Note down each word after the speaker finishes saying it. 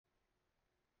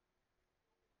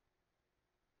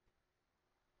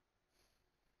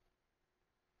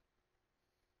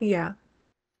Yeah.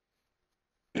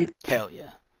 Hell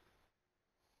yeah.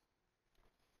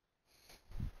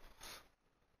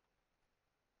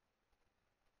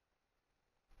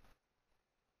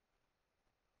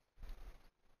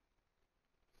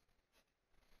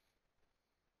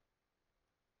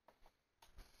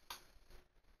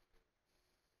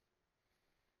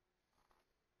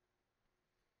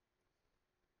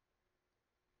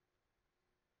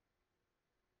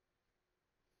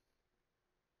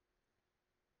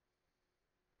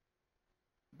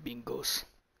 Bingos.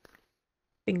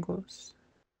 Bingos.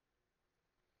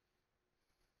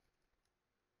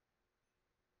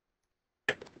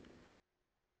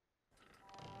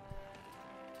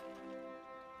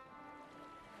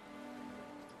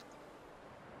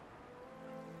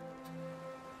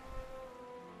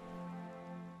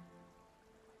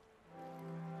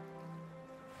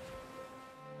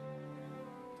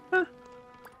 Huh.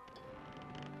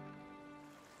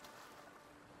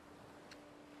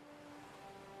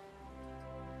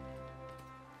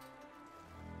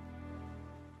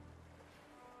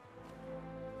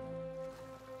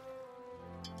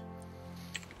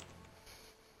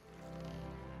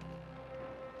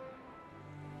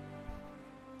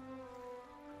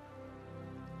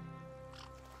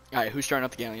 Alright, who's starting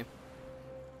up the galleon?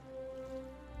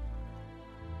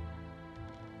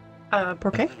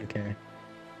 Porqué? Okay.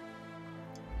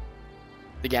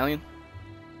 The galleon?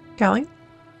 Callie?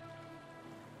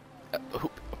 Who?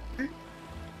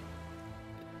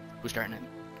 Who's starting it?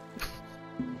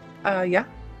 Yeah.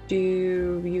 Do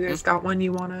you guys got one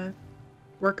you want to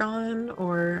work on,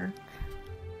 or?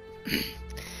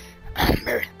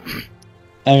 Mary.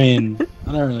 I mean,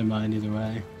 I don't really mind either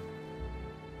way.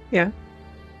 Yeah.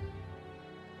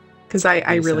 Because I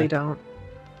Yes, really I- don't.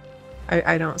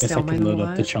 I don't Guess I scale could mine a load lot.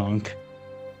 up the chunk.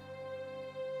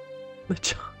 The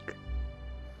chunk.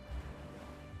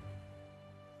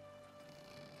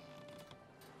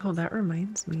 Oh, that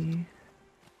reminds me.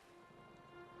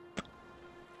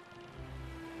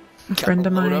 A friend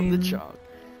of Load up the mine. chunk.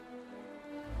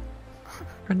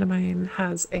 Friend of mine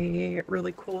has a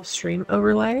really cool stream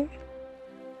overlay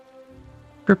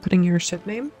for putting your ship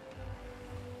name.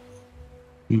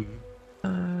 Hmm.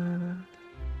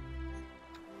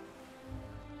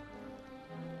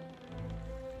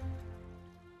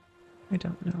 I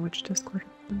don't know which Discord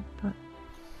it's in, but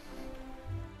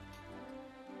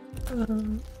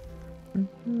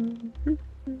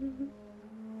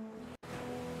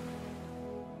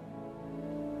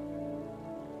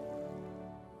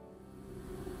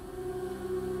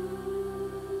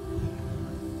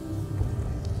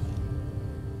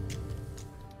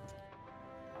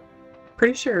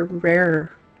pretty sure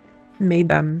Rare made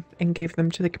them and gave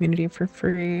them to the community for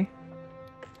free.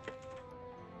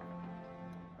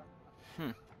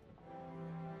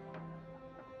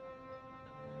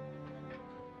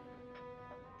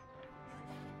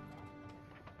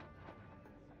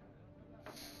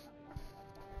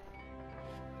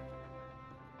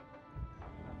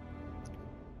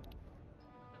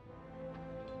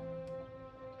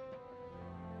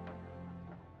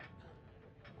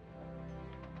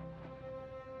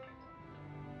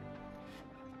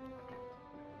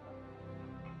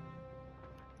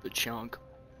 The chunk.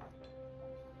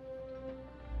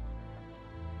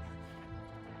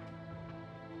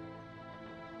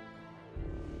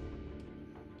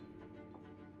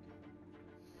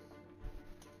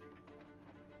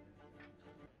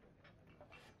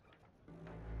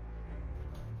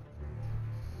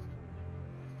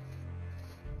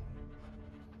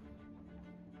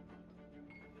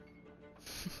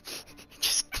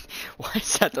 Just, why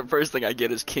is that the first thing I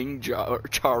get is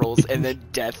Charles and then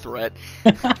death threat?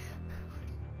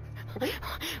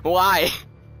 Why?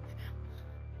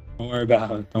 Don't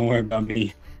worry about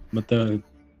me. But I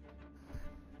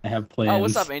have plans. Oh,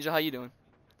 what's up, Angel? How you doing?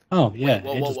 Oh yeah, Wait,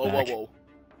 whoa, Angel's whoa, whoa, back. whoa,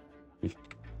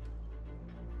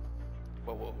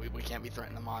 whoa. Whoa, we can't be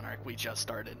threatening the Monarch. We just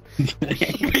started.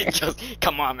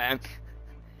 Come on, man.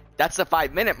 That's the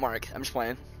 5-minute mark. I'm just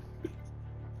playing.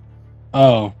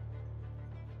 Oh.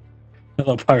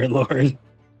 Hello, Pirate Lord.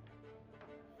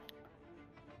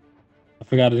 I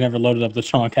forgot I never loaded up the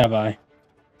chunk, have I?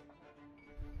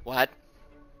 What?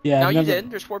 Yeah, No, I've you never...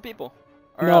 did. There's 4 people.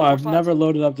 Or, No, 4 I've slots. never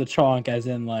loaded up the chunk as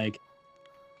in, like,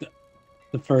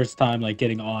 the first time, like,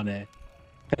 getting on it.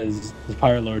 Because the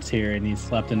Pirate Lord's here and he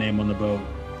slapped a name on the boat.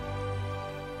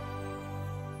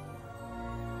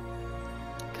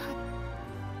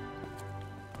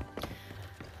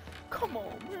 Come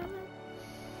on, man.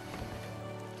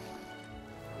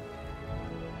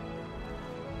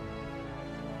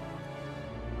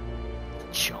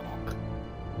 Chunk.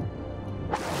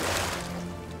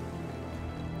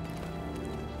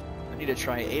 to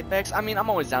try Apex? I mean, I'm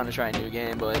always down to try a new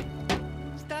game, but...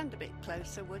 Stand a bit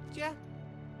closer, would ya?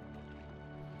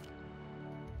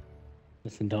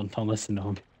 Listen, don't listen to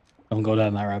him. Don't go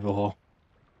down that rabbit hole.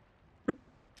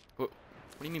 What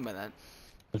do you mean by that?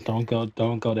 But don't go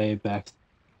to Apex.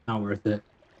 Not worth it.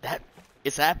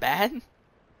 Is that bad?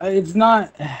 It's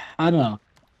not. I don't know.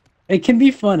 It can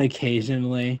be fun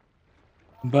occasionally,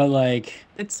 but like.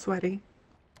 It's sweaty.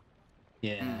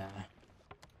 Yeah.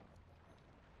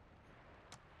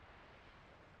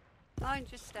 Mind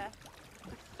your step.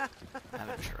 I'm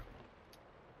not sure.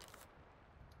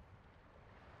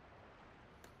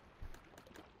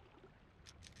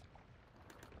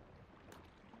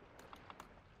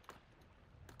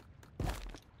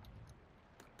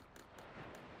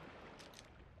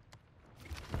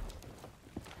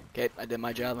 Okay, I did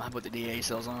my job. I put the DA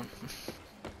cells on.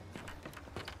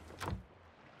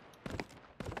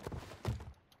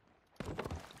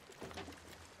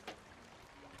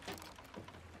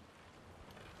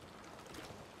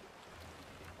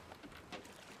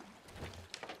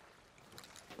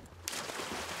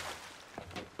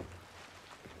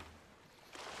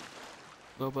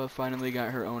 Loba finally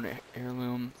got her own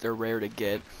heirloom. They're rare to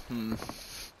get.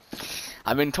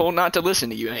 I've been told not to listen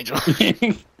to you, Angel.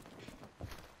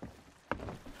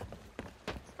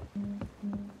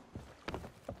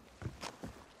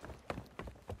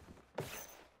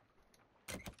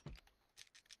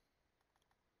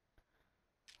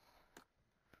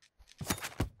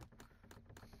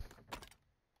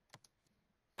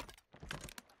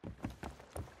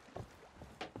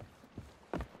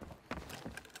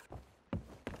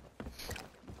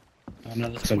 I know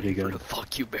this gonna be good.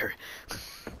 Fuck you, Barry.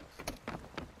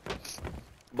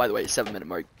 By the way, 7-minute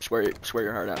mark. Swear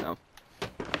your heart out now.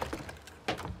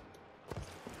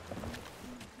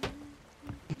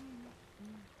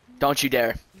 Don't you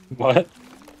dare. What?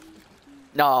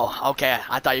 No, okay.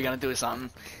 I thought you were gonna do something.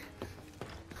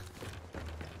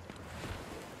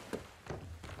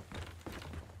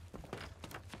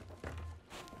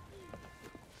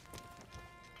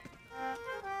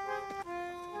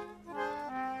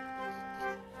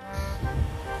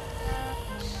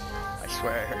 I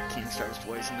swear I heard Keemstar's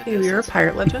voice in the Hey, distance. you're a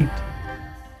pirate legend? What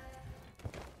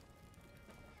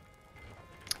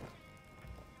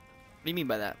do you mean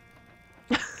by that?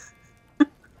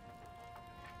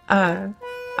 I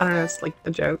don't know, it's like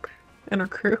the joke in our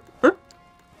crew.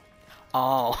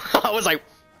 Oh, I was like,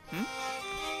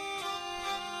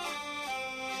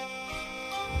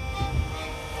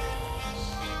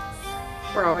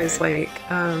 We're always like,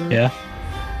 Yeah.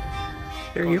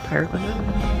 are you a pirate legend?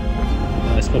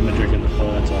 I spilled my drink in the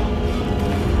floor. That's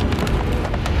all.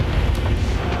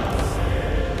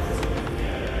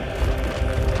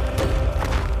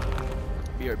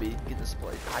 BRB, get this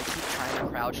play. I keep trying to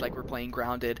crouch like we're playing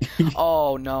Grounded.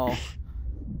 Oh no.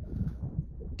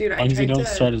 Dude, long as you don't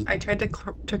start as- I tried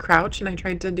to crouch and I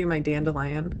tried to do my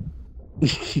dandelion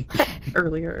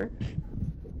earlier.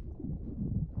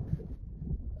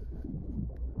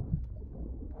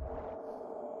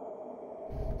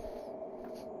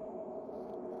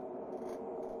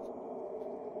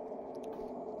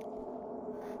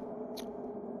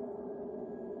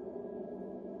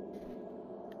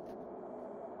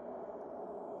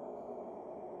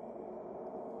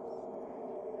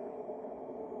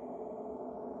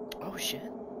 Oh shit.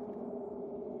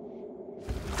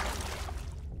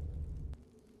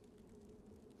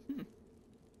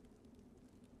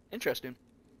 Interesting.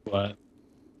 What?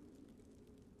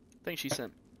 Thing she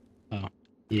sent. Oh,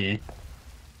 yeah.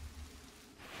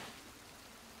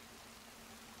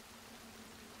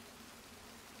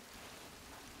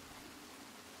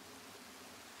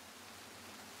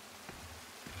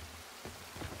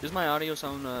 Does my audio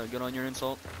sound good on your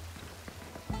insult?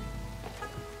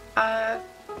 I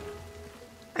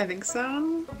think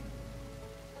so.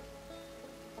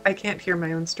 I can't hear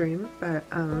my own stream, but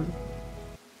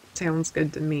sounds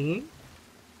good to me.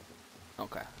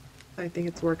 Okay. I think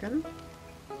it's working.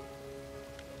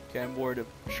 Okay, I'm bored of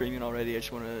streaming already. I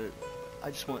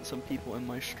just want some people in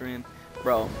my stream.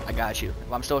 Bro, I got you.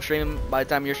 If I'm still streaming by the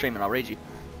time you're streaming, I'll raid you.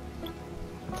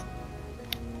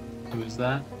 Who is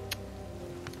that?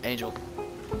 Angel.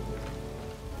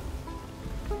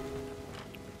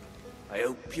 I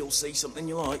hope you'll see something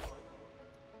you like.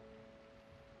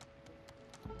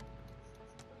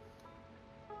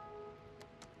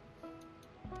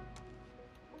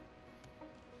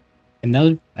 And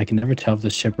now I can never tell if the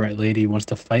shipwright lady wants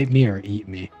to fight me or eat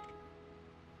me.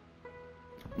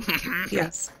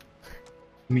 Yes.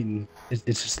 I mean, it's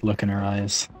just look in her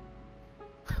eyes.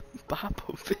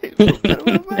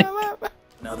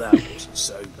 Now that wasn't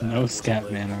so bad. No was it, scat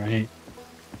Lee? man, alright?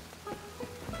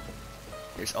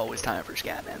 There's always time for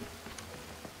Scatman.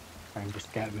 I'm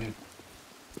just Catman.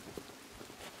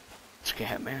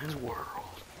 Scatman's world.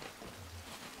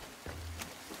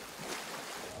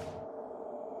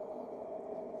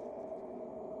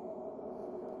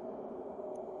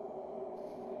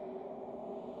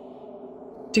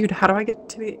 Dude, how do I get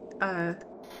to be, how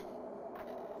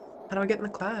do I get in the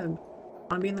club? I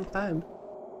wanna be in the club.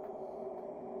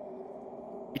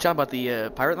 You talking about the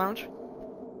pirate lounge?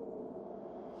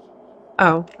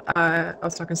 Oh, I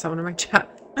was talking to someone in my chat.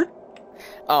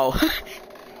 Oh.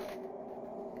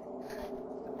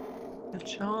 A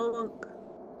chunk.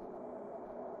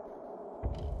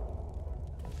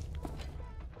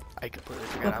 I completely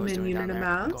forgot I Welcome was in, doing down Unit of there.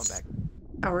 I'm going Mass. back.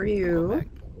 How are I'm going you? back.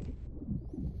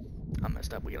 I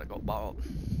messed up. We gotta go ball.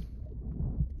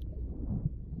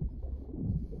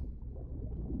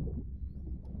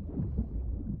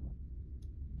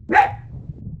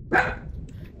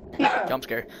 Pico. Jump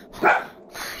scare.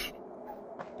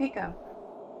 Pico.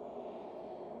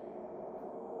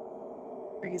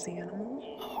 Crazy animal.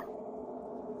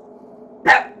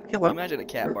 Can you Hello. imagine a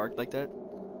cat barked like that?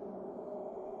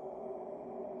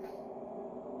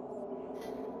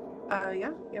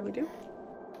 Yeah, we do.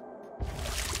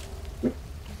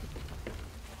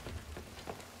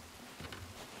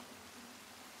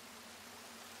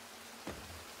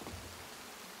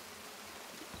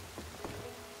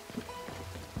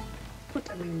 What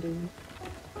that man doing?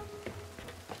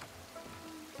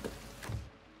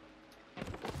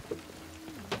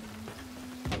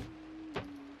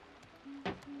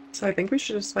 So I think we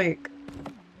should just like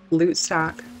loot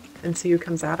stack and see who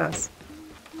comes at us.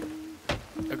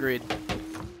 Agreed.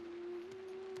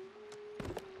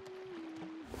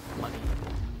 Money.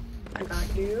 I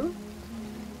got you.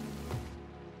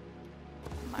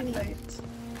 Money. Invite.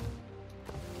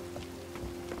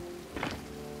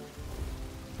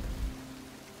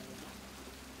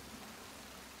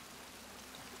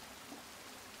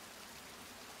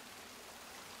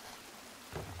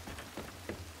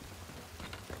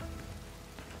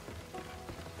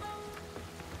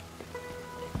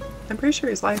 I'm pretty sure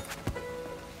he's live.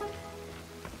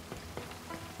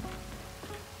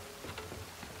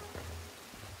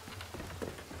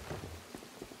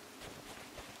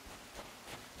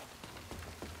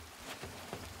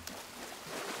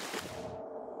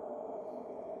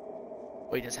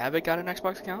 Wait, does Havoc got an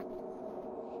Xbox account?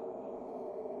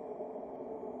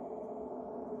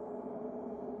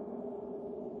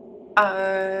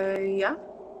 Yeah.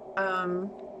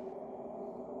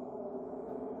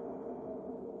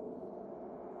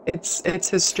 It's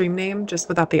his stream name, just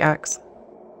without the X.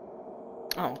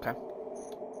 Oh, okay.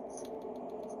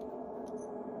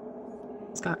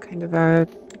 He's got kind of a...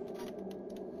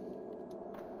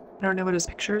 I don't know what his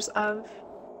picture's of,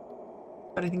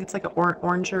 but I think it's like an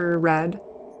orange or red.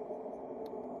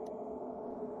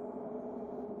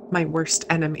 My worst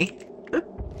enemy.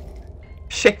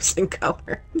 Shapes and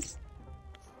colors.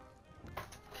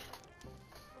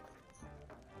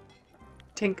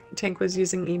 Tank was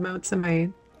using emotes in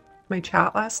my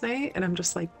chat last night, and I'm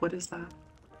just like, what is that?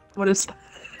 What is that?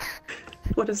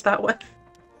 What is that one?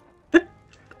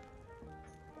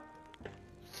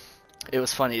 It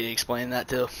was funny to explain that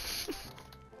too.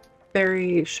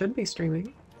 Barry should be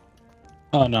streaming.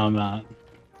 Oh no, I'm not.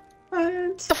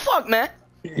 What? The fuck, man?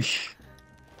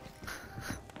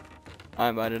 I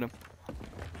invited him.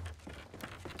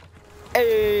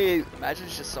 Hey, imagine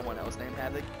it's just someone else named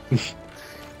Havoc.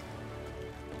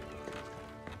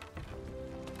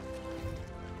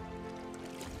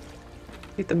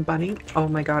 Wait, the bunny? Oh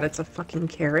my god, it's a fucking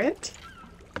carrot.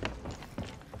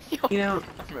 Yo, You know,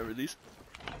 I remember these.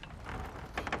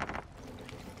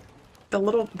 the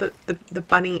little the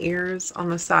bunny ears on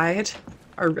the side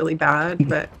are really bad,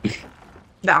 but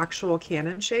the actual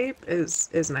cannon shape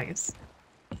is nice.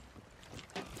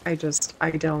 I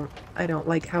don't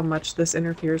like how much this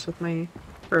interferes with my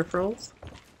peripherals.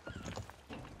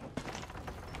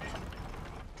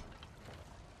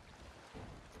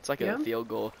 It's like Yeah. a field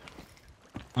goal.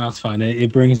 That's fine.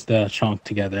 It brings the chunk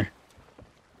together.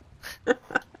 This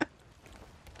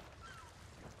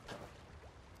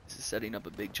is setting up a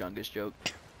big Chungus joke.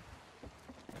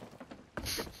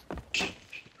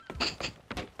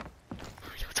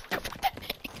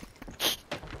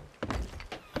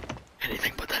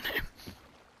 Anything but that name.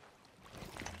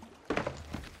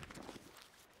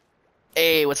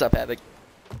 Hey, what's up, Havoc?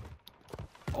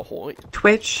 Ahoy.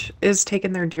 Twitch is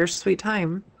taking their dear sweet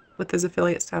time with his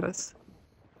affiliate status.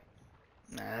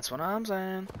 That's what I'm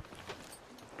saying.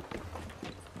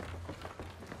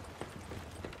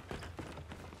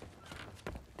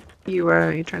 You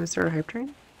trying to start a hype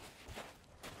train?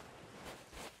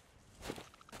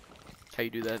 how you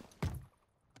do that.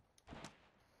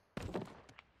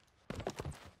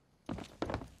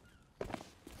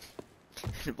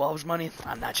 If it involves money,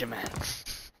 I'm not your man.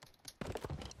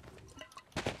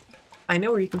 I know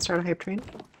where you can start a hype train.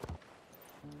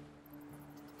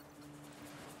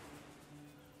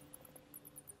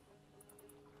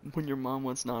 When your mom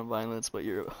wants non-violence, but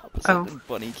you're opposite Oh. than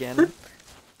bunny cannon.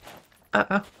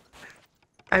 Uh-oh.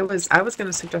 I was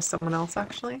gonna suggest someone else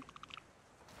actually.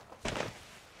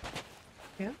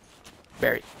 Yeah.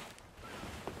 Barry.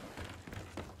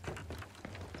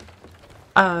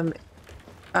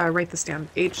 Write this down.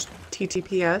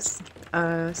 HTTPS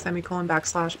semicolon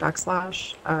backslash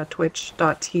backslash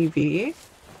twitch.tv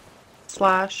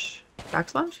slash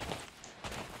backslash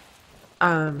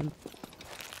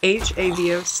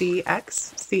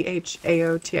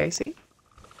HAVOCXCHAOTIC.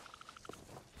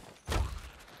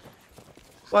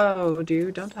 Whoa,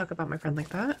 dude, don't talk about my friend like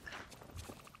that.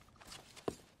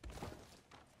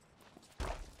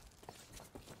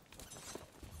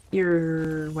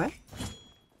 You're what?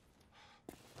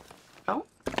 Oh?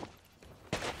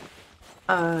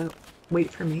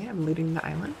 Wait for me, I'm looting the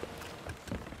island.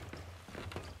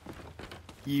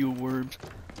 You worms.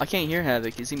 I can't hear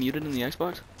Havoc. Is he muted in the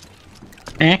Xbox?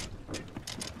 Eh?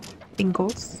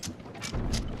 Ingles.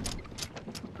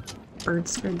 Bird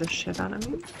scared the shit out of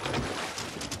me.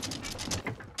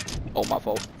 Oh, my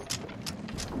fault.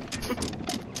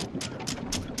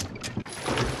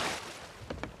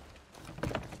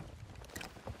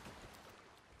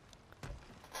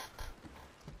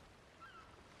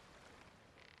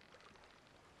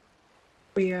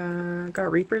 We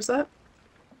got Reapers up.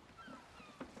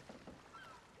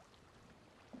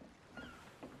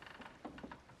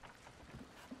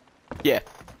 Yeah.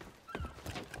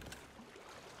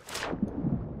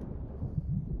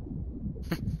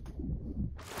 I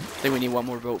think we need one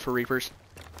more vote for Reapers.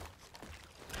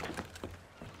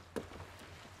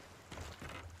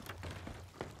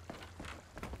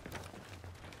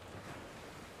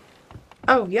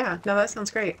 Oh yeah, no, that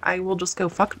sounds great. I will just go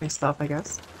fuck myself, I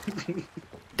guess.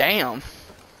 Damn.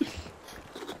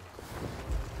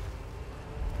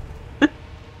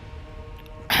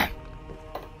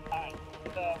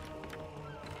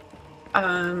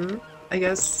 I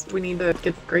guess we need to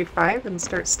get grade 5 and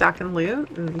start stacking loot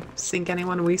and sink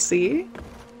anyone we see.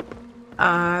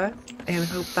 And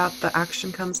hope that the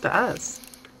action comes to us.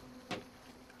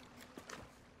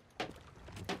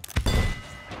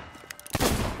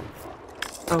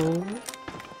 Oh.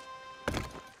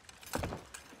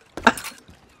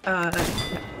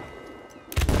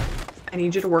 I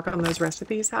need you to work on those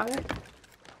recipes, Havoc.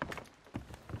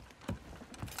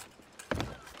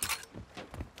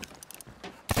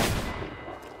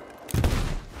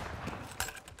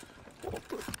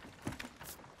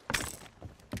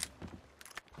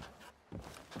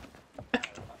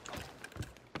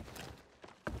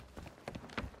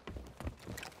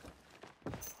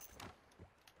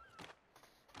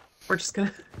 We're just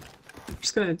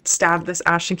gonna stab this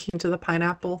Ashen King to the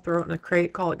pineapple, throw it in a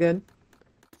crate, call it good.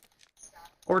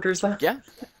 Orders up. Yeah.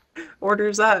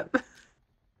 Orders up.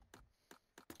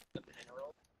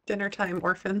 Dinner time,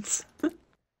 orphans. Wait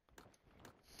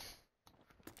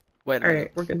a minute.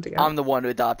 Alright, we're good to go. I'm the one who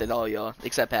adopted all y'all,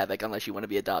 except Havoc, unless you want to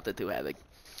be adopted to Havoc.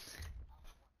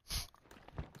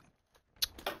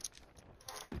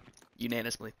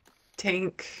 Unanimously.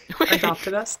 Tank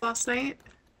adopted us last night.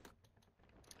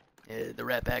 Yeah, the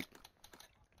Rat Pack.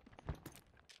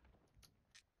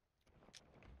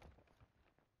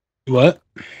 What?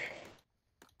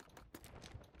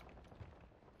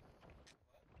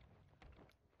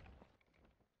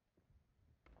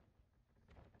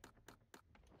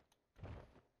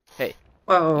 Hey,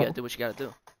 Whoa. you gotta do what you gotta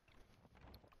do.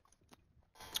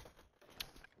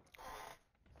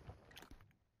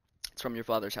 It's from your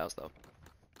father's house, though.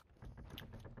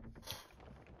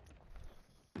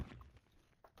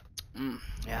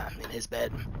 Yeah, I'm in his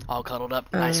bed, all cuddled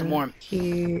up, nice and warm.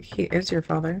 He is your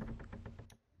father.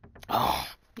 Oh,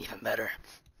 even better.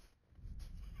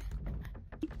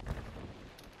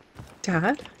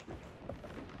 Dad?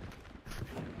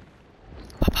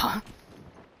 Papa?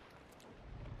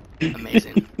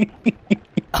 Amazing.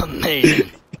 Amazing.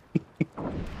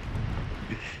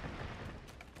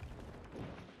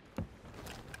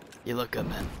 You look good,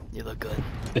 man. You look good.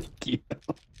 Thank you.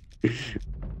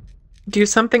 Do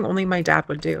something only my dad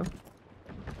would do.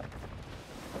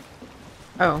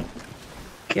 Oh.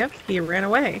 Yep, he ran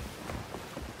away.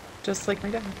 Just like my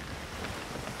dad.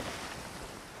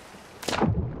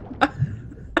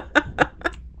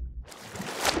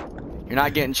 You're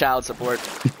not getting child support.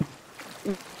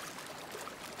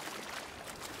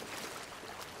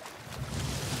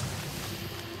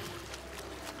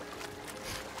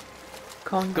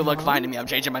 Calling Good your luck mom? finding me. I'm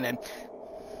changing my name.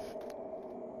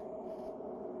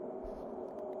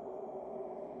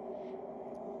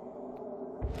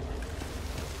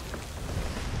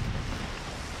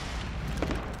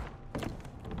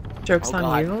 Joke's Oh, on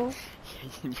God. you.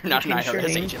 You're not an Change your IRS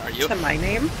name agent, are you? to my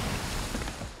name?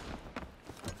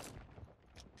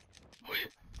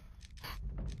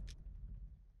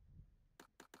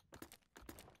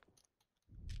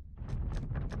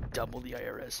 Double the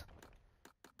IRS.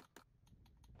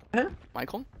 Huh?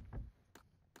 Michael?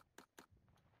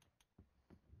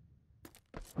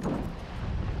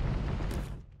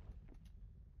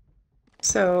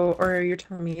 So, or you're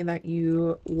telling me that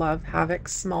you love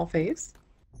Havoc's small face?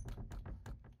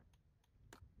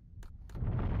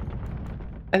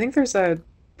 I think there's a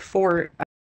fort,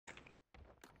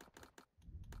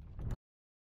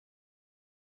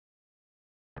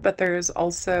 but there's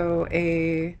also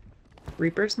a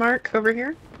Reaper's Mark over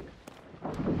here.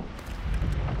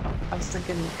 I was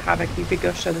thinking, Havoc, you could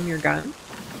go show them your gun.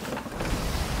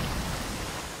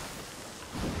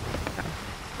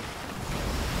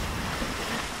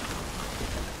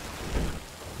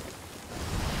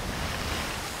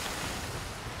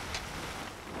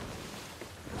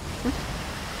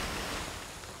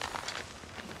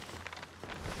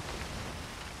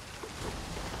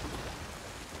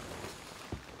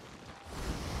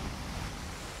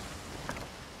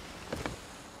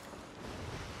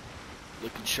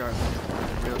 Looking sharp.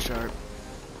 Looking real sharp.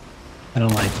 I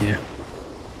don't like you.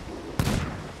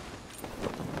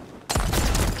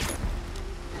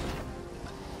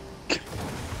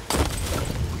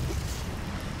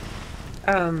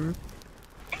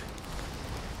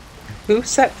 Who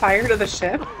set fire to the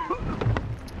ship?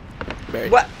 Barry.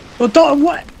 What? Oh, don't,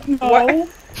 what? No. What?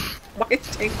 Why is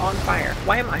Tank on fire?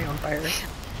 Why am I on fire?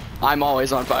 I'm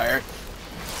always on fire.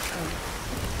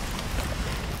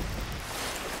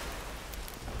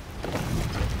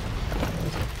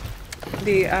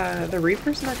 The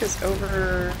Reaper's Mark is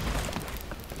over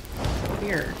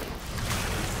here.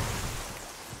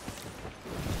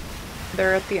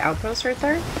 They're at the outpost right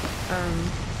there.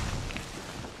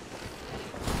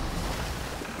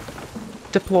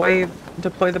 Deploy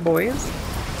the boys.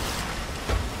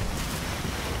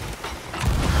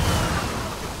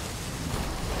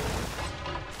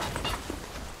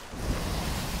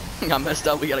 Got messed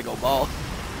up. We gotta go ball.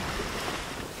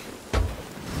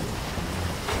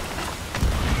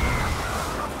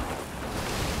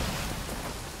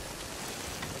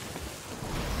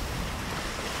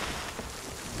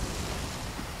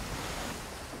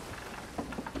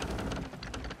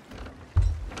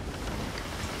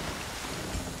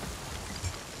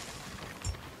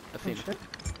 Athena.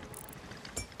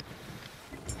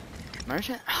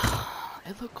 Merchant?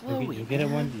 It looked glowy. You'll get it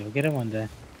one. You'll get it one day.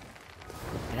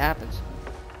 It happens.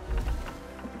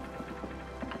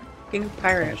 King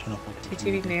Pirate. Professional fucking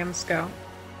TTV Nams go.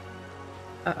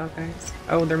 Uh-oh, guys.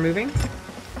 Oh, they're moving?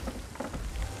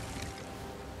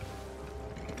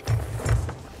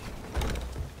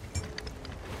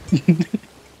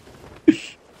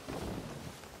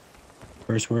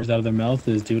 First words out of their mouth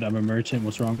is, "Dude, I'm a merchant.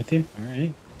 What's wrong with you?" All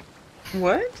right.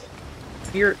 What?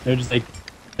 You're... They're just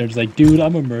like, "Dude,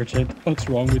 I'm a merchant. What's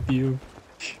wrong with you?"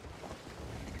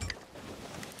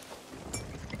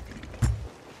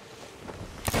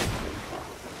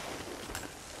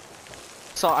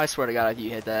 So I swear to God, if you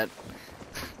hit that.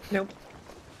 Nope.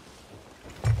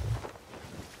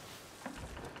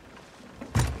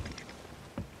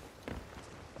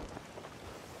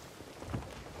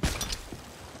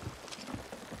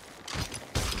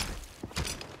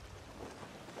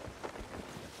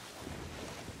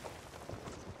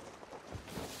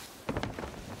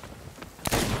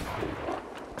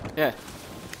 Yeah. I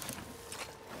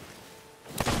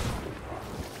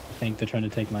think they're trying to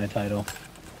take my title.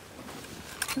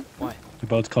 Why? The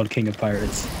boat's called King of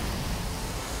Pirates.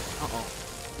 Uh-oh.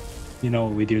 You know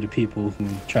what we do to people who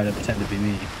try to pretend to be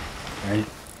me, right?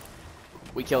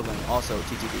 We killed him. Also,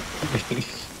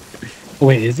 TTV. Oh,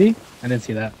 wait, is he? I didn't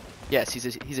see that. Yes, he's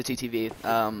a TTV.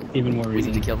 Even more we need to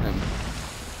reason. kill him.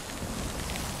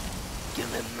 Kill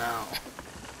him now.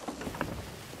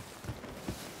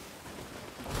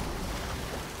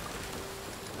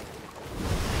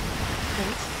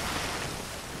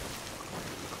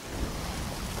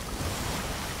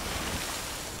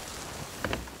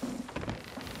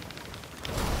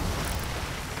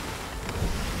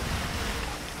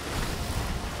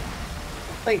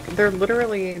 Like, they're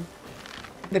literally...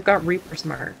 They've got Reaper's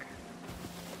Mark.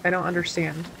 I don't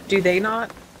understand. Do they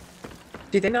not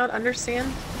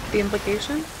understand the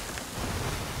implication?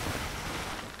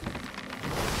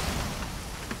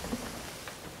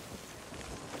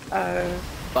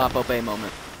 Bop up a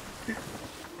moment.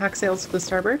 Pack sails to the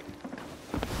starboard.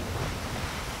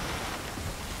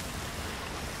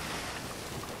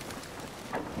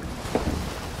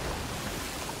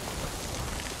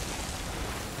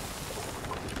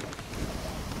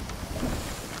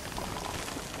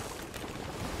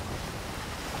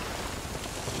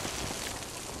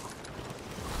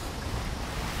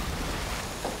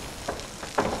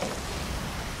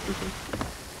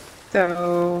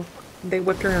 So they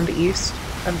whipped around east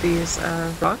of these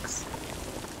rocks.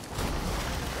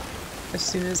 As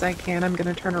soon as I can, I'm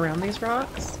going to turn around these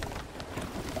rocks.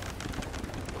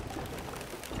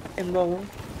 And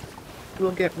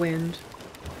we'll get wind.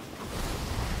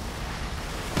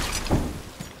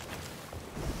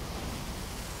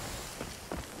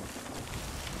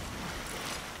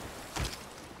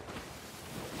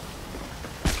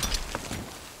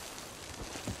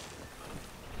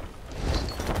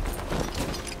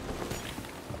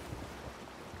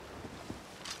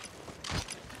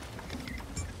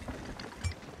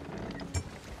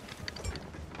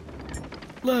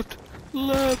 Left.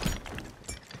 Left.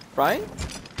 Right?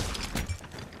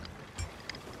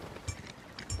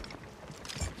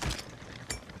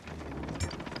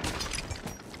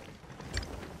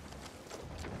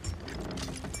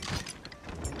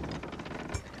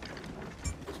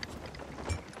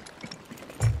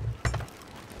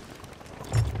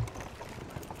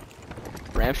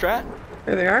 Ramstrat?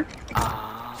 There they are.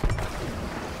 Ah.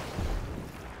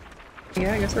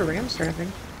 Yeah, I guess we're ram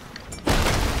strapping.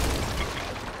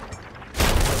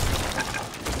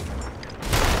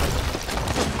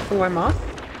 Oh, I'm off.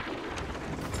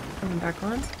 Coming back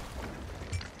on.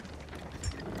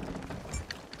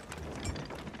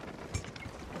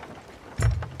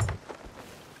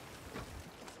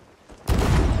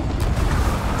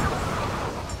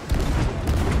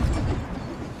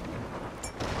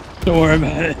 Don't worry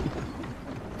about it.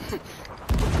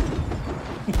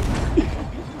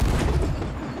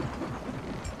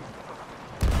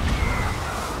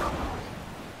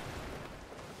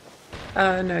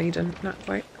 No, you didn't. Not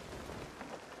quite.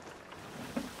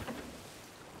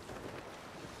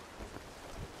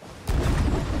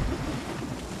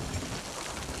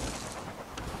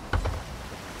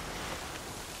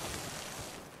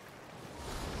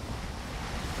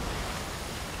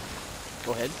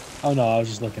 Go ahead. Oh no, I was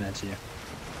just looking at you.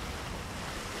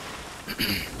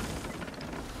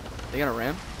 They got a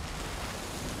ram?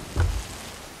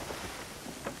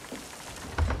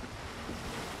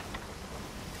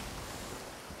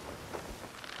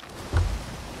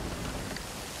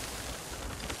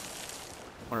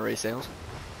 Wanna raise sails?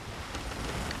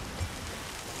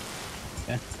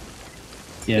 Yeah.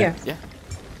 Yeah. Yeah.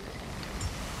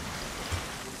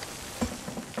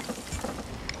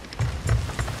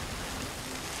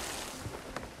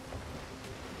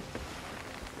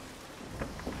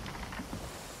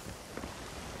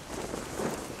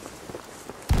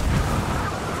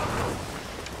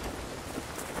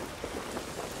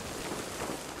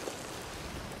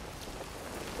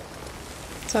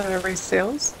 So raise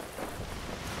sails.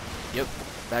 Yep.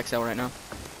 Back sail right now.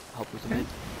 Help with the mid.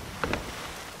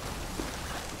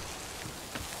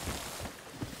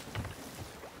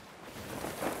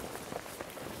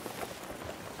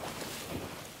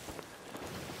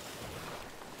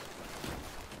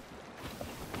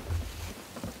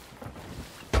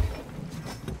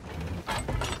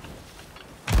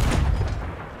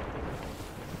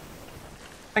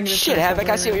 I'm gonna Shit, try Havoc,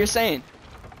 I something see what you're around. saying.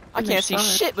 I can't see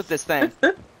Finish shit with this thing.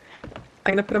 I'm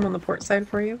gonna put them on the port side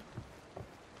for you.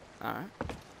 Alright.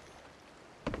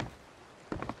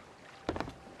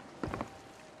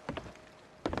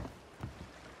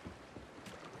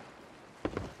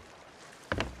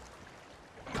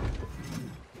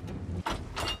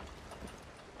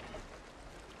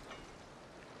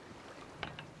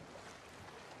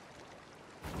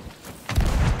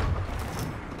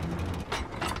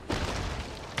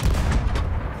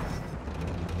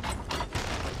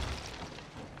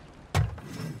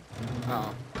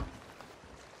 Oh.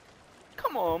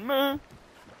 Come on, man.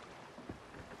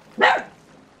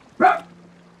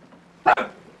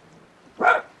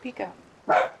 Pico.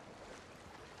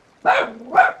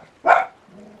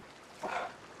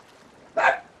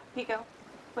 Pico,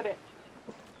 put it.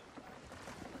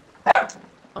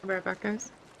 I'll be right back,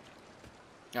 guys.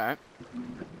 Alright.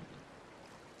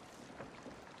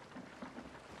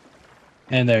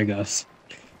 And there it goes.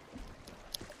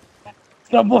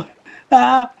 Someone.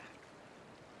 Ah!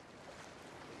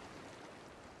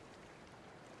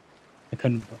 I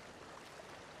couldn't.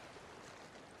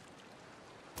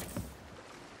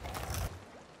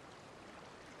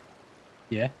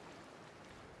 Yeah.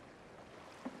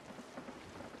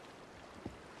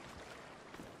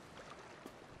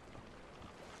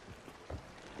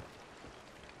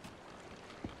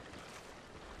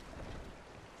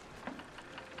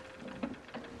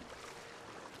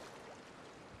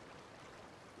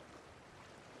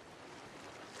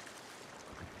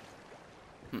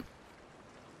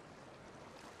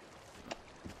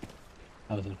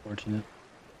 That was unfortunate.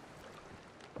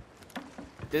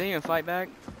 Did they even fight back?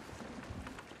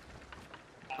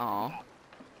 Aw.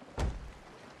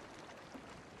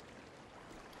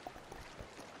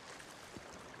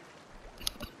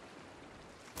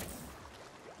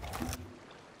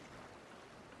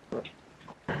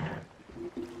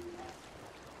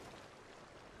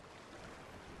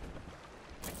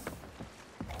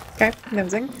 Okay,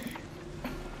 nosing.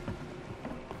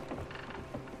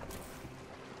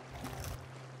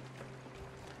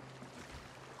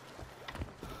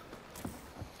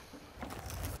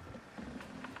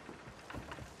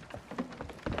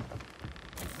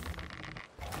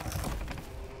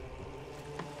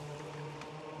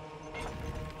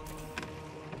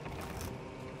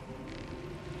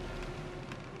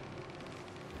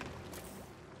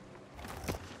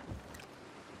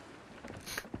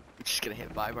 Just gonna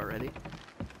hit vibe already.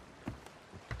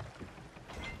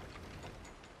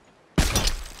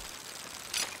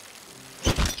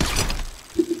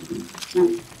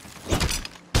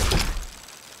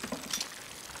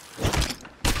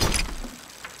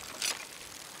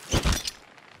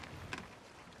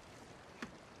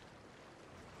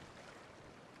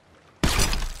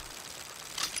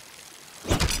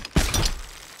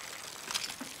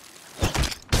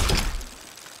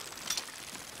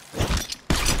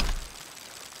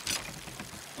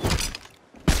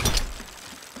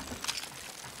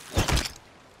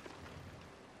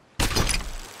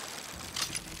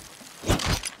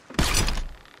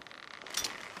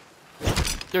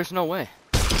 There's no way.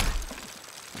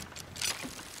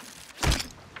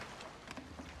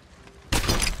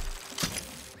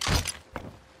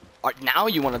 Alright, now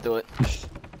you want to do it.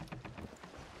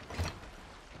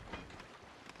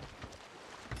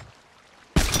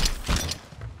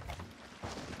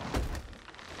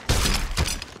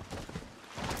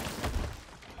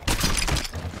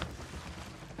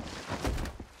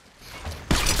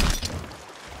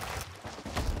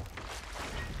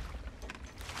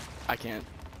 I can't.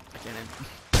 I can't end.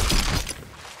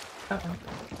 Uh-oh.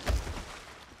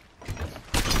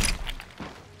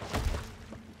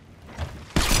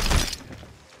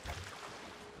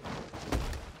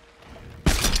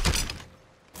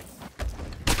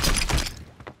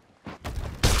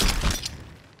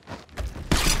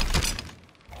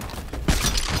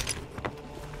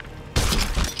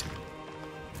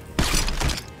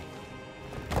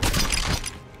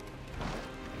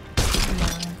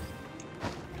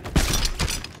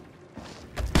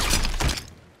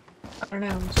 I don't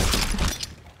know, just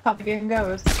how the game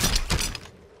goes.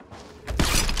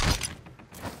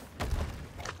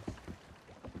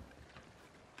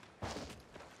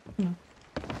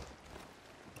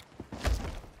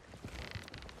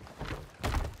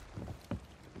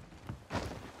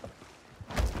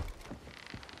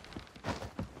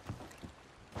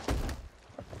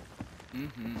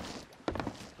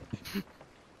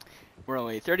 We're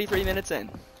only 33 minutes in.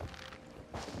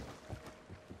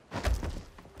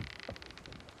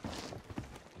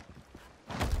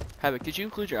 Havoc, did you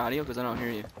include your audio? Because I don't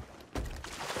hear you.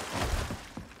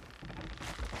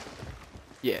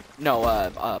 Yeah. No,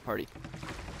 party.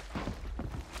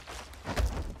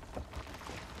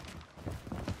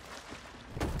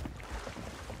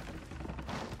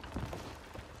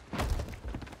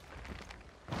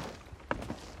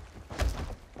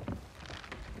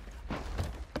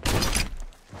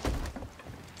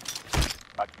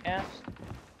 Podcast?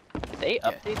 Did they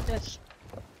update this?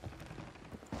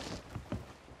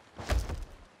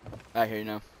 I hear you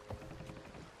now.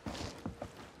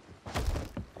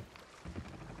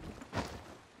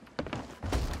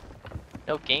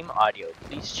 No game audio.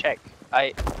 Please check.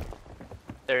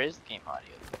 There is game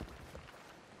audio.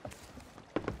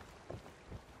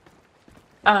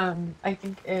 I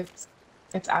think it's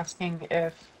asking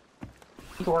if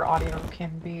your audio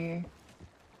can be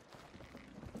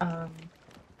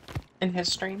in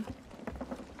his stream.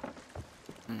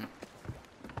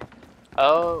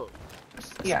 Oh.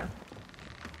 Yeah.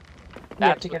 You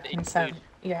have That's to what get they consent. include.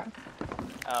 Yeah.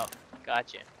 Oh,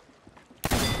 gotcha.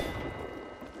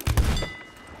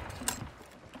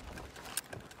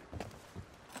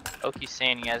 Oki's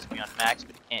saying he has me on max,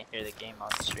 but he can't hear the game on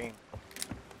the stream.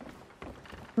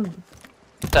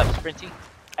 What's up, Sprinty?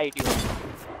 How you doing?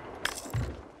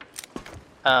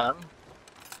 Well,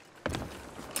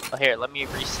 here, let me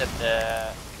reset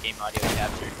the game audio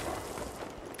capture.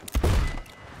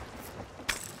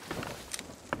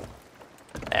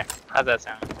 There. How's that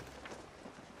sound?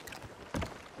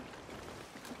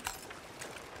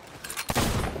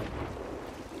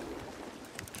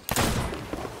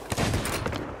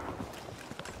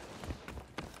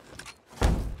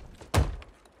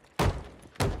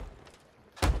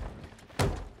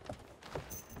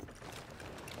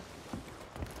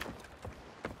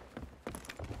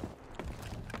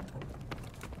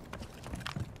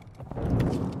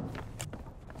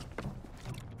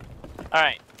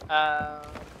 Alright,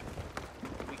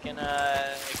 we can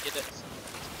get some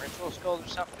ritual skulls or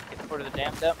something, get Fort of the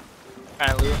Damned up, try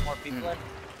and lure more people in.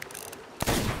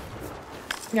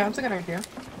 Yeah, that's a good idea.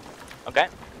 Okay.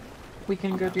 We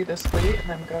can go do this fleet and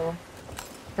then go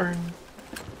burn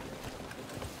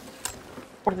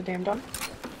Fort of the Damned done.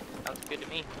 Sounds good to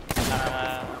me.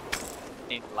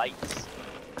 Need lights.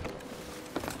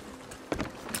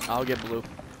 I'll get blue.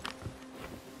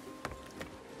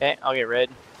 Okay, I'll get red.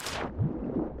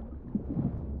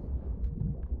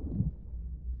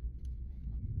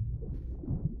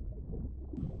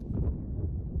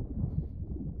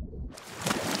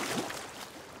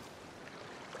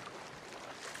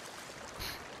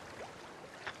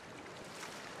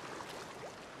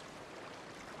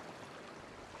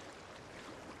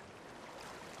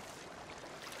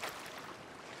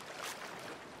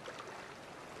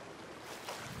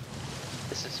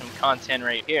 This is some content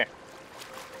right here.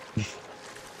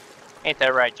 Ain't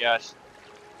that right, Josh?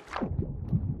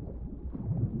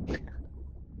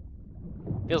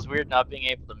 Feels weird not being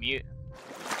able to mute.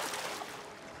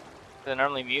 I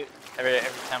normally mute every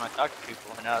time I talk to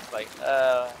people, and now it's like,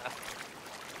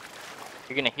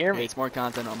 you're gonna hear me. It's more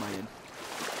content on my end.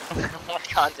 More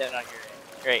content on your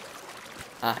end. Great.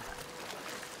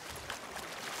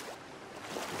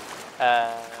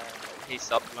 Hey,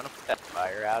 Salt, you wanna put that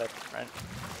fire out at the front?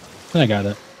 I got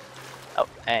it. Oh,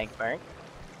 thanks, Frank.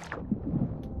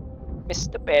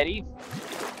 Mr. Betty.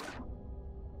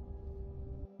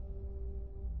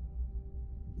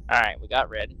 Alright, we got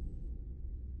red.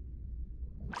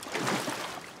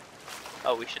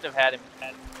 Oh, we should have had him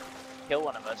kill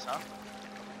one of us, huh?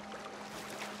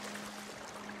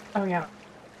 Oh yeah.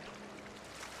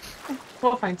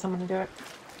 We'll find someone to do it.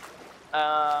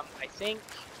 I think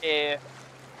if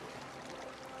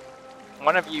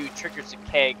one of you triggers a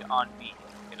keg on me,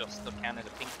 it'll still count as a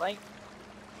pink light.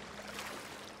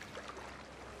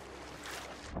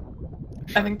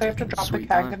 I think they have to drop the Sweet,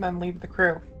 keg huh? and then leave the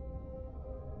crew.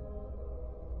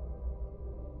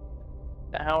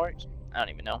 Is that how it works? I don't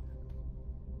even know.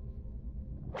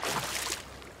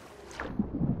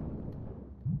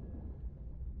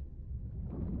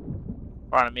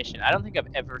 We're on a mission. I don't think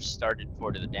I've ever started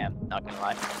Fort of the Damned, not gonna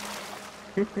lie.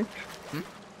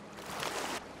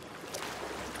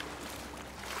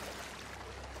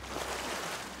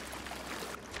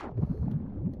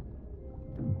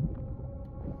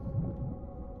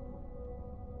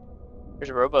 There's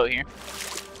a rowboat here.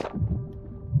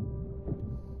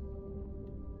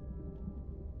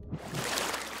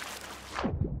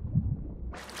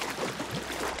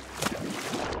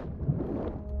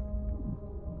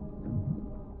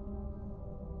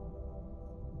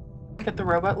 Get the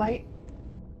robot light.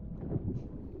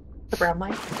 The brown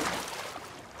light.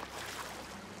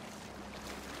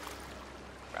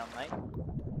 Brown light.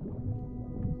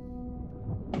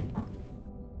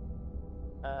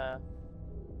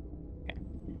 Okay.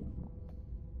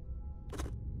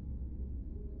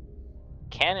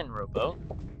 Cannon rowboat.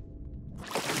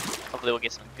 Hopefully we'll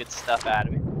get some good stuff out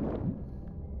of it.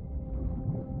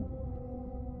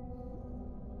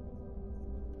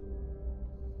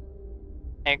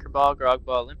 Anchor ball, grog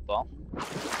ball, limp ball.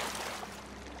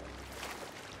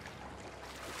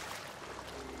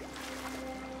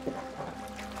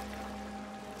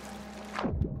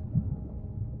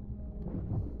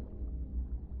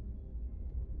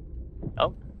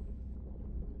 Oh.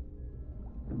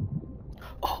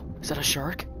 Oh, is that a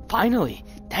shark? Finally!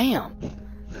 Damn!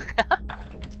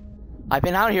 I've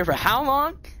been out here for how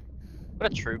long?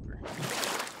 What a trooper.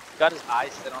 Got his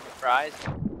eyes set on the prize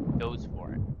and goes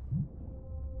for it.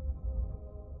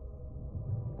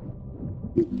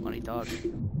 Funny dog.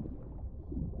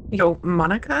 Yo,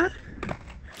 Monica?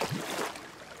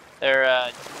 They're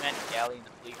two-man galley in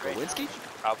the fleet right Lewinsky? now.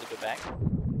 Should probably go back.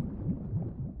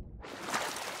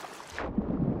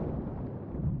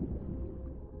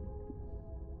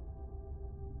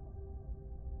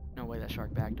 No way that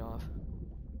shark backed off.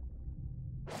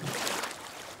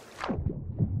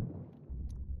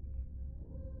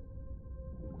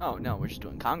 Oh no, we're just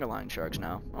doing conga line sharks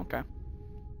now. Okay.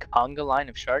 Conga line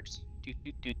of sharks. Do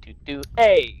do do do do.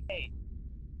 Hey! Hey!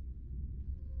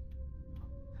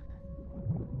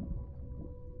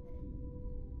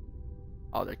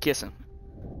 Oh, they're kissing.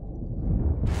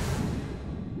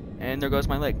 And there goes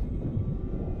my leg.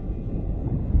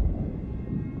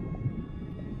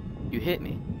 You hit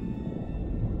me.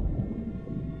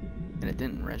 And it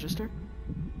didn't register?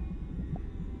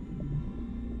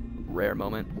 Rare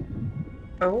moment.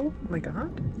 Oh my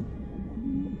god.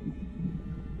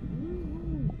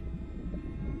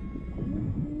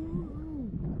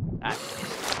 Ah,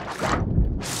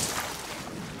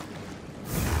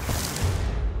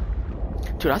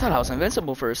 Dude, I thought I was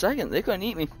invincible for a second. They couldn't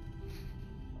eat me.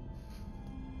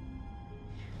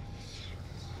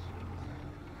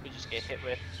 We just get hit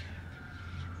with.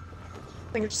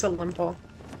 I think it's just a limpel.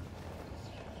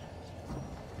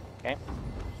 Okay.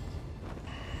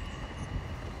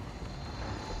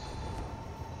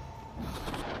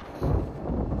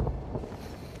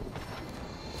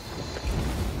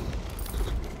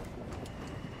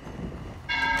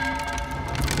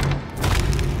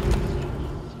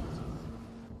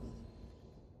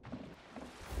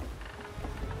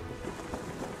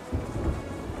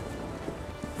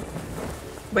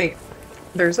 Wait,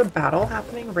 there's a battle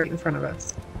happening right in front of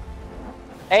us.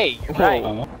 Hey, you're right.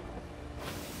 Oh.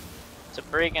 It's a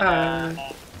brig and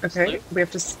a Okay, sloop. we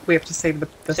have to save the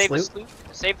Save sloop. the sloop.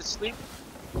 Save the sloop.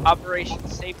 Operation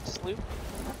Save the Sloop.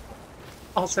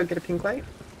 Also get a pink light.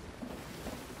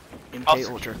 MK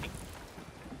Also Ultra.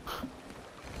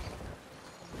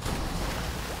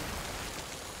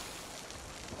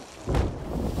 Alright,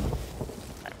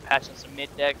 patching some mid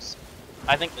decks.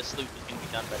 I think the sloop is gonna be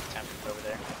done by the time we get over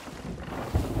there.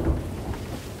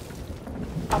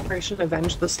 Operation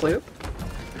Avenge the Sloop.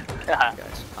 Guys,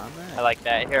 I'm I mad. like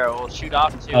that. Here, we'll shoot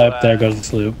off to. There goes the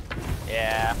sloop.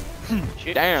 Yeah.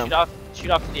 Shoot, Damn. Shoot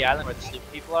off to the island where the sloop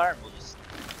people are, and we'll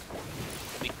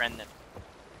befriend them.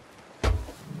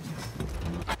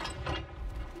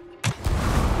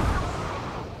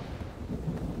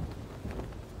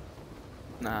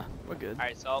 Nah, we're good.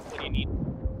 Alright, Salt, what do you need?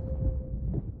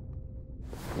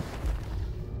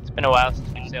 It's been a while since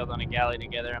we've sailed on a galley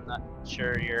together. I'm not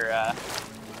sure your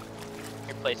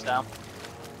playstyle.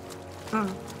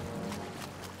 Oh.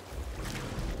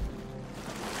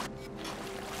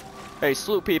 Hey,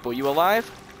 sloop people, you alive?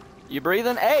 You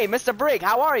breathing? Hey, Mr. Brig,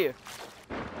 how are you?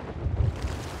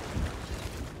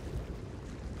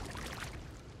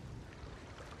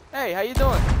 Hey, how you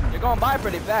doing? You're going by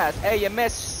pretty fast. Hey, you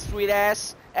missed, sweet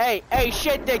ass. Hey,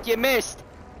 shit dick, you missed.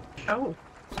 Oh.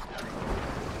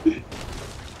 You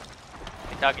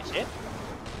talking shit?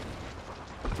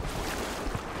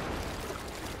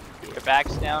 Your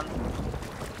back's down.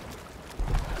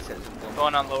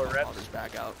 Going on lower I'll reps. just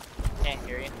back out. Can't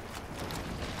hear you.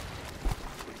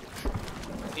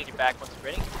 Need your back once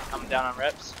you're ready. I'm down on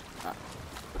reps.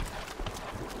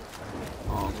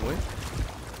 On the way.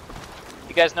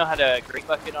 You guys know how to green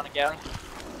bucket on a galley?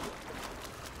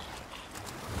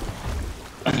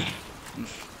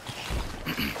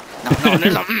 No,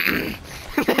 there's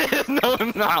no.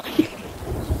 No.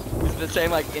 Is it the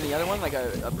same like any other one, like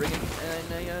a brig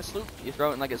and a sloop? You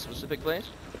throw it in like a specific place?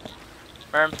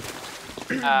 Firm.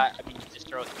 I mean, you just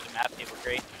throw it through the map table,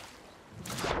 great.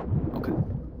 Okay.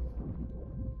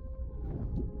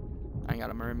 I ain't got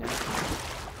a merm yet.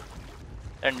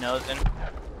 They're nosing.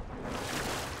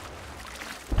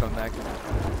 Coming back.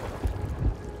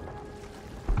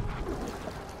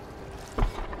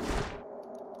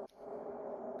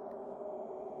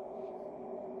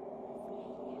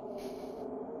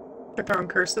 They're throwing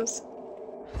curses.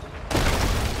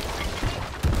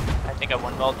 I think I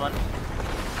one-balled one.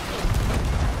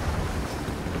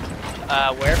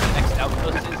 Wherever the next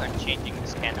outpost is, I'm changing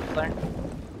this cannon flare.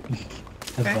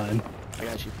 That's Okay. fine. I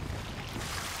got you.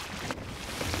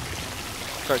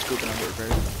 Start scooping under it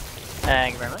first.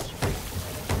 Thank you very much.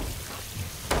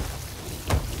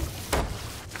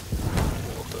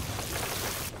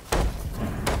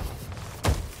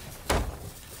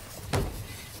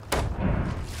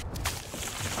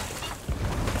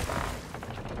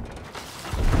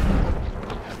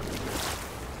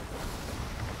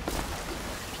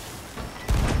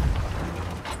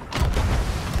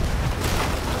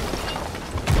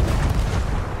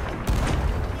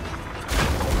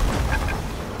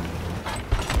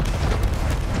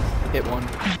 Hit one.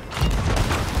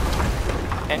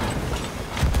 Okay. Hit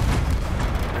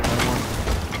another one.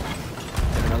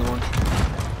 Hit another one.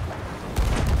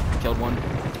 Killed one.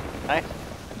 Nice.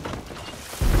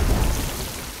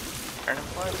 Turning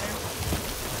flare there.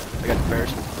 I got the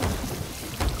first.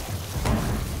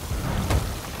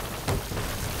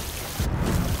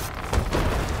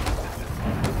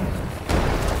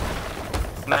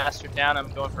 Master down,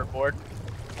 I'm going for a board.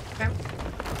 Okay.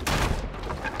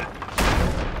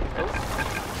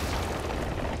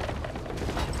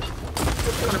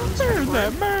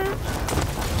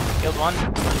 Killed one.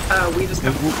 We just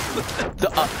got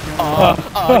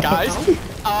Guys.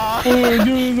 Oh,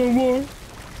 do no more.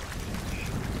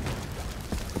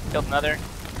 Killed another.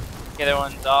 The other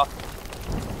one's off.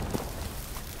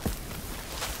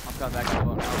 I'm coming back on the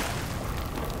boat now.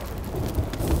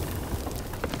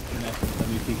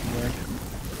 WP can work.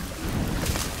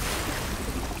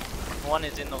 One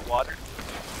is in the water.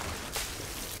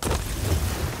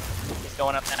 He's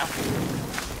going up now.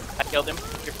 I killed him.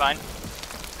 You're fine.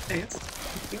 Thanks.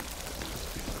 Thank you.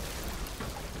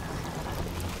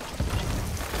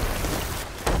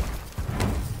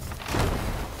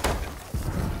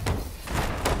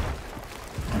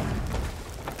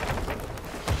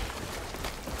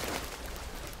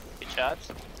 Good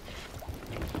shots.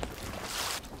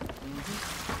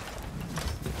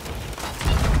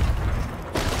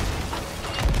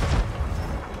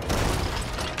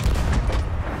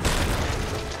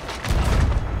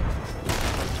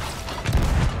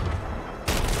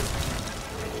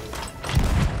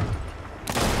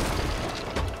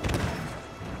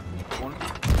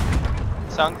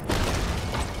 Sunk.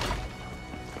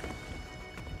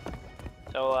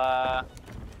 So,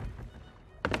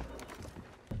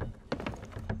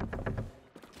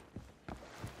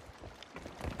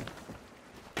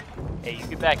 hey, you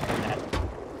get back from that.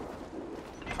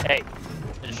 Hey,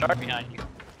 there's a shark behind you.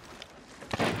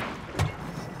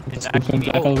 It's actually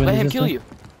Back all the way Let to him this kill way? you.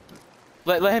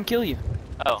 Let him kill you.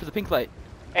 Oh, For the pink light.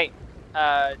 hey,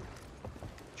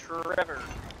 Trevor,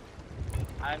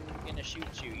 I'm gonna shoot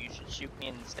you. You should shoot me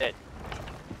instead.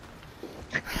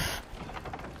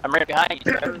 I'm right behind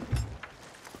you, Trevor.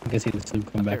 I guess he just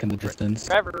come back in the distance.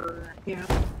 Trevor. Yeah.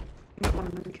 I don't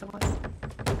want them to kill us.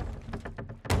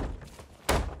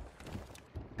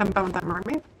 Have fun with that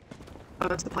mermaid? Oh,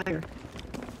 that's the player.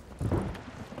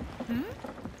 Hmm?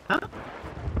 Huh?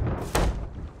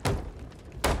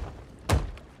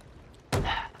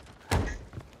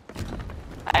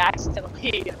 I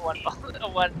accidentally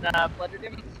blundered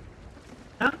him.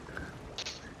 Huh?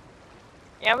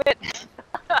 Damn it!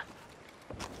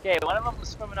 Okay, one of them was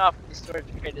swimming off with the storage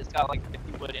crate that's got like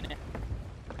 50 wood in it.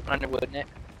 100 wood in it.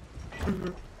 Mm-hmm.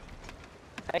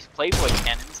 Nice Playboy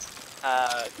cannons.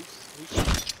 Who's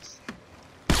shoots?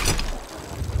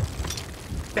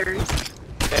 Berries.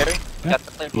 Barry? Yeah. Got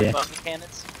the Playboy Yeah. button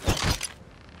cannons?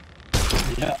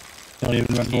 Yeah. Don't even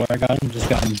remember where I got him. Just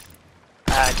got him.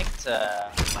 I think it's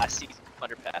last season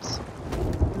underpass.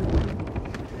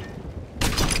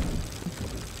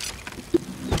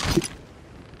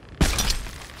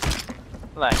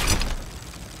 Like.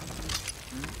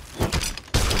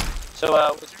 So,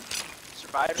 was there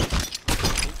survivors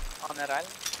on that island?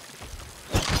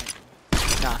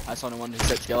 Nah, I saw no one who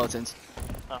said skeletons.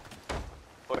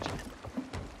 Fortunate.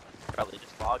 Probably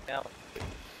just logged out.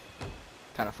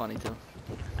 Kind of funny too.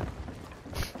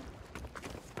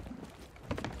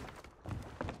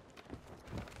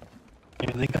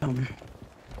 Here they come.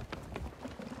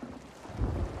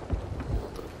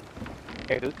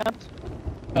 Here, who comes?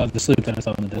 Oh, the sloop that I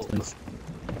saw in the distance.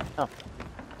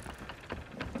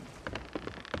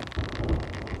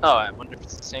 Oh, I wonder if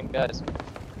it's the same guys.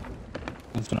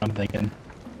 That's what I'm thinking.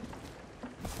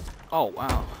 Oh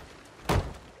wow.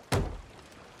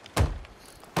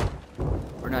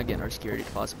 We're not getting our security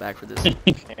deposit back for this.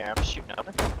 Yeah, I'm shooting up.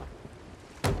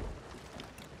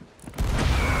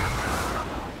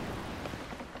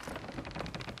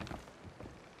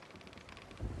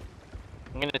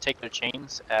 I'm gonna take their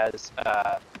chains as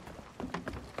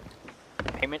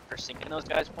payment for sinking those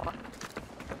guys more.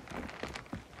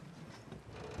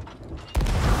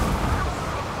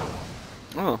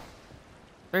 Oh,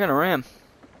 they're gonna ram.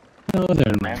 No,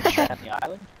 they're Man, not. on the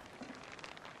island.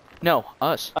 No,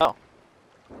 us. Oh,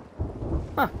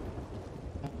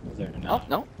 They're Oh not.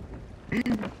 no.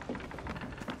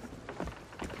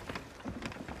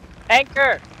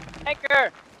 anchor!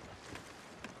 Anchor!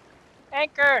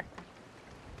 Anchor!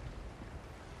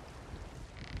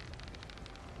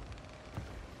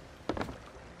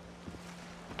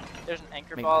 There's an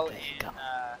anchor Maybe ball they in come.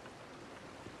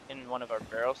 in one of our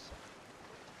barrels.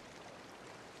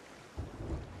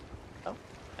 Oh,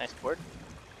 nice board.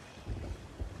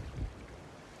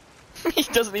 He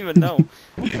doesn't even know.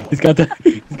 He's got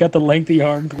the lengthy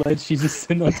arm glitch. He's just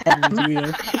sitting on top of his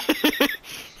wheel.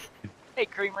 Hey,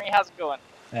 Creamery, how's it going?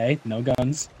 Hey, no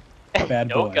guns. Bad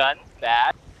no boy. guns,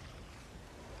 bad.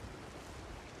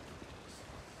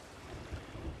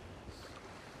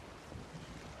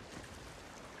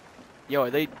 Yo, are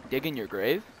they digging your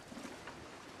grave?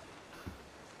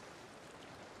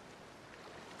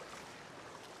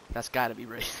 That's gotta be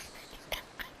right.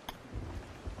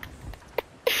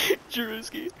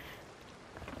 Jeruski.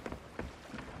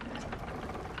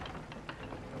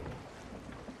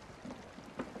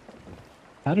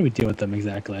 How do we deal with them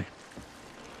exactly?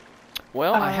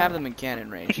 Well, I have them in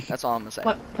cannon range. That's all I'm gonna say.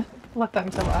 Let them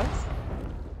kill us.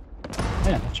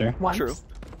 Yeah, sure. Once. True.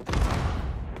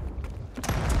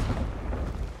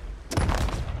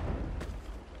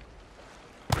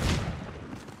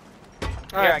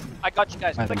 Here, I got you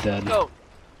guys. I'm Quick, dead. let's go.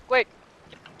 Quick,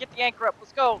 get the anchor up.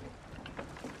 Let's go.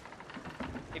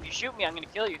 If you shoot me, I'm gonna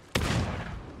kill you.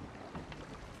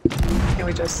 Can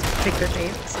we just take their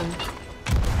names and...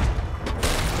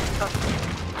 Oh.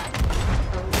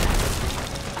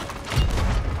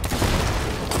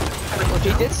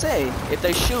 He did say if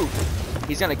they shoot,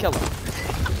 he's gonna kill them.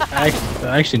 I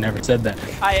actually never said that.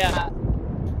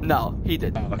 No, he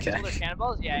did. Oh, okay. Killer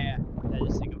cannonballs? Yeah. I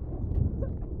just think of...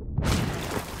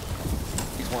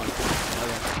 He's one.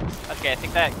 Okay. Okay, I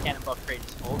think that cannonball crate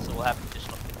is full, so we'll have an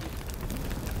additional 50.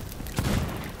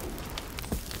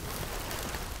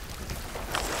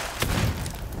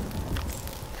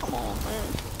 Come on, man.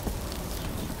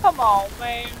 Come on,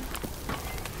 man.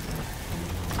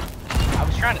 I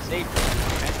was trying to save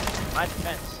you. My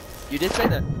defense. You did say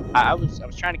that. I was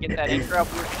trying to get that anchor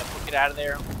up. We were gonna book it out of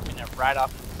there. We're gonna ride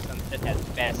off the sunset has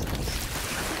the best.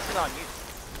 This is on you.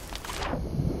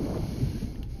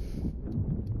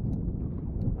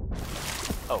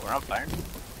 Oh, we're on fire.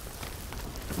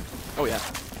 Oh yeah.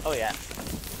 Oh yeah.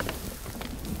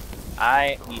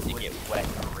 I need to get wet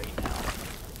right now.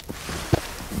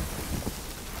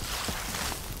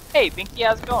 Hey, Binky,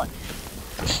 how's it going?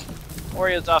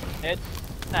 Oreo's off the head.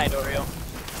 Night, Oreo.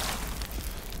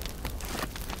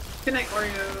 Good night,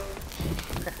 Oreo.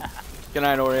 Good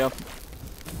night, Oreo.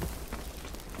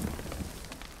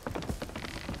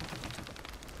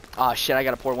 Ah, shit, I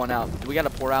gotta pour one out. Do we gotta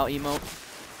pour out emote?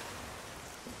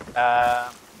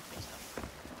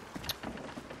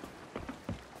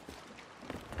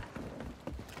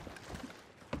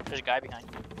 There's a guy behind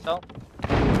you. So,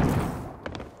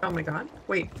 Oh my god.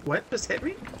 Wait, what just hit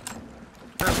me?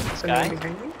 Oh, guy? somebody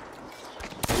behind me?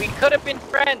 we could have been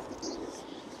friends.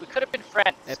 We could have been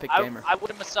friends. Epic I gamer. would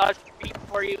have massaged your feet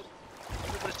for you.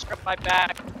 You would have scrubbed my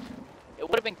back. It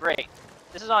would have been great.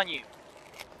 This is on you.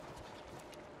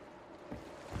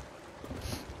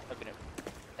 Look at him.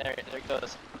 There he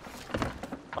goes.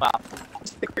 Wow.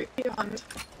 It's the great beyond.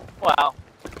 Wow.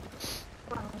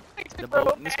 Wow. The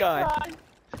boat in the sky.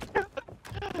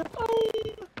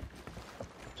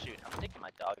 Shoot, I'm taking my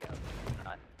dog out.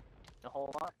 Not a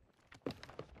whole lot.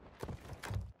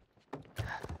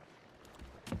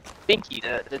 Binky,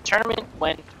 the tournament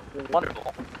went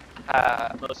wonderful.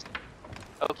 Most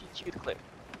okay, cue the clip.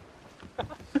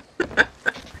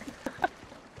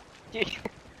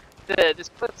 This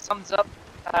clip sums up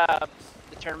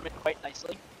the tournament quite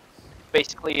nicely.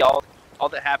 Basically, all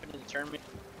that happened in the tournament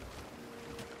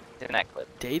is in that clip.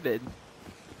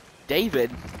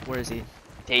 David, where is he?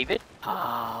 David?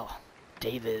 Oh,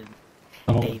 David.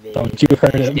 Oh, David. don't you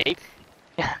hurt him. Dave?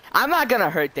 I'm not gonna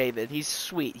hurt David. He's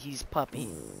sweet. He's puppy.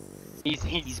 He's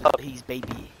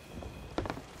baby.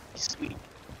 sweet.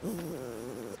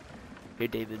 Here,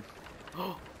 David.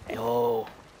 Yo.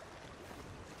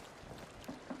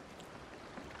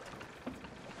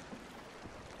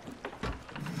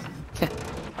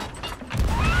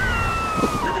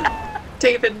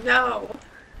 David, no!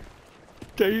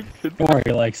 David.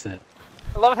 Mario likes it.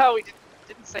 I love how we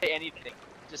didn't say anything.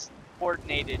 Just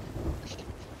coordinated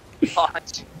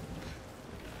launch.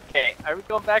 Okay, are we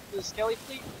going back to the Skelly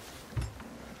fleet?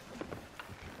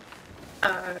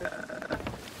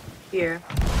 Yeah.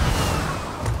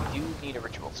 You need a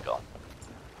ritual skull.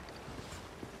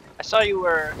 I saw you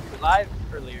were live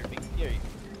earlier, Big Theory.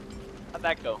 How'd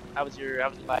that go? How was your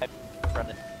live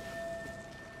running?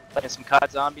 Playing some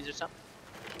COD Zombies or something?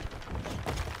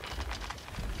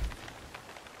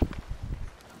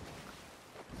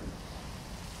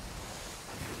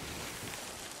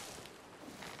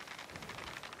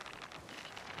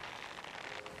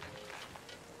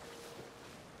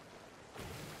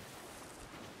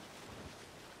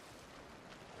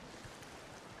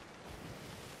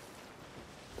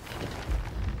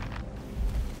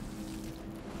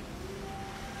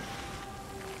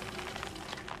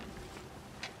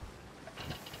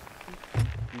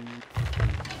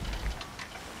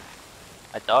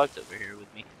 My dog's over here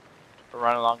with me. We're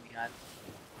running along behind.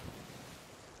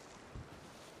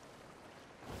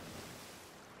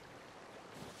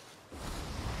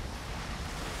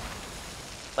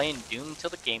 Playing Doom till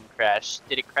the game crashed.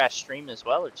 Did it crash stream as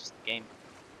well, or just the game?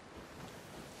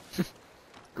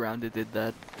 Grounded did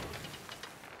that.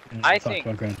 I Talk think-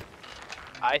 about Grand.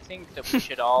 I think that we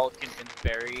should all convince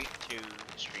Barry to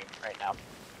stream right now.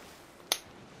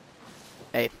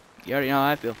 Hey, you already know how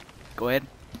I feel. Go ahead.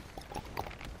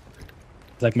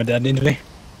 It's like my dad needed me.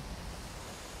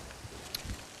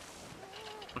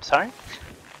 I'm sorry?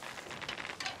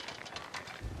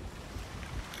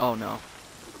 Oh no.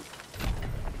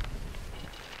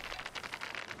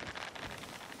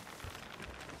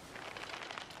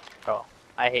 Oh,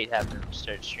 I hate having to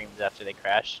restart streams after they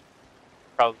crash.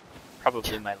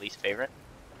 Probably my least favorite.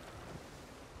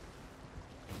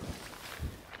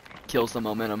 kills the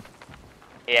momentum.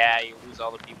 Yeah, you lose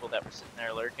all the people that were sitting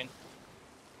there lurking.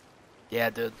 Yeah,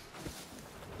 dude.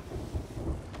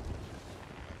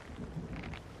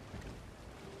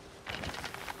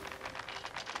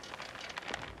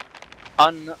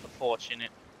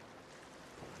 Unfortunate.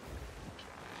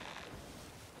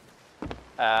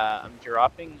 I'm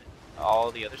dropping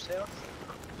all the other sales.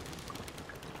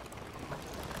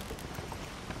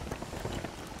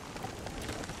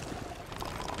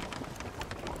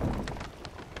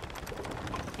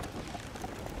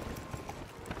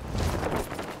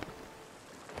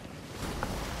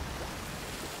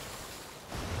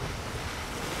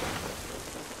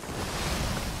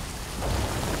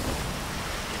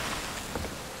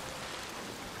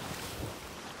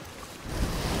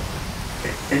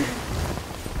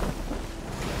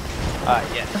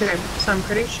 Yes. Okay, so I'm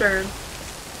pretty sure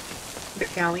the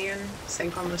galleon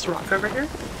sank on this rock over here.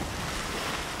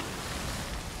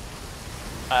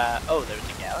 Oh, there's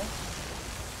a galley?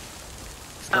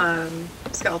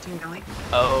 Skeleton galley.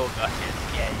 Oh, gotcha.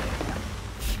 Yeah.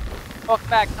 Welcome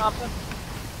back, Compton.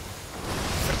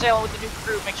 We're sailing with the new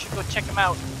crew. Make sure to go check them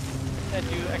out. Gonna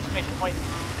do exclamation point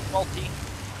multi.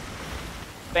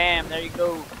 Bam, there you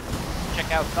go.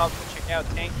 Check out Doggo, check out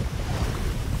Tank.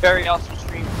 Very awesome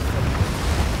stream.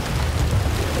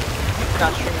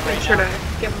 Not streaming right Make sure now. to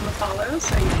give him a follow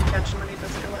so you can catch him when he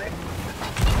does go live.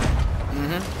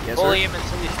 Mm-hmm. Yes, Bully sir. him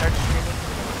until he starts streaming.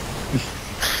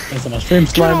 That's my stream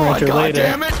slime rancher God later.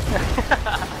 damn it!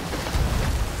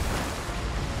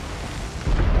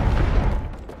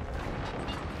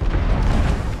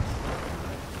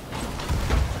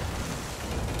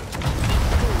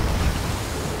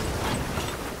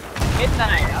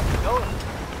 Midnight, how's it going?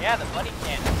 Yeah, the money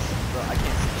cannons. Bro, I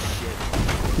can't see shit.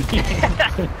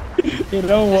 You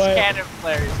know This what? cannon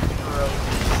flare is gross.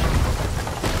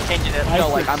 Changing it. No,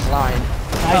 like, I'm blind.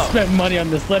 I spent money on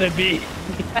this. Let it be.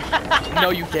 No,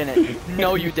 you didn't.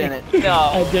 No, you didn't. No.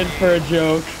 I did for a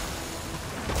joke.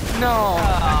 No.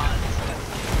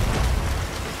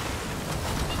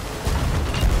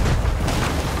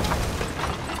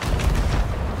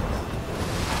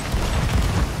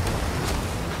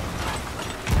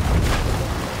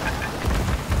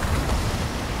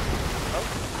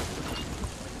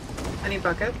 Any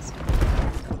buckets?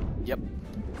 Yep.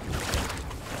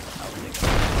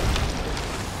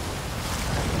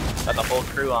 Got the whole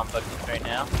crew on buckets right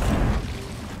now.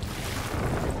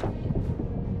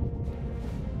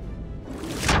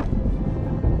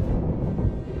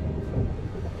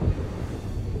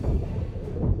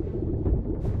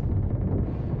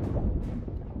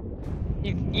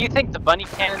 You think the bunny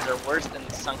cannons are worse than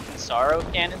the sunken sorrow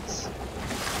cannons?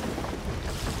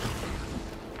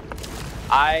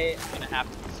 I am gonna have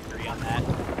to disagree on that.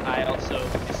 I also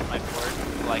missed my board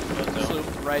like Bozo.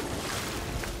 Sloop, right.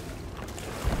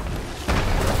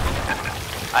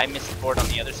 I missed the board on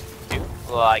the other two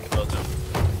like Bozo.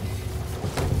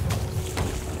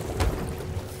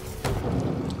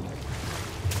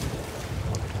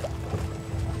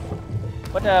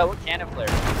 What cannon flare?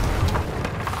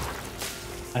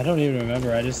 I don't even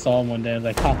remember. I just saw him one day. I was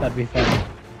like, "Oh, that'd be fun."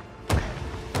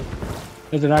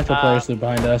 There's an actual player stood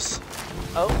behind us.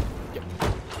 Oh. Yep.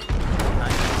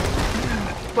 Nice.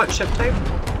 What ship type?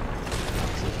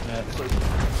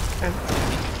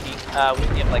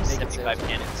 We have like 75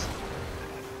 cannons.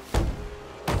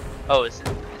 Oh, is it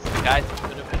the guy that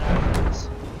could have been ours?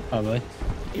 Probably.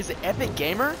 Is it Epic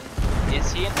Gamer?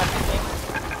 Is he in that game?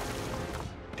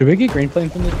 Did we get green flame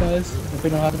from these guys? If we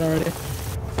don't have it already.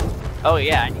 Oh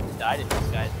yeah, I need to die to these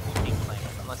guys with pink flame,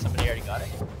 unless somebody already got it.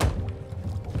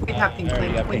 We have pink I already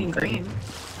flame, got we pink need green.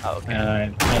 Oh, okay.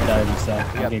 Alright, I died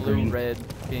myself. We I'll got get blue, green. red,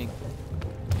 pink.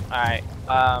 Alright,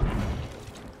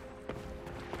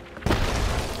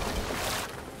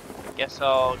 guess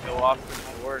I'll go off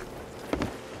the board.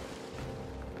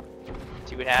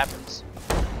 See what happens.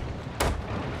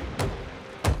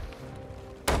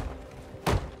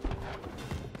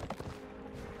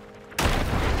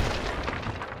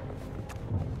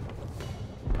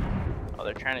 Oh,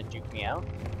 they're trying to juke me out.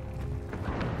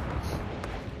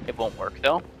 It won't work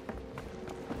though.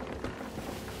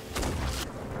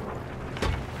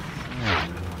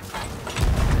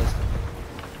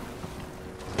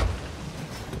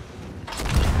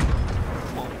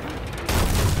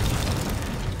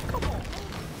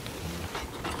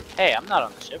 Hey, I'm not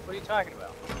on the ship. What are you talking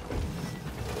about?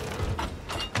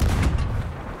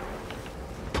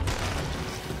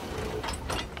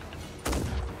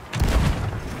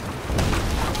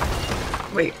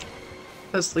 Wait,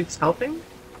 those sleeps helping?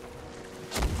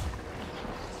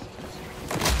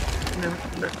 No,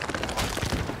 no.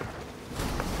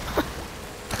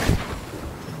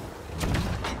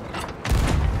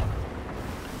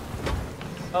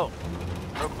 Oh,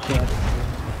 broke my Yeah.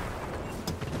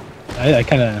 I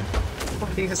kind of.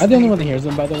 I'm the only one that hears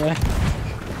them, by the way.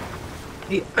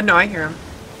 No, I hear him.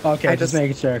 Okay, I just just-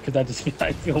 making sure because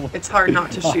I feel. It's hard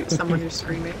not to shoot someone who's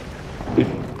screaming.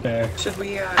 Fair. Should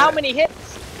we? How many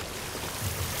hits?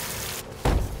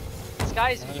 This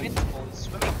guy's invincible. He's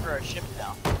swimming for our ship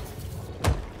now.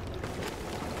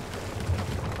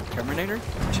 Terminator?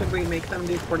 Should we make them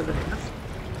do Port of the North?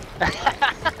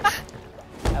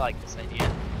 I like this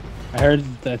idea. I heard.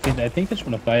 I think they just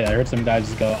want to fight. I heard some guys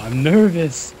just go, "I'm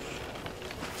nervous."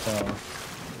 So.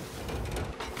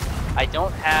 I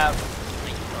don't have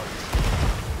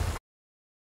emotes.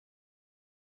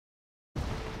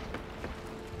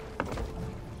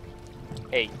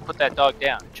 Hey, put that dog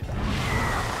down.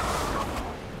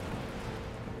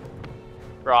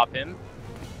 Drop him.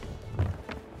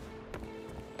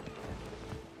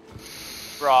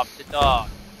 Drop the dog.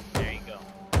 There you go.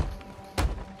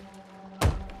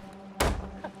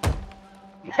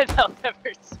 They'll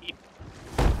never see.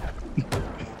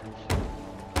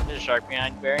 There's a shark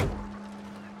behind you, Barry.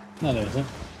 No, there isn't.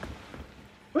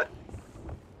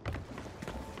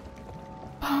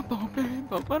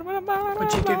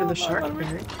 What'd you do to the shark,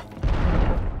 Barry?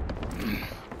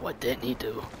 What didn't he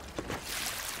do?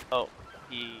 Oh,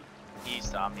 he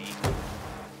saw me.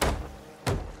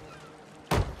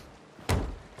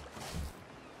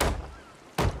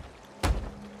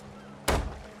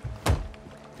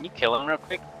 Can you kill him real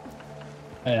quick?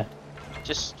 Oh, yeah.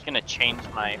 Just gonna change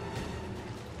my.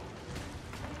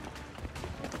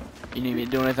 You need me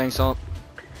to do anything, Salt?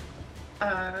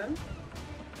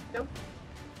 Nope.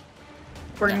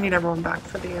 We're gonna need everyone back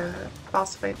for the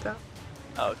boss fight, though.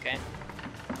 Oh, okay.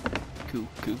 Cool,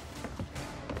 cool.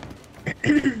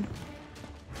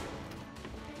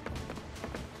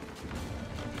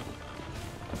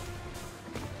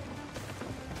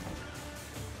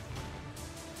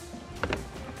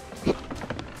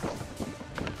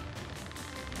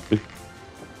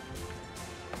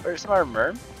 Where's our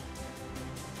merm?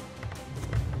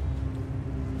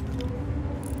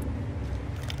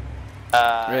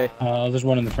 Ray. There's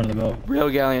one in the front of the boat. Real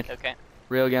galleon. Okay.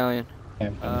 Real galleon. Okay.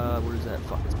 What is that?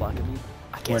 Fuck, it's blocking me.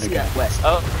 I can't Where'd it see go? that. West.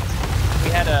 Oh,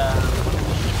 we had a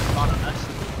spawn on us.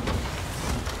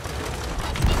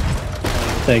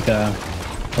 Take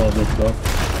all of this boat.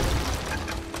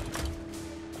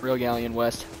 Real galleon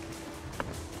west.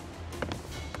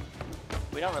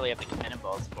 We don't really have the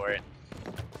cannonballs for it.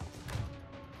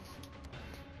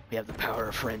 We have the power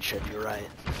of friendship, you're right.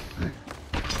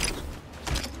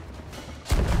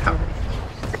 Power.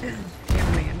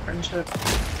 Anime and friendship.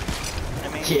 I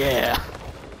mean, Yeah.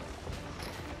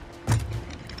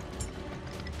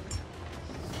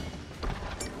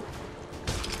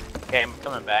 okay, I'm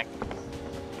coming back.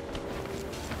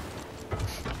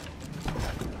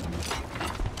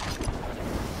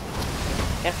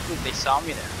 Can't believe they saw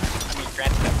me there. I mean,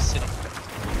 granted, I was sitting.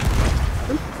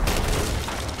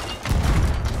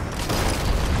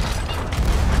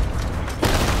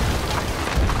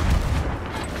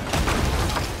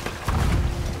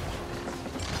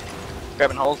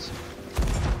 Grabbing holes.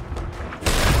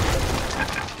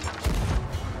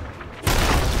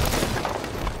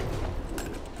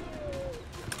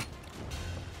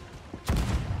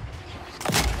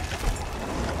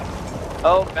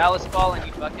 Oh, ballast falling,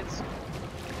 you buckets.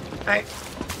 Alright.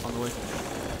 On the way.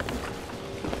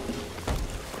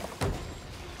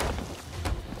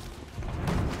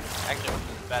 Actually, it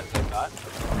wasn't as bad as I thought.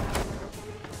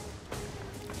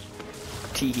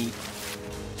 Tee.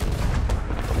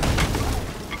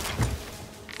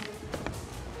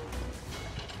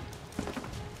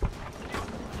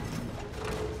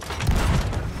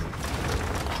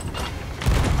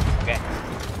 Okay.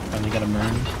 Finally got a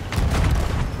merm.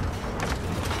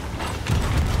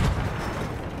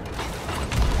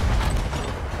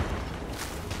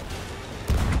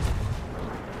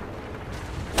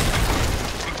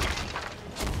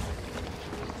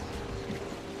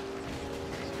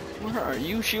 Where are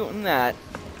you shooting that?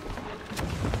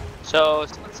 So,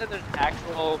 someone said there's an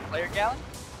actual player galley?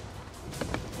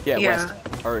 Yeah, Yeah.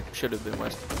 west. Or it should have been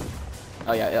west.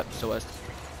 Oh yeah, yep, so west.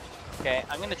 Okay,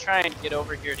 I'm gonna try and get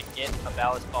over here to get a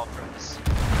ballast ball from this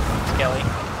skelly.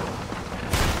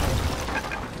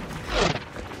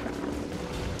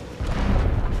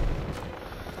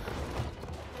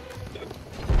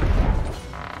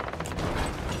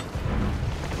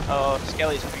 Oh,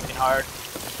 skelly's freaking hard.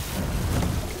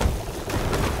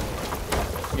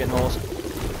 Getting holes.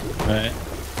 Right.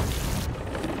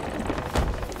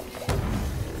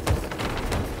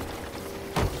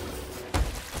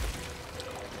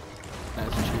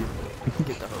 That's cheap.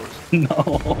 Get the hose. No.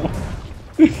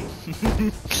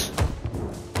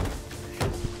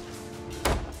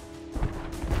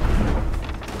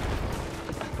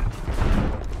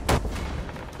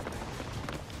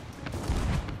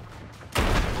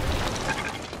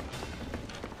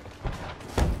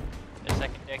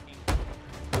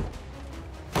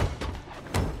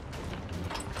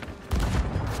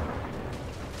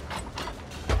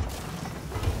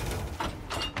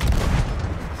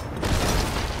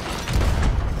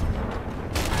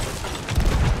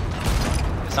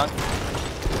 Sunk.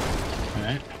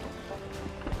 Alright.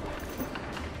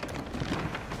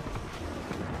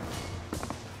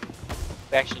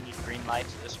 We actually need green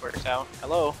lights so this works out.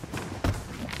 Hello.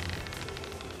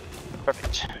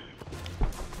 Perfect.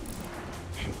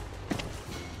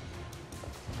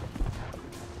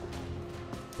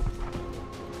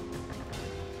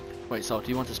 Wait, Salt, do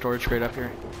you want the storage crate up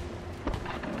here?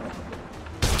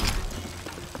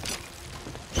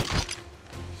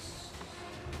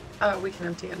 We can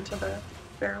empty into the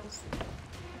barrels.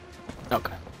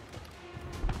 Okay.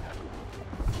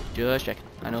 Just checking.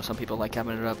 I know some people like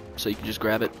having it up so you can just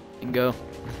grab it and go.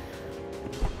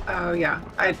 Oh yeah,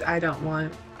 I don't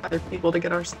want other people to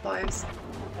get our supplies.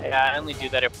 Yeah, I only do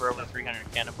that if we're over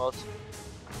 300 cannonballs.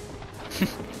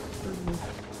 Mhm.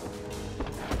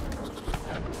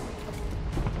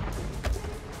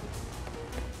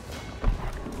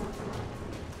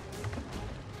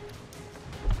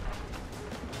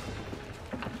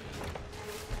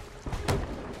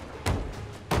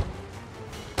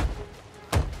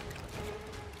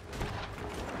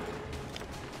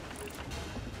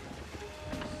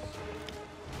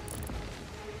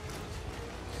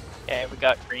 Okay, we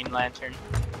got green lantern.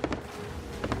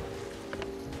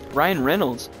 Ryan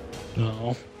Reynolds.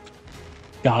 No.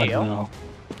 God, Ayo.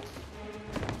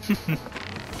 no.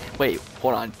 Wait,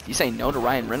 hold on. You saying no to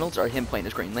Ryan Reynolds or him playing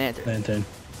as Green Lantern? Lantern.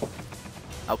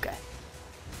 Okay.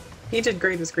 He did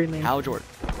great as Green Lantern. Hal Jordan.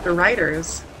 The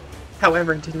writers,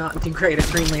 however, did not do great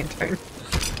as Green Lantern.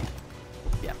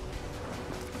 Yeah.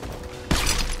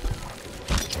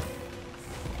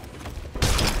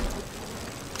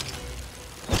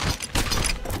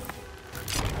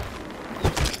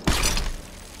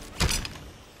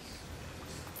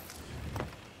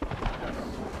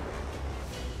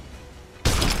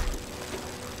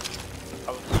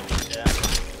 Probably need to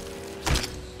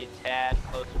get tad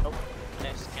close. Oh,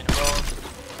 next cannonballs.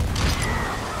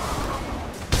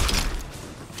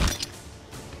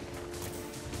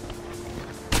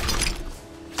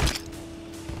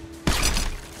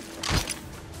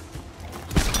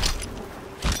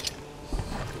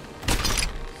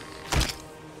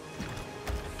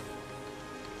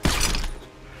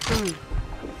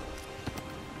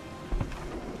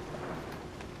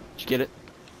 Did you get it?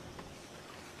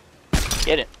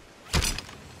 Get it.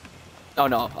 Oh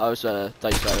no, I was thought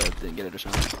you said I didn't get it or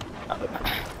something.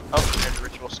 Oh, there's the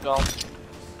ritual skull.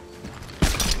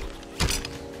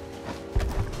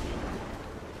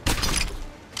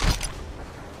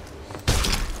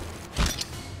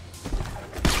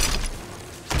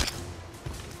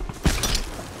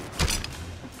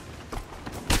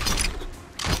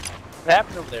 What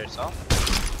happened over there, Saul?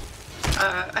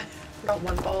 I got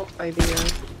one balled by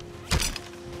the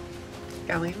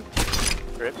galleon.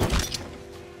 Grip.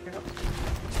 Yep.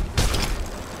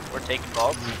 We're taking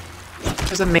balls.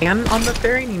 There's a man on the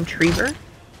ferry named Trever.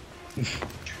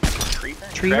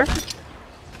 Trevor?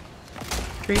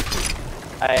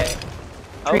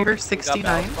 Trever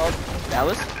 69.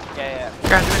 Dallas? Yeah.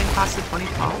 Graduating class of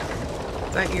 2012.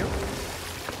 Is that you?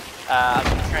 I'm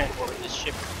gonna transport this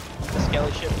ship, the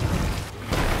skelly ship.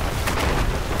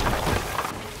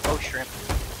 Oh, shrimp.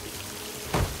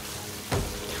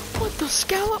 What the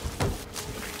scallop?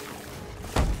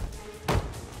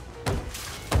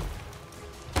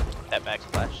 That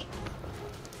backsplash.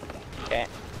 Okay.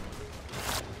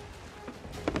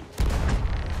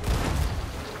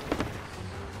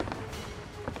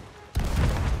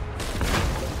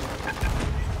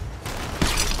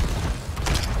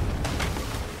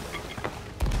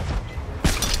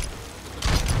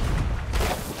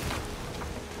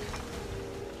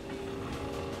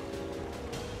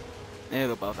 Yeah,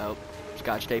 they'll buff out.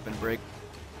 Scotch tape and brig.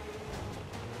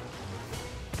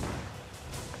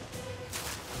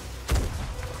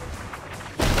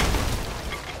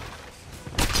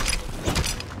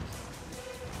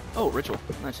 Oh, ritual.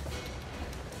 Nice.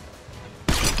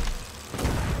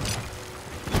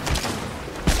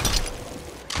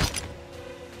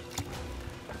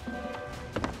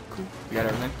 Cool. You got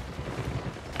everything?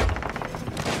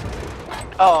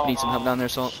 Oh. Need some help down there,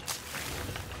 Salt?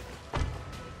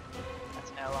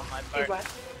 That's an L on my Hey, part.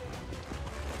 what?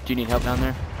 Do you need help down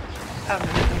there? Oh, no,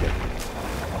 I'm good.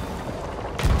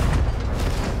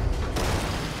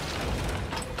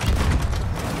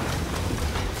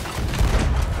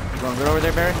 Going good over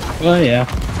there, Barry? Well, yeah.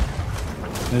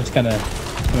 They're just kind of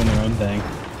doing their own thing.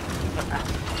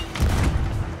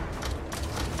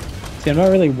 See, I'm not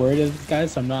really worried of these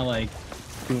guys, so I'm not, like,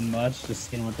 doing much,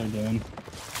 just seeing what they're doing.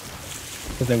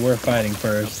 Because they were fighting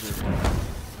first.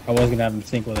 I was gonna have them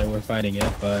sink while they were fighting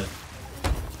it, but...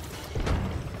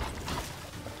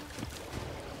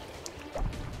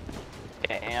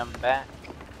 Okay, I'm back.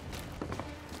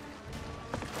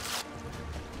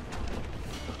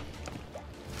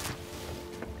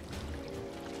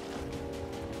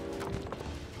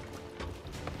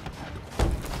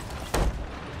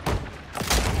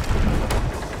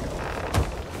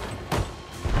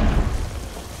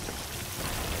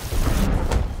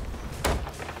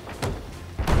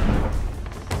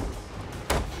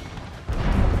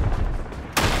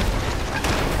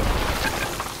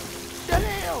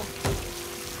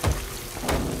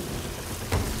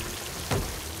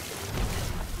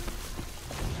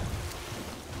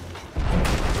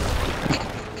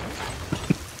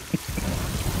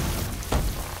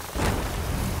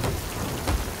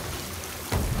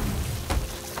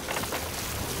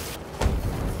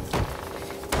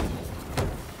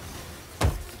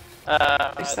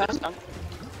 There's some.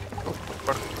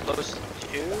 We're close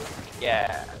to.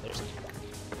 Yeah, there's.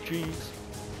 Jeez.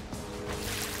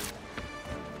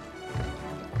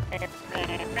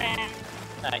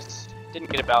 Nice. Didn't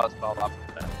get a ballast ball off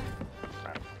of that.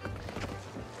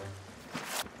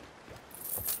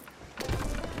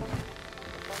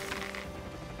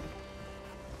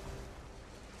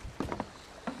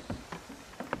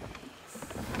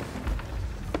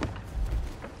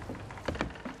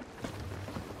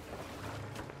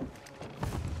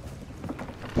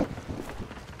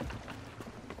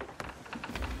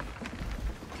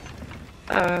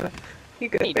 You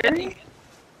good, Hey, Barry?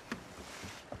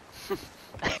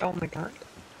 Oh my god.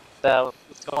 So,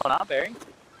 what's going on, Barry?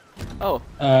 Oh,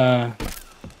 I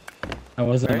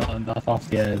wasn't off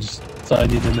the edge, so I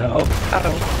need to know.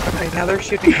 Oh, okay, now they're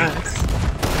shooting us.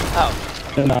 Oh,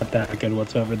 They're not that good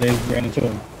whatsoever. They ran into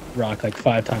a rock like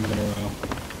 5 times in a row.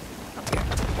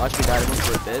 watch me guide him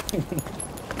for a bit.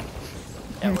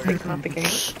 yeah, we're Thinking out the game.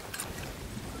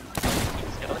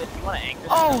 You want to anchor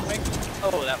this Oh! real quick?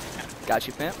 Oh, that was kind of. Got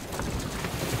you, fam.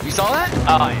 You saw that?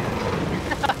 Oh,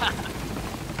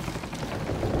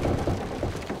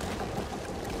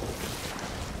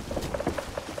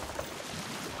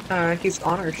 yeah. He's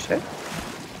on our ship.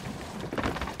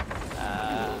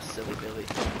 Silly Billy.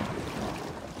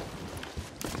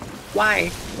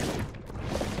 Why?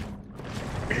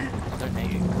 Oh, they're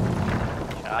naked.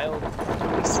 Child.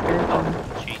 We scared them.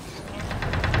 Jeez.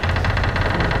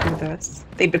 Do this.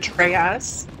 They betray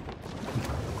us.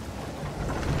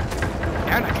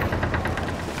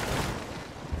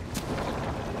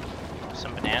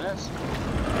 Some bananas?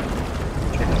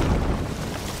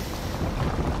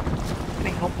 Can I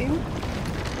help you?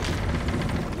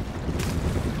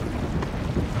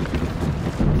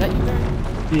 Is that you there?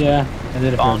 Yeah, I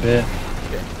did it for a Bomb. bit.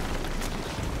 Okay.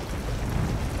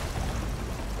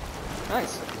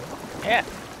 Nice. Yeah.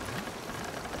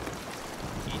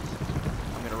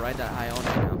 I'm gonna ride that high all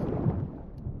night now.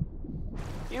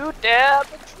 You dare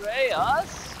betray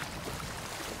us?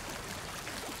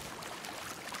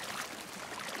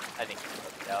 I think he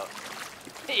looked out.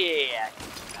 Yeah, he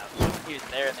looked out. He was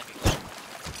there and then he left.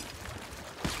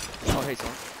 Oh, hey,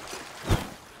 son.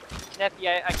 Nephi,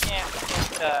 I can't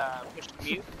push the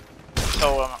mute, so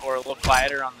or a little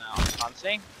quieter on the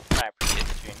console. I appreciate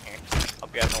that you're in here.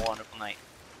 Hope you're having a wonderful night.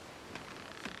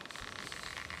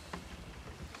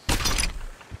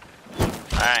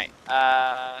 Alright,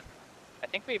 I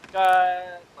think we've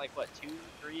got, like, what, 2,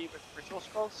 3 ritual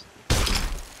scrolls?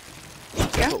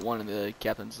 Yeah. Put one in the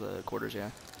captain's quarters,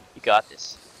 yeah. You got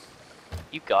this.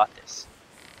 You got this.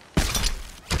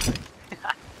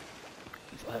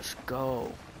 Let's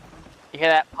go. You hear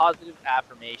that? Positive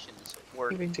affirmations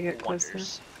work Even to get closer.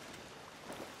 wonders.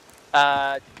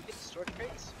 Did you get the storage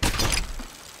crates?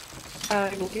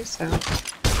 I believe so.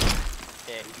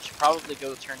 Okay, we should probably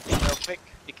go turn in real quick,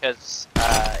 because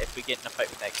if we get in a fight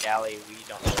with that galley, we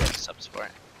don't really have subs for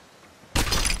it.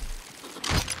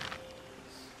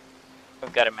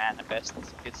 We've got a manifest and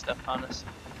some good stuff on us.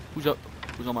 Who's up?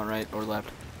 Who's on my right or left?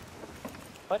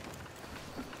 What?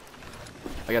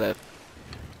 I got a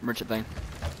merchant thing.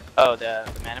 Oh, the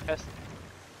manifest?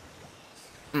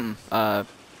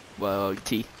 Well,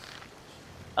 T.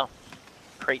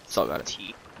 Crates. So got it.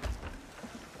 Tea.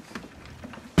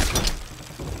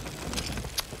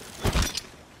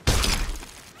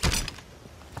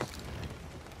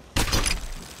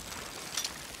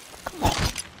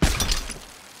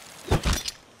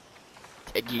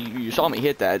 You saw me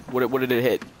hit that. What did it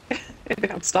hit? It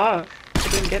bounced off. I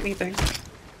didn't get anything.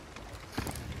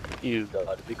 You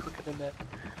gotta be quicker than that.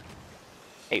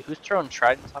 Hey, who's throwing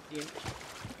tridents off the edge?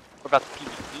 What about the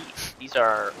PvP? These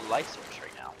are lifesavers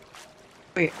right now.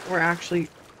 Wait, we're actually.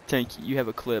 Tank, you have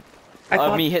a clip I of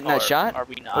thought, me hitting that shot. Are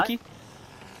we not? Okie?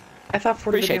 I thought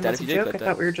for the Appreciate game that was a if you did joke. I clip thought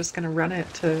that. we were just gonna run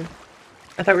it to.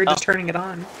 I thought we were just Oh. turning it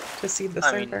on to see the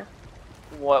I mean, server.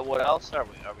 What else are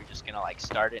we? Are we just gonna like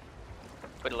start it?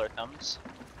 Twiddle our thumbs?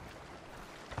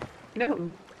 No,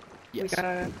 we Yes.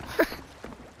 gotta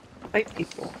fight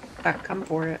people that come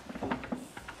for it.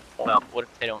 Well, what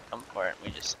if they don't come for it?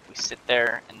 We sit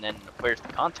there and then where's the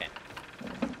content?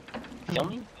 Kill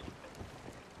me?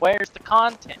 Where's the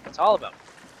content? It's all about.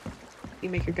 You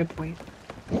make a good point.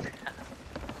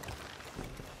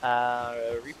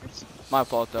 Reapers? My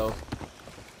fault though.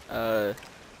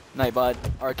 Nightbot,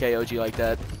 RKOG like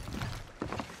that.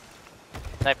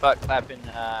 Nightbot clapping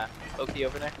Oki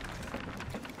over there.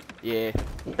 Yeah.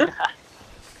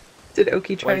 Did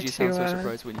Oki Why try did you sound so to?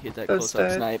 surprised when you hit that post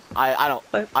close-up a snipe?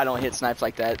 clip? I don't hit snipes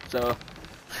like that. So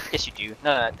Yes, you do.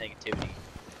 None of that negativity.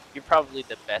 You're probably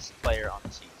the best player on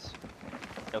the seas.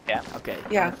 Okay. Okay.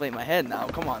 Yeah. I'm inflate my head now.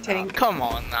 Come on now. Tank. Come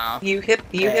on now. You hit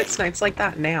Hey. snipes like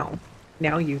that now.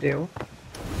 Now you do. Okay.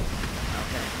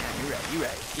 Yeah, you're right. You're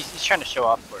right. He's trying to show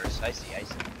off for us. I see.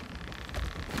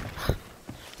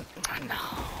 No.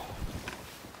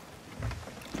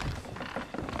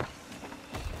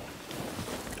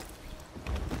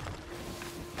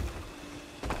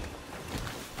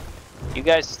 You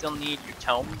guys still need your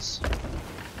tomes?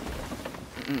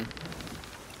 Mm-mm.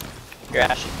 Your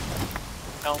ashen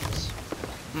tomes?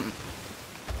 Mm-mm.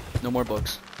 No more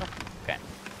books. Okay.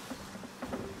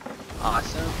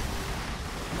 Awesome.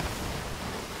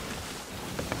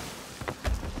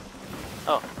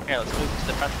 Oh, here, let's move to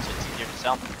the front so it's easier to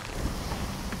sell.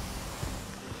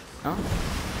 Huh?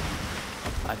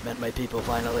 I've met my people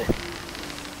finally.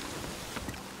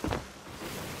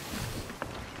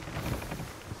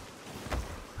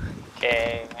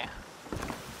 Okay.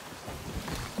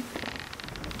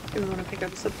 Do we want to pick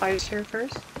up supplies here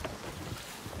first?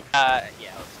 Yeah, let's do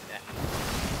that.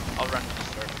 I'll run to the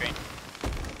storage train.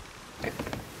 Okay.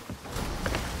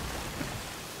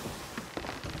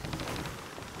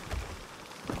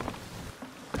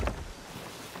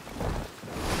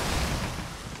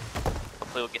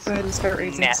 Hopefully we'll get Go some ahead and start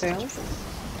raising nasty sales.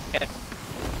 Okay.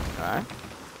 Alright.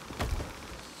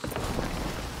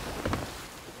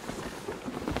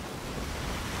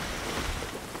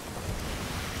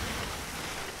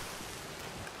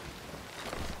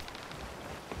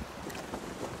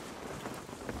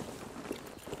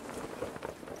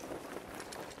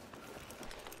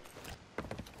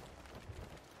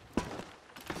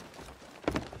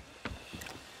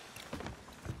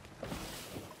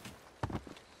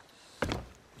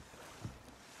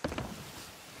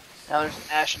 Now there's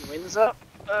Ashen Winds up.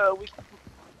 I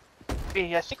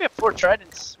think we have 4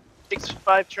 tridents.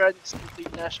 5 tridents to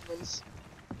complete Ashen Winds.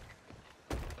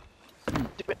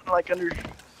 Do it in like under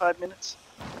 5 minutes.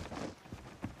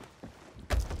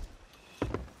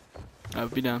 I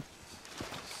would be down.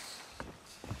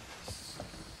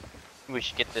 We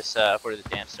should get this for the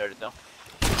dance started though.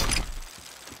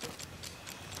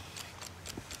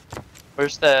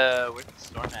 Where's the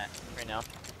storm at right now?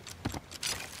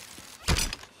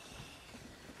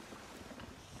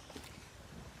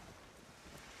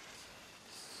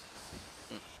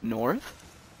 North?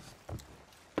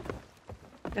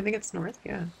 I think it's north,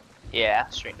 yeah. Yeah,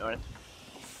 straight north.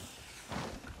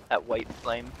 That white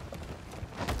flame.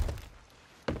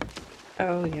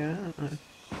 Oh, yeah.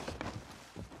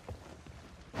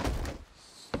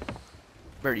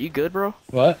 Bert, you good, bro?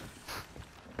 What?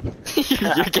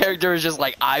 Your character was just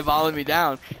like eyeballing me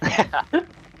down.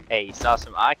 Hey, he saw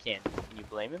some eye candy. Can you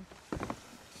blame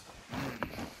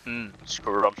him?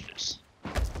 Scrumptious.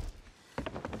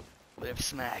 Lip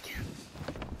smack.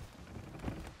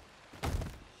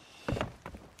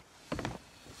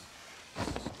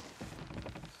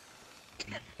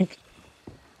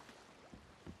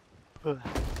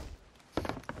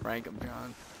 Rank him,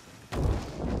 John.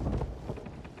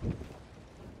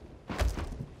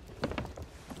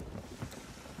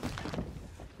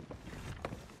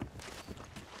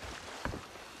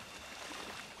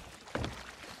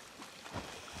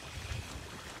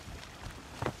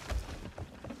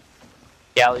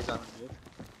 Galley's on the move.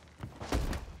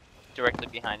 Directly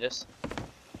behind us.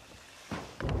 I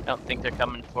don't think they're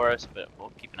coming for us, but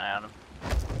we'll keep an eye on them.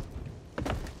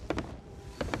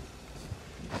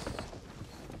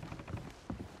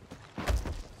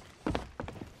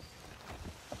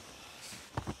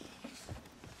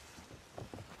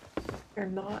 They're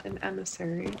not an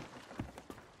emissary.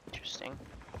 Interesting.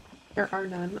 There are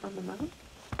none on the map.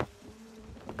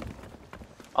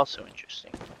 Also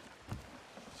interesting.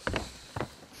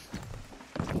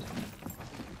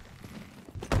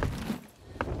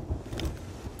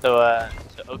 So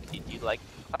Oki, do you like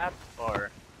clap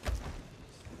or?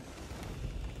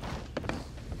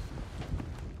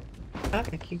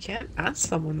 Heck, you can't ask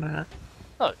someone that.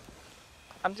 Look,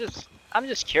 I'm just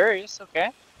curious,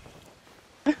 okay?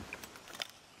 I'm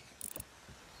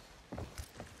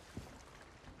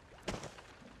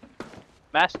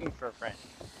asking for a friend,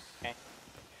 okay?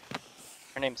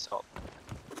 Her name's Salt.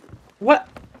 What?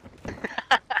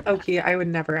 Okay, I would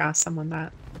never ask someone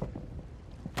that.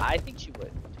 I think she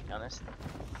would, to be honest.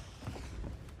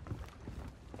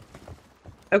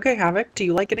 Okay, Havoc, do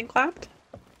you like getting clapped?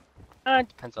 It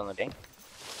depends on the day.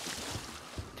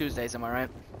 Tuesdays, am I right?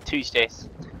 Tuesdays.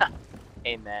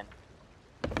 Amen.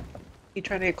 You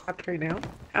trying to get clapped right now,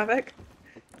 Havoc?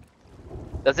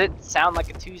 Does it sound like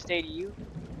a Tuesday to you?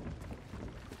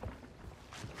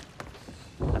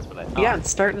 That's what I thought. Yeah, it's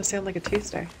starting to sound like a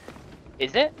Tuesday.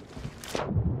 Is it?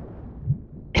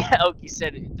 Oki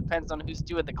said it depends on who's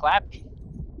doing the clapping.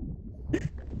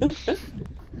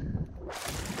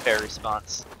 Fair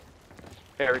response.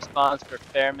 Fair response for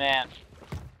fair man.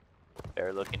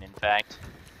 Fair looking, in fact.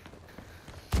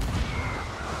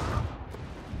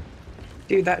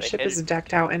 Dude, that They ship hit is it.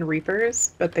 decked out in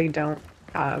Reapers, but they don't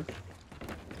have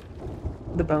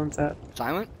the bones up.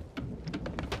 Silent?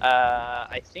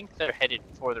 I think they're headed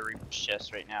for the Reaper's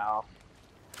chest right now,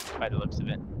 by the looks of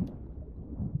it.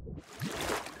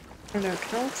 I don't know, it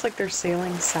kind of looks like they're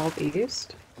sailing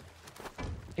southeast.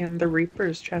 And the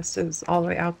Reaper's chest is all the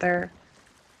way out there.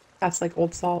 That's like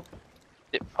Old Salt.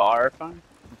 Is it far from?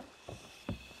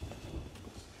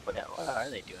 What are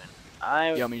they doing? Yeah,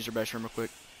 I'm gonna use your restroom real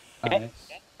quick. Alright.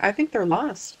 I think they're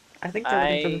lost. I think they're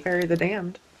looking for the I- Ferry of the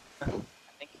Damned. I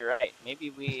think you're right. Maybe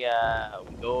we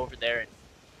go over there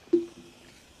and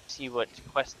see what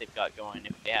quest they've got going,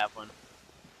 if they have one.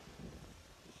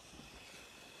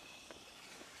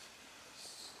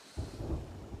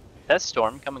 Is that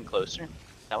storm coming closer? Is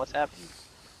that what's happening?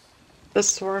 The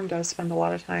storm does spend a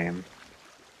lot of time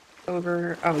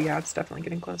over. Oh, yeah, it's definitely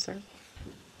getting closer.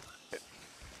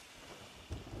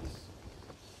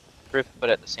 Rip, but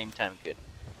at the same time, good.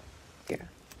 Yeah.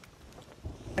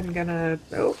 I'm gonna.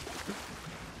 Oh,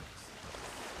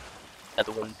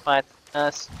 Another one fight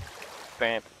us.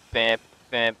 Bam, bam,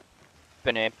 bam,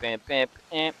 bam, bam, bam,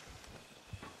 bam.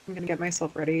 I'm gonna get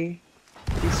myself ready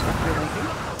to be struck by lightning.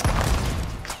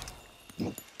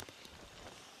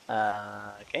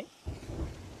 Okay.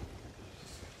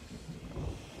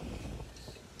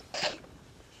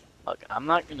 Look, I'm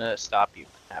not gonna stop you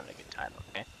from having a good time,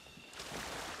 okay?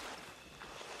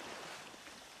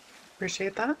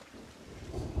 Appreciate that.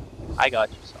 I got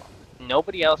you, Saul.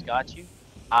 Nobody else got you.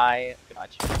 I got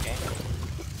you, okay?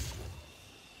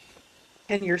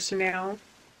 10 years from now,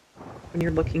 when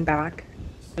you're looking back,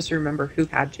 just remember who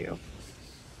had you.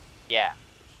 Yeah.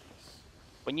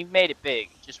 When you've made it big,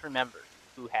 just remember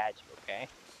who had you, okay?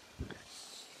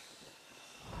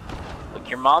 Look,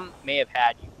 your mom may have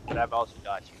had you, but I've also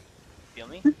got you. Feel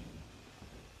me?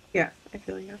 Yeah, I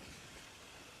feel you.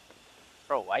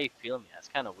 Bro, why you feeling me? That's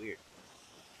kind of weird.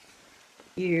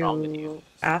 Wrong with you? You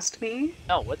asked me.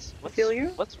 No, what's feel you?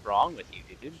 what's wrong with you,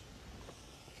 dude?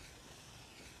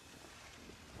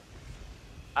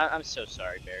 I'm so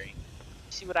sorry, Barry.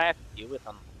 You see what I have to deal with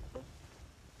on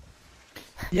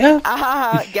Yeah.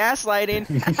 Ah, gaslighting.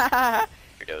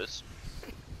 weirdos?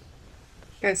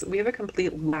 Guys, we have a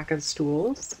complete lack of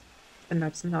stools, and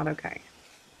that's not okay.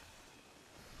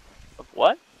 Of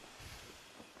what?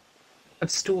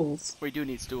 Of stools. We do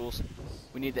need stools.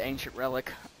 We need the ancient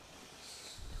relic.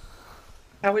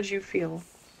 How would you feel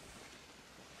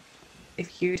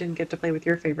if you didn't get to play with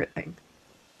your favorite thing?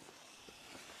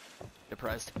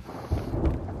 Depressed.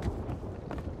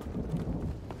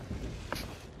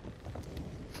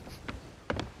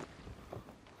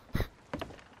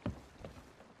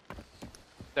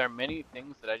 There are many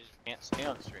things that I just can't say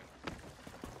on stream.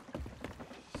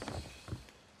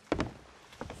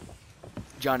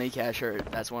 Johnny Cash shirt.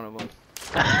 That's one of them.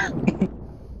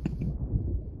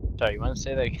 Sorry, you want to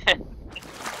say that again?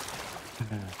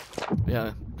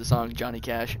 Yeah, the song Johnny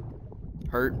Cash.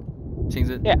 Hurt. Sings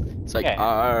it. Yeah. It's like, Yeah.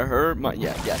 I hurt my.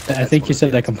 Yeah, yeah. I think you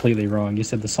said that completely wrong. You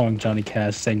said the song Johnny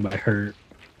Cash sang by Hurt.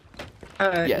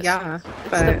 Yes. Yeah, It's the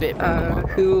but bit from the manga.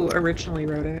 who originally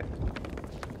wrote it?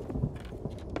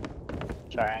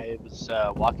 Sorry, I was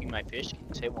walking my fish. Can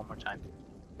you say it one more time?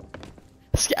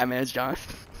 Scatman's John.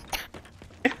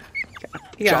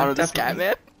 Yeah, John of the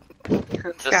definitely.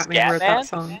 The Scatman wrote that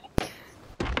song.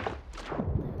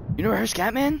 You never heard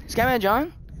Scatman? Scatman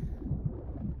John?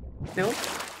 Nope.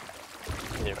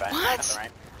 Either by What? that's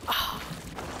alright. I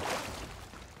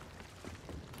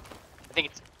think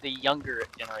it's the younger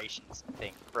generation's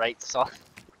thing, right? So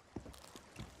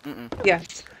Mm-mm.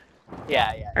 Yes.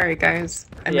 yeah, yeah. All right, guys.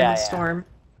 I'm in Yeah, the yeah. storm.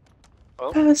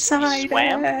 Oh, you swam?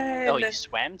 Poseidon! Oh, you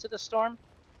swam to the storm?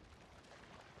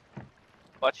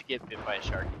 Watch you get bit by a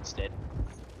shark instead.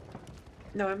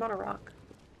 No, I'm on a rock.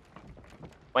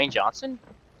 Wayne Johnson?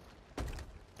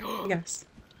 Yes.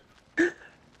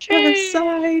 Jeez.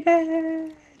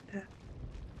 Poseidon!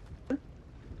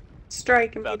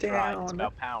 Striking me About pride, it's down.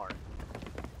 about power.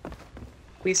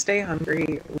 We stay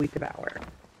hungry, we devour.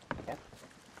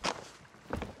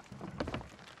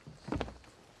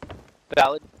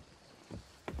 Valid.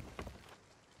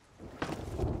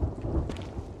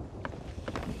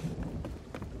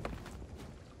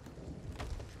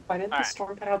 Why didn't the Alright.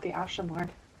 storm put out the Ashen Lord?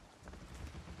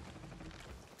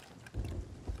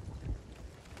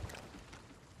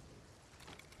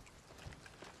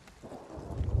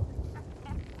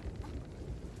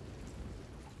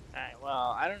 Alright,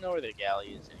 well, I don't know where the galley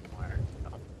is anymore.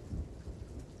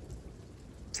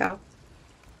 South.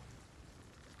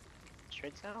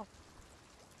 straight south?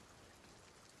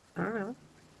 I don't know.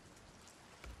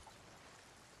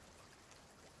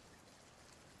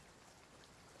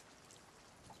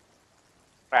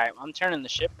 Alright, well, I'm turning the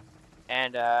ship,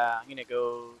 and I'm gonna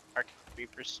go Arctic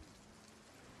Reapers.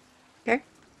 Okay.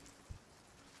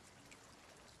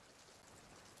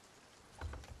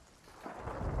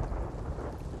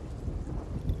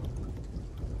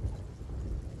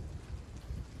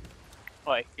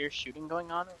 Oh, I hear shooting going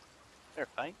on. Is there a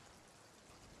fight?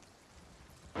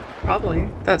 Probably.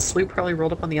 That sloop probably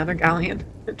rolled up on the other galleon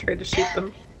and tried to shoot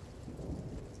them.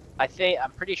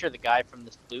 I'm pretty sure the guy from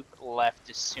the sloop left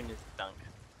as soon as it sunk.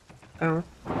 Oh.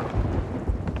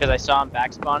 Because I saw him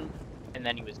backspawn, and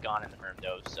then he was gone in the merm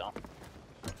dove, so.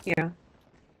 Yeah.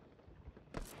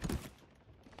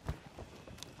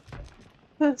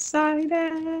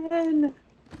 Poseidon!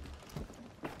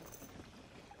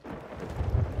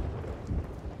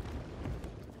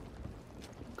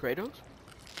 Kratos?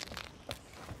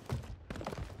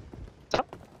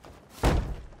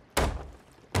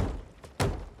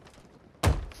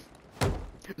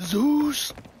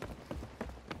 Zeus!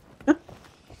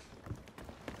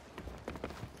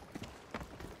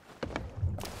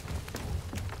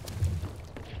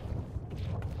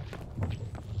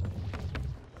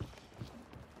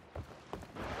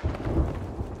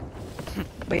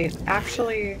 Wait,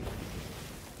 actually,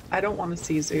 I don't want to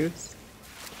see Zeus.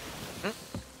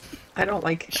 I don't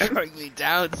like him. Strike me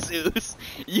down, Zeus.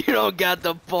 You don't got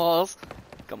the balls.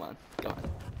 Come on, come on.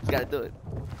 You gotta do it.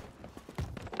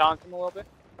 Taunt him a little bit.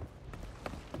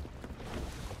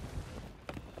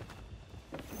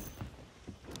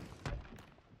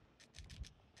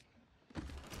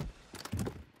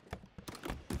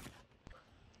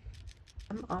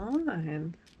 Come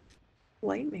on.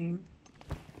 Lightning.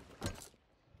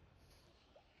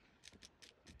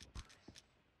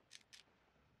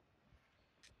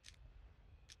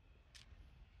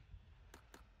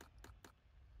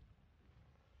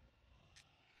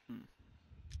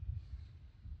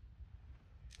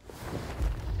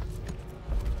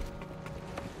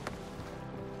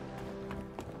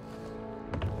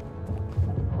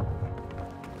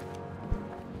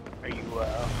 Are you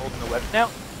holding the weapon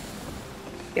out?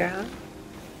 Yeah.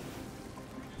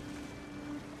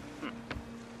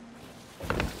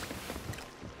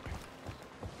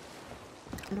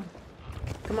 Come on.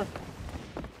 Come on.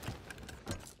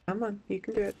 Come on, you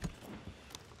can do it.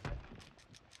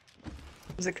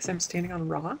 Is it because I'm standing on a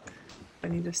rock? I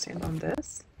need to stand on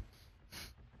this?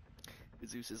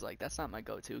 Zeus is like, that's not my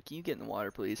go-to. Can you get in the water,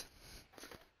 please?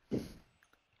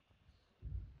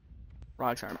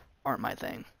 Rocks aren't my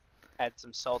thing. Add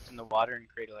some salt in the water and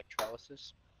create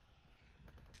electrolysis.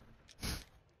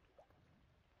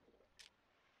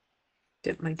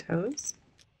 Dip my toes.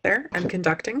 There, I'm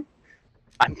conducting.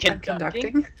 I'm I'm conducting.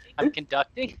 conducting. I'm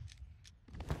conducting.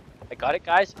 I got it,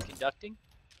 guys. I'm conducting.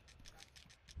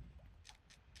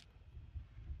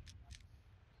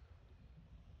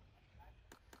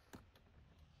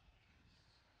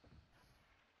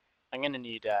 I'm gonna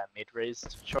need mid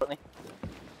raised shortly.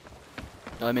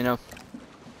 Let me know.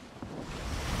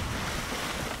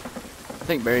 I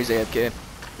think Barry's AFK.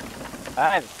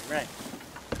 Ah, right.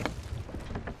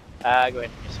 Go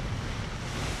ahead.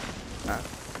 Alright.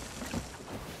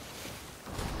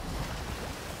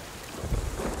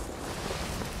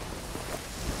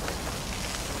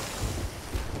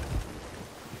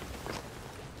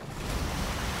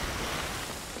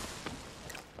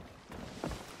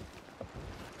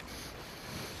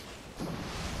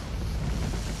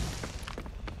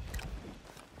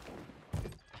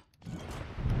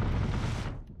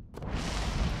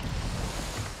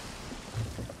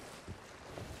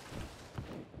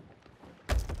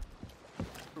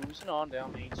 Cruising on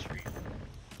down Main Street.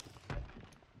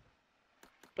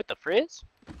 With the frizz?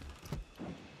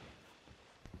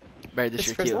 Barry, this Miss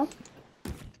your Frizzle?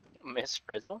 cue. Miss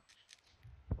Frizzle?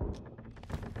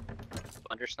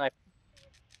 Thunder Sniper?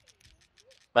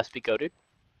 Must be goated.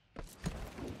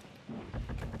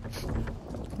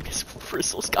 Miss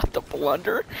Frizzle's got the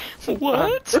blunder?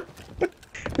 What?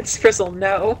 Miss Frizzle,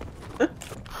 no.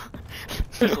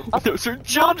 Those are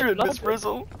children, Miss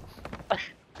Frizzle.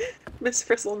 Miss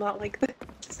Frizzle, not like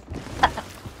this.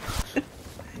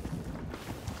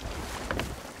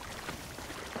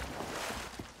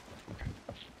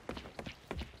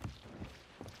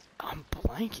 I'm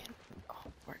blanking. Oh,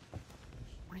 where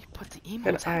do you put the emotes?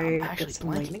 Could at? I I'm get actually some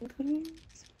blanking. lightning, please?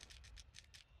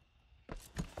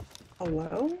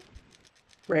 Hello?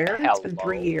 Rare? It's been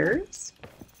 3 Hello. years.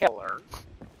 Killer.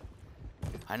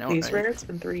 I know, Please, right? Rare, it's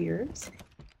been 3 years.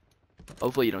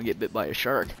 Hopefully you don't get bit by a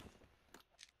shark.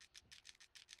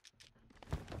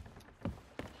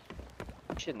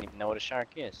 shouldn't even know what a shark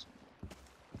is.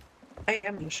 I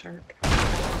am the shark.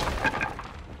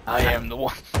 I am the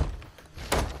one.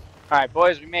 Alright,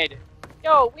 boys, we made it.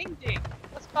 Yo, Wingding!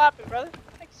 What's poppin', brother?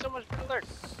 Thanks so much for the alert.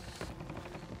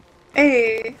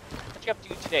 Hey, What you up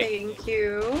to today? thank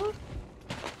you.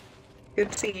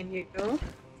 Good seeing you.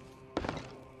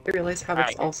 I realize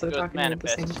Havoc's Alright, also go with talking to me at the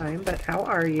same manifest. time, but how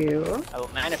are you? I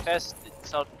will manifest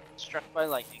itself struck by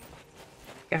lightning.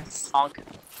 Yes, Honk.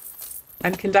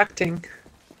 I'm conducting.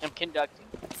 I'm conducting.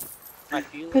 My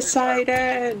feelings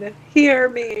Poseidon, hear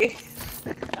me!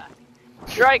 are...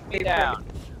 Strike me Wait, down!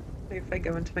 Maybe if I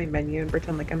go into my menu and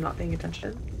pretend like I'm not paying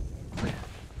attention,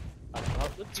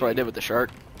 That's what I did with the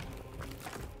shark.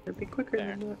 it'd be quicker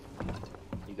Fair. than that.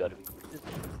 You gotta be.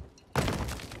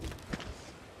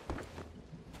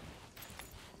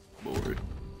 Bored.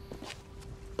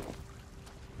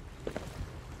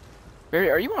 Barry,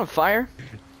 are you on fire?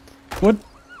 What?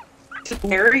 Did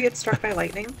Harry get struck by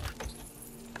lightning?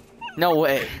 No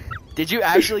way. Did you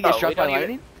actually get Oh, struck we by don't even-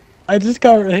 lightning? I just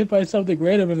got hit by something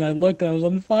random and I looked and I was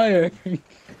on fire.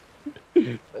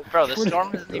 Bro, the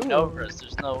storm isn't even over us.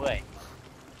 There's no way.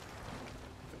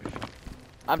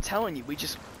 I'm telling you, we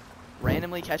just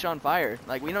randomly catch on fire.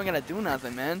 Like, we don't gotta do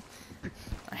nothing, man.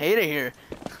 I hate it here.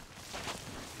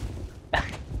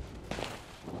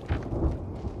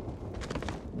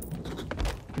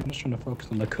 I'm just trying to focus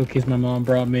on the cookies my mom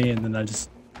brought me and then I just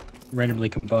randomly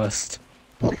combust.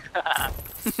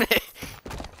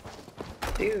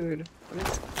 Dude, what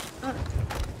is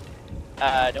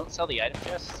Don't sell the item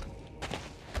chest.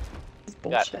 this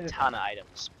We got a bullshit? ton of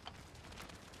items.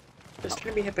 Just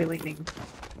trying to be hit by lightning.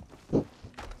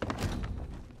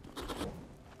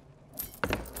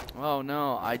 Oh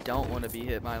no, I don't want to be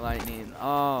hit by lightning.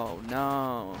 Oh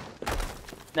no.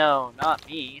 No, not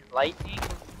me. Lightning?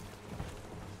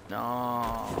 No.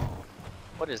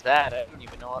 What is that? I don't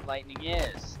even know what lightning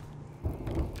is.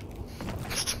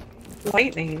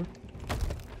 Lightning?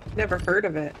 Never heard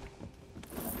of it.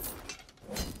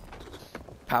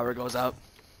 Power goes up.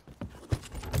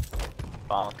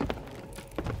 Bonk.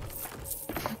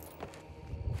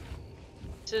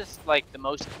 This is like the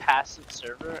most passive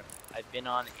server I've been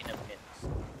on in a minute.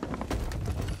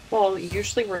 Well,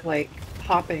 usually we're like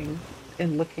hopping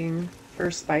and looking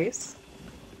for spice.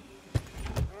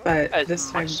 But As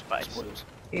this time, much spice. Spoils.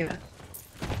 yeah.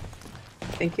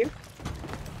 Thank you.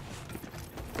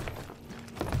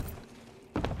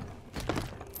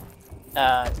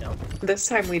 No. This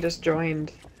time we just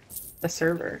joined a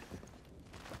server.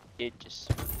 Did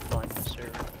just join the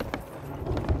server.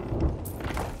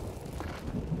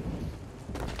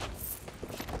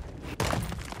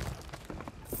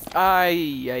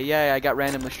 Yeah, I got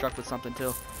randomly struck with something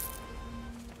too.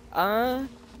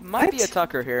 Might be a What?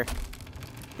 Tucker here.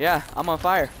 Yeah, I'm on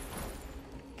fire.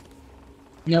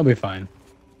 Yeah, I'll be fine.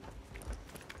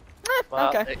 Well,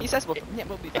 Okay, accessible. Yeah,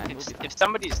 we'll be fine. We'll If, be fine. if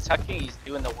somebody's tucking, he's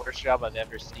doing the worst job I've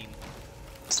ever seen.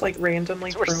 Just like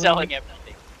randomly So we're throwing- selling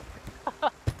everything.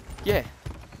 Yeah.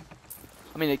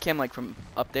 I mean, it came like from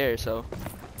up there, so.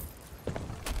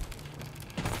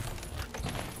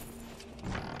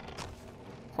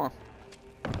 Huh.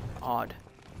 Odd.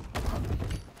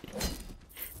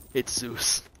 It's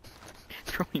Zeus.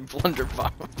 Throwing blunder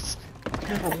bombs.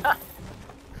 No.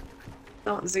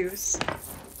 Not Zeus.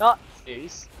 Not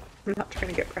Zeus. I'm not trying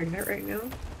to get pregnant right now.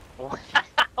 Wow.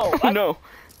 Oh What? no!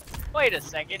 Wait a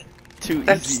second. Too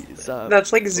That's- easy. It's,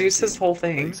 That's like Zeus's whole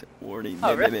thing. Thanks. Warning.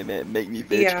 Oh, really? Make me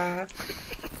bitch. Yeah.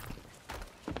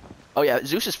 Oh yeah,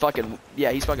 Zeus is fucking.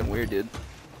 Yeah, he's fucking weird, dude.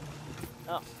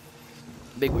 Oh.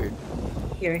 Big weird.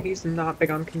 Yeah, he's not big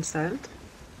on consent.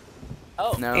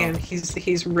 Oh. No. And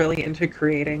he's really into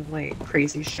creating like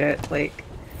crazy shit. Like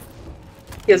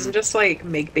he doesn't just like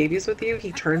make babies with you,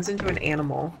 he turns into an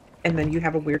animal and then you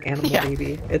have a weird animal Yeah.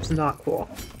 baby. It's not cool.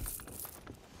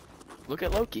 Look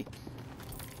at Loki.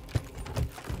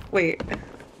 Wait.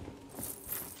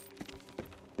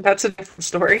 That's a different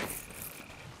story.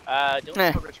 Don't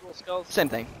Eh. sell ritual skulls? Same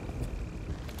thing.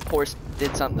 Horse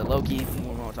did something to Loki. We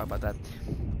won't talk about that.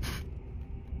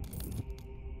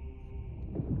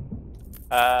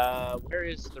 Where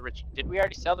is the ritual? Did we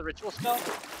already sell the ritual skull?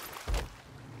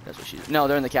 That's what she's. No,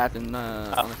 they're in the captain.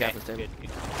 On the Okay, captain's table. good, good.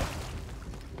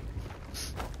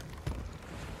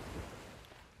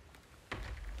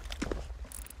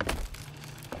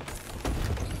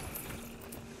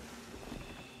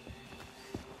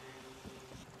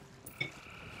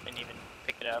 Didn't even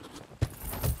pick it up.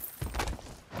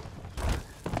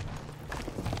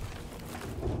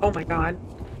 Oh my god.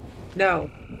 No.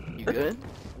 You good?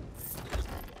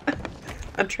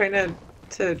 I'm trying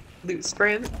to loot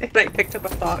sprint and I picked up a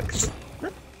fox.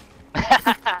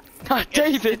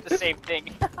 David! Did the same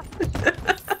thing.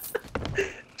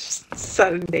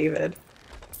 Son David.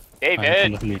 Alright, come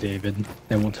David! with me, David.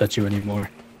 They won't touch you anymore.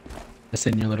 Just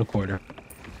sit in your little corner.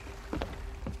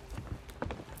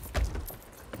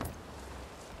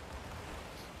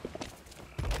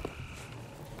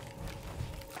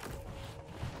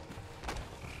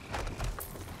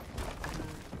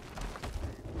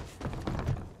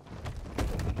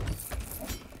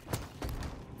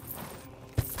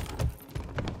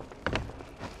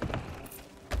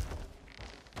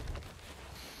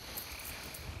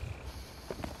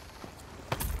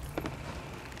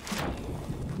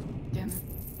 Damn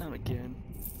it, not again.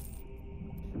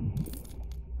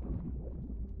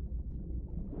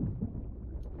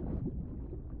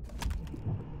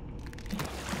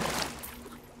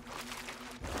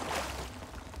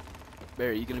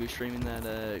 Barry, you gonna be streaming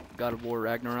that God of War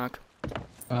Ragnarok?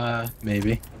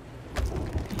 Maybe.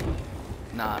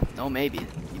 Nah, no maybe.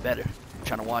 You better. I'm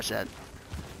trying to watch that.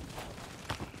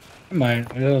 I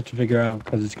might. I have to figure out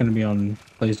because it's gonna be on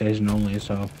PlayStation only,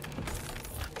 so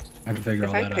I have to figure If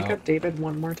all I that pick out. up David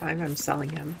one more time, I'm selling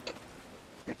him.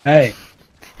 Hey!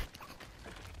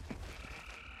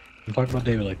 Don't talk about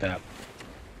David like that.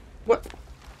 What?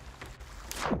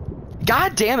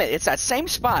 God damn it! It's that same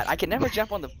spot. I can never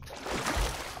jump on the.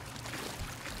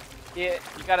 Yeah,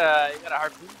 you gotta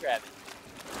harpoon grab it.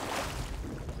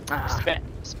 Ah,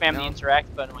 Spam No. the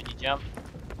interact button when you jump.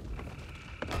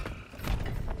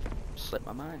 slipped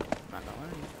my mind. Not gonna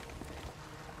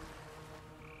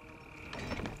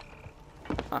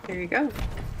lie. There you go. Look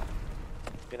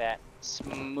at that.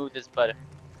 Smooth as butter.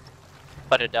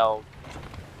 Butter dog.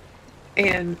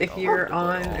 And if you're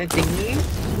on a dinghy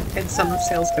and someone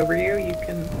sails over you, you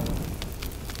can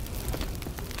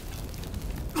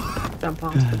jump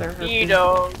onto their harpoon.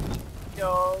 Yo.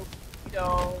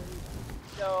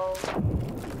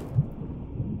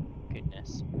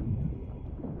 Goodness.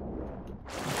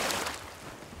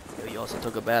 Yo, you also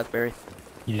took a bath, Barry.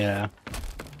 Yeah.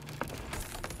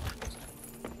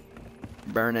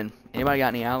 Burning. Anybody got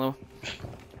any aloe?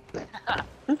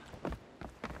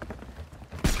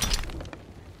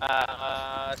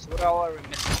 So what all are we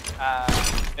missing?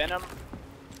 Venom?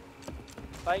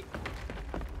 Fight?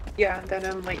 Yeah,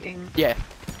 Venom, Lightning. Yeah.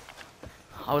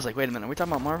 I was like, wait a minute, are we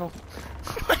talking about Marvel?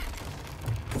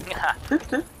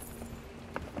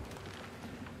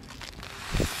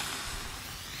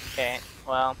 Okay,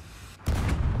 well,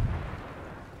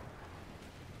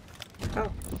 Oh.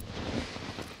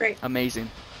 Great. Amazing.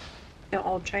 Now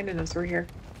all of China knows we're here.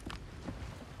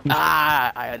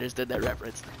 Ah, I understood that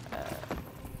reference.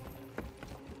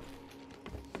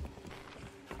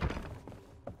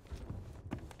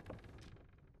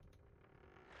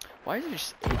 Why is there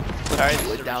just sorry, this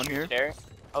is a down restricted here? area.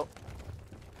 Oh.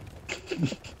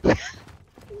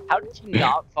 How did you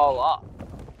not fall off?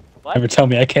 What? Never tell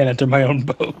me I can't enter my own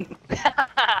boat.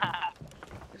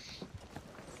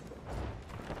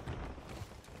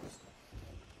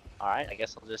 Alright, I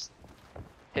guess I'll just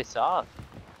piss off.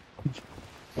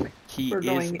 He We're is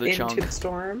going the into chunk. the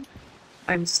storm.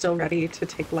 I'm still ready to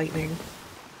take Lightning.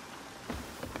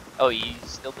 Oh, you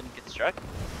still didn't get struck?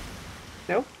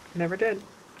 Nope, never did.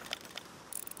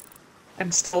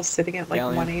 I'm still sitting at like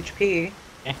Galleon. 1 HP.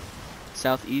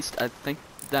 Southeast, I think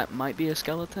that might be a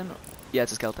skeleton. Yeah,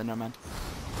 it's a skeleton, never mind.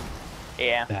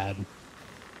 Yeah. Bad.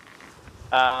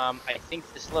 I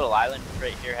think this little island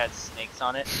right here has snakes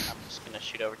on it. I'm just gonna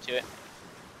shoot over to it.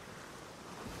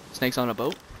 Snakes on a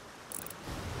boat?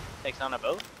 Snakes on a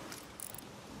boat?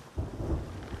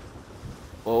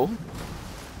 Oh,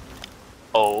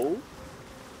 Oh?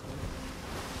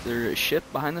 is there a ship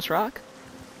behind this rock?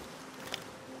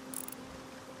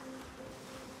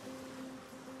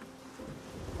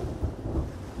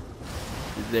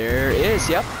 There is,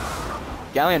 yep.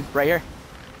 Galleon, right here.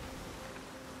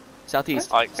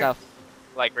 Southeast, Like, south.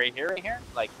 like right here?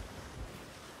 Like,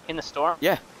 in the storm?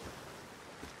 Yeah.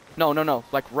 No, no, no,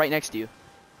 like right next to you.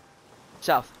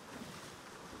 South.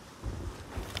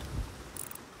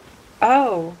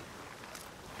 Oh.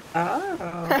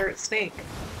 Oh, dirt snake.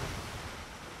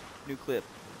 New clip.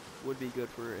 Would be good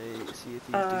for a Sea of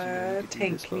Thieves. Does you know you could do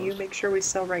Tank, this can you pose? make sure we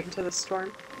sail right into the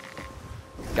storm?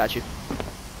 Got you.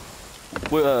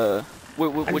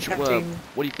 Which, tempting.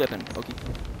 what are you clipping? Okay.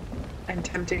 I'm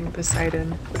tempting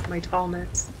Poseidon with my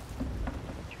tallness.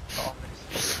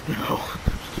 No.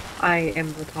 I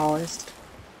am the tallest.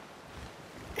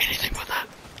 Anything but that.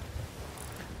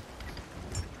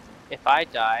 If I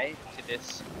die to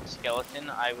this skeleton,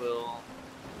 I will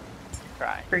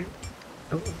cry. Great.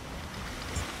 Oh.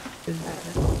 Is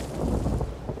that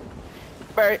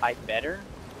Barry, I better?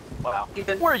 Wow.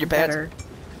 even Where are your pants? better?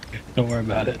 Don't worry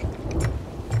about it.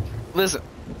 Listen,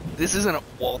 this isn't a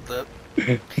Walter.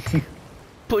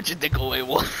 Put your dick away,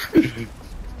 Walter.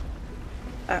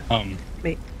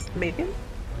 Megan?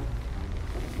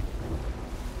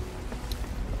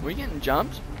 Were you getting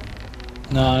jumped?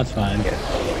 No, that's fine.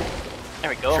 There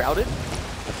we go. Shrouded? I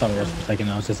thought it was for a second.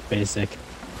 That was just basic.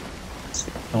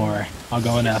 Don't worry. I'll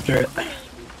go in after it.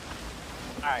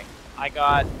 Alright, I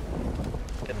got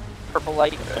the purple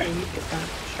light. Yeah, you get that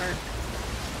shark.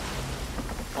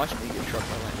 Watch me get struck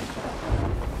by lightning.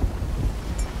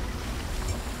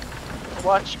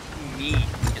 Watch me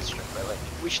get struck by lightning.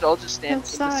 We should all just stand in the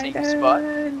same spot.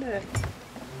 Poseidon.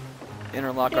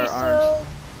 Interlock our arms.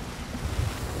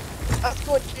 How's it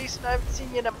going, Jason? I haven't seen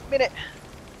you in a minute.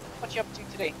 What you up to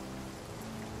today?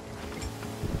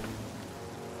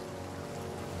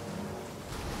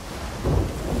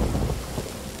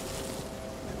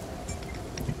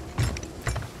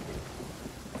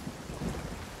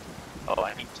 Oh,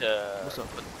 I need to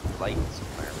put the light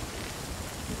somewhere.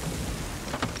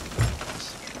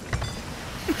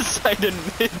 Poseidon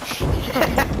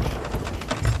Mitch.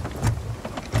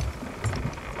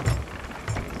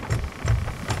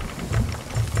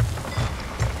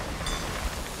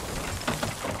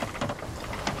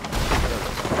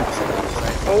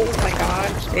 Oh my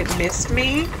gosh, it missed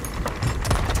me.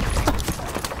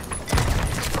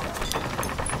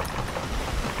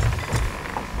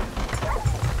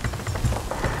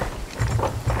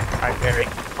 Alright, Barry.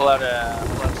 Pull out a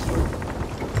sword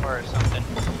or something.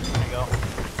 There you go.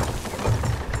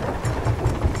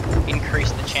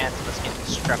 Increase the chance of us getting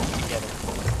struck together.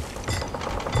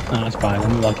 No, that's fine.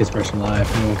 I'm the luckiest person alive.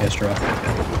 We won't get struck.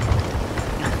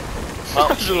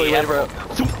 Well, Absolutely, yeah, bro.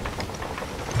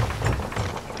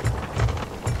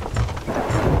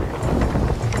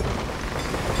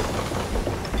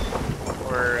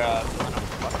 we're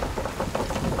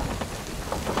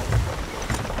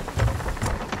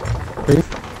Proof?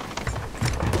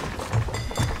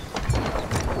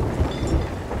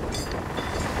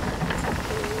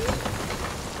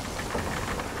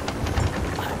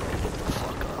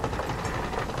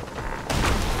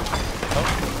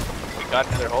 we got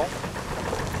another hole.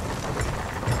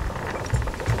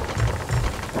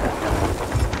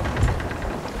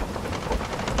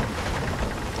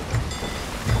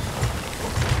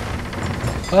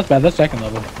 Oh, that's bad. That's second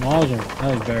level. Walls are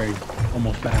that was very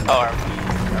almost bad. Oh, are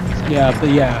we Yeah, but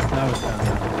yeah, that was bad.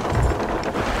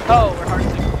 Oh, we're hard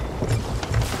sinking.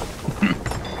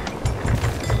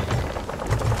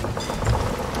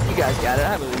 You guys got it.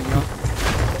 I believe you.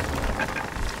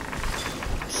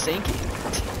 Sinking.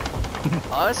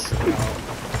 Us? No.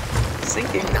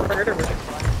 Sinking, never heard of it.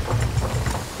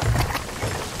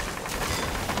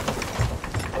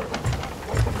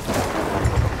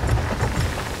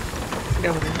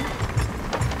 Going in.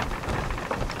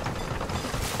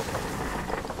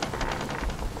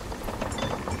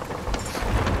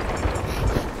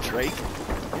 Drake?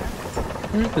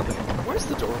 Where's the door? Where's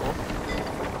the door hole?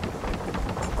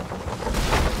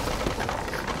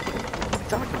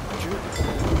 Talking about you.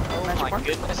 Oh Magic my mark?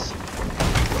 goodness.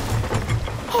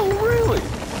 Oh, really?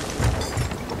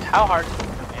 How hard is it for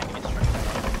a man to get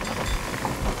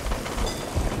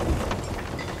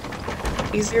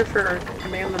struck? Easier for a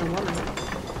man than a woman.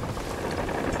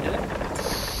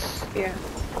 Yeah.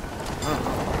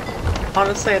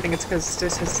 Honestly, I think it's because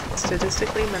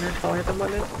statistically men are taller than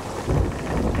women.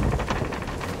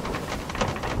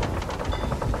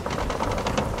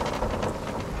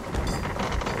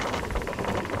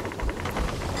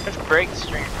 There's brakes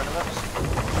straight in front of us.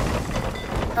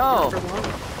 Oh, For long.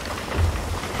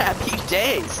 happy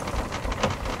days.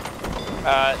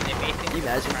 They may think You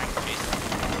imagine? trying to chase them.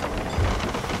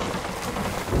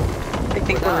 They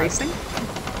think We're we're not. racing?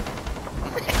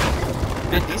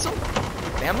 Vin Diesel?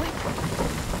 Family?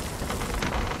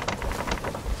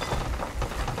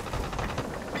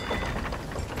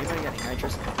 Anybody got any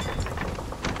nitrous?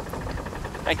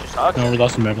 Nitrous Hawk? No, we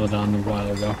lost some Megalodon a while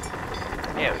ago.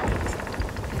 Yeah, we did.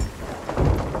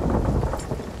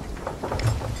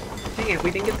 Dang it,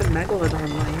 we didn't get the Megalodon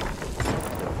light.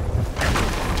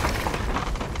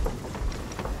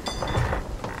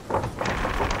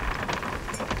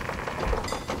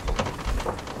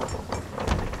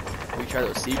 We try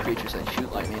those sea creatures that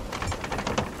shoot lightning.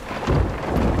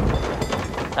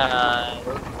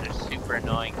 Those ones are super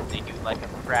annoying. They do like a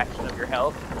fraction of your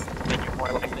health, then you're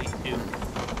more likely to,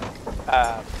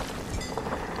 I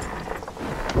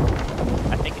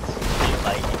think it's really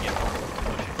like you get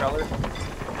ocean crawler.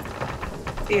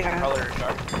 Yeah. Crawler or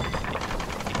shark. I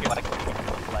think you're likely to get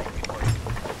like before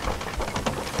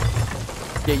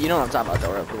Yeah, you know what I'm talking about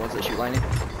though, right? The ones that shoot lightning? you.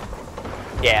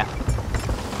 Yeah.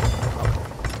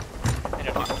 I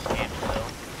don't know if it's damage though.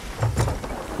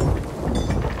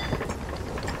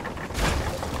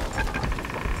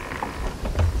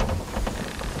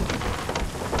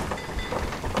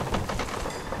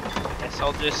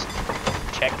 I'll just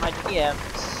check my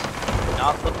DMs,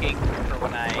 not looking for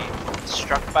when I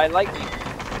struck by lightning.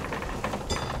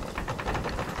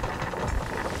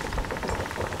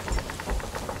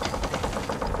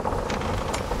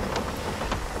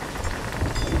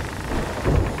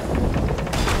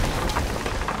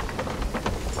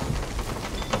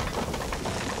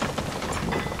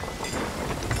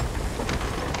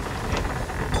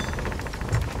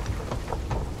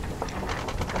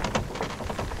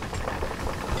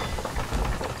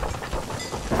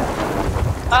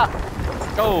 Ah!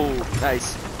 Oh,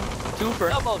 nice. 2 for.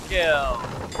 Double kill!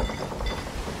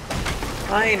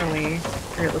 Finally.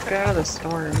 Alright, let's get out of the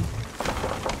storm.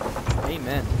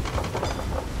 Amen.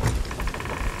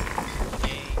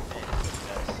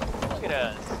 Look at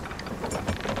us.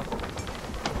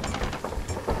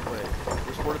 Wait,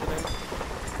 which port of the name?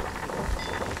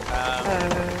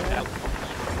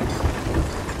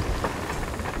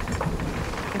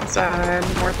 It's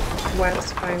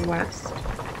northwest by west.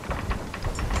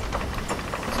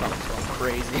 Something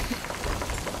crazy.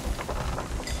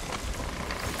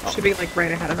 Should be like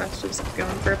right ahead of us, just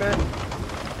going for a bit.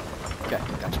 Okay,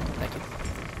 gotcha. Thank you.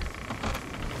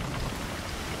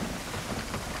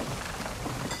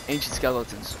 Ancient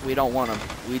skeletons. We don't want them.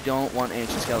 We don't want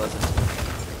ancient skeletons.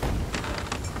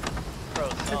 Bro,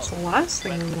 That's the last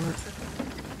thing we want.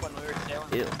 when we were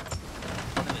sailing, Ew.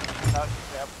 one of the TikToks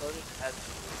we uploaded has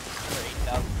under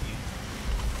 8,000 views.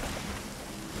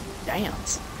 Damn.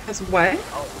 Has what?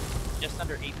 Oh, just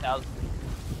under 8,000 views.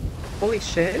 Holy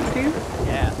shit, dude.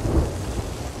 Yeah.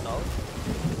 So,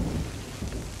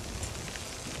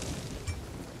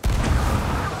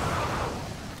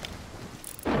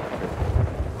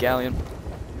 Galleon.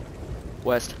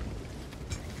 West.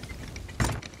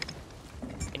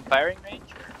 in firing range?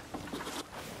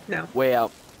 No. Way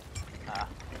out.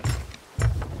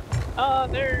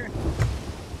 They're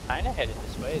kind of headed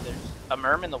this way. There's a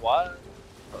merm in the water.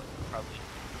 Probably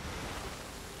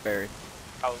Buried.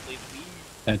 the weed.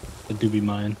 That do be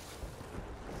mine.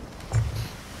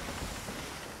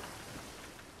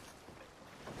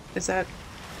 Is that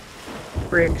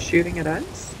Brig shooting at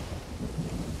us?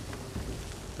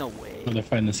 No way. Oh, they're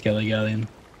fighting the Skelly Galleon.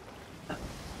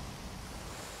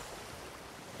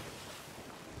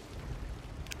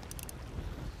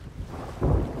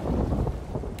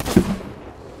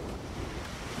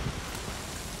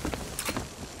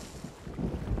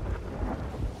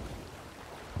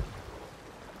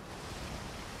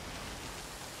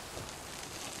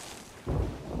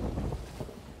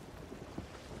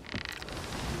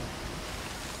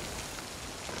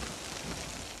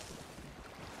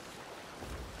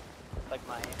 Like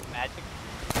my magic.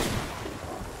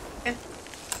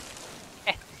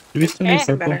 Do we still need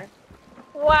Some purple? better.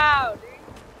 Wow, dude.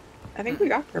 I think we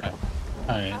got purple.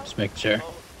 Alright, just make sure.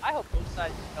 Oh, I hope both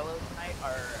sides of Hello tonight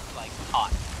are like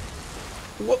hot,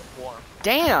 What? warm.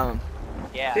 Damn.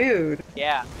 Yeah. Dude,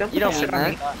 Yeah. don't You put don't that mean shit on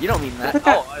me. that. You don't mean Don't that. put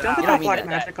that, Oh, don't put you that don't mean black that.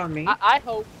 magic on me. I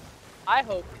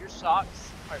hope your socks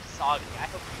are soggy. I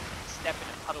hope you step in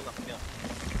a puddle of milk.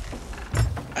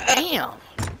 Damn.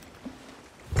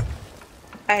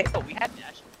 I, Oh, we had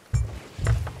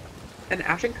an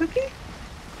ashen cookie?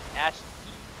 Ash.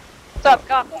 What's up,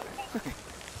 coffee?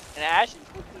 An ashen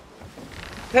cookie.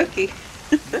 Cookie.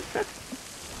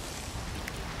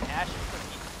 An ashen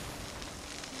cookie.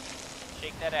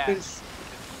 Shake that ass.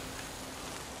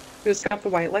 Who's got the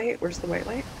white light? Where's the white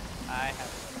light? I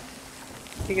have.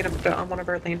 You gonna put it on one of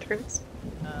our lanterns?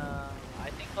 I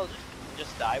think I'll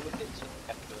just die with it, so we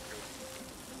have to go through.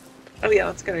 Oh yeah,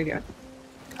 that's a good idea.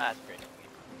 That's great.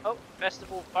 Oh,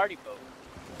 festival party boat.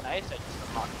 Nice. I just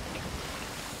unlocked it.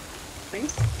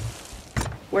 Thanks.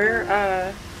 Where,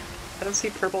 I don't see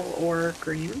purple or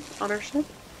green on our ship.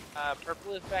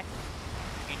 Purple is back.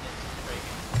 Green is right.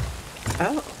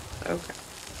 Oh, okay.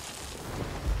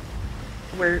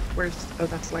 Where's, oh,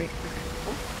 that's white. Okay,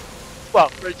 cool. Well,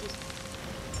 we're just.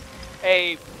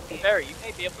 Hey, Barry, you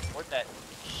may be able to board that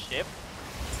ship.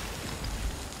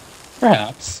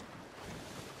 Perhaps.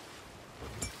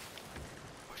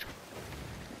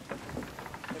 They're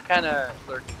kind of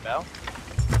lurking about.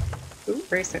 Ooh,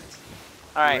 racist.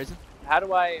 All right. Horizon?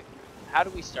 How do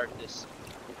we start this?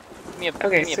 Give me a,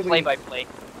 Okay, give me so a we- play-by-play.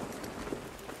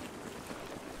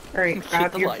 Alright, Hit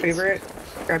grab the your lights. favorite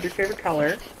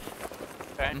color.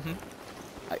 Okay. Mm-hmm.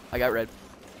 I got red.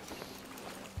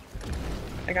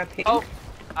 I got pink. Oh,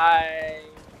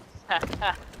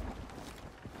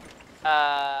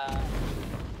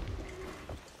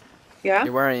 Yeah? Hey,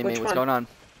 where are you, Which mate? What's one? going on?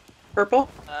 Purple?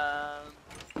 do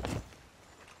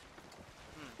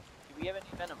we have any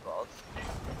venom balls?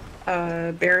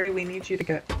 Barry, we need you to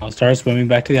get. I'll start swimming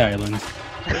back to the island.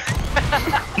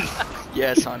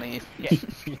 Yes, honey. Yeah.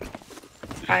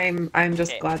 I'm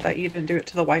just Okay. glad that you didn't do it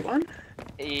to the white one.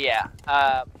 Yeah.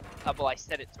 Well, I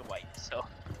set it to white, so.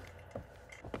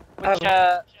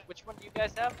 Oh. Which one do you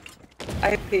guys have? I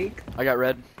have pink. I got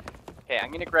red. Okay,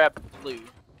 I'm gonna grab blue, so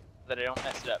that I don't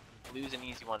mess it up. Blue's an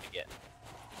easy one to get.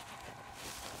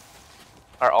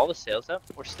 Are all the sails up?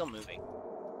 We're still moving.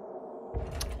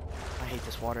 I hate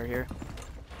this water here.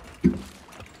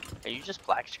 Are you just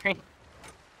black screen?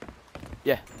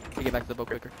 Yeah, to get back to the boat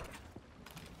quicker.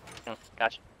 Oh,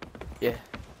 gotcha. Yeah,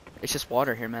 it's just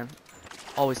water here, man.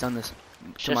 Always done this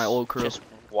to my old crew. Just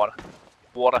water.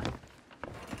 Water.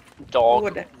 Dog.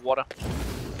 Water. Water.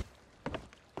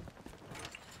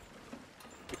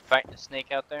 You fighting a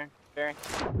snake out there, Barry?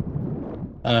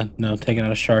 No, taking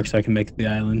out a shark so I can make it to the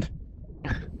island.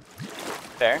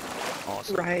 Fair.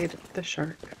 Awesome. Ride the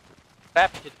shark.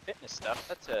 Back to the fitness stuff.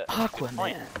 That's a good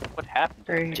point. Aquaman. What happened?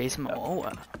 Great. Jason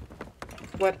Momoa.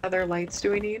 What other lights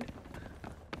do we need?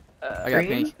 I got Green?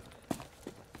 pink.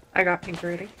 I got pink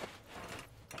already.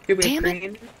 Do we have Damn it.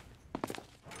 green?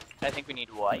 I think we need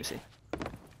Let me white. see.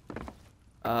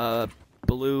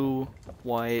 Blue,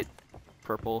 white,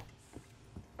 purple,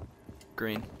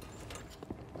 green.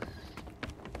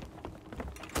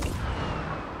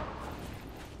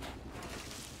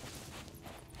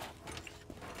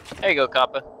 There you go,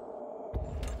 Kappa.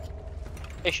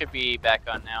 They should be back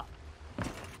on now.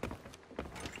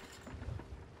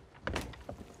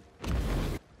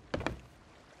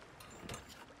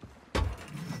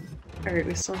 Alright,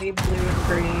 we still need blue and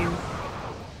green.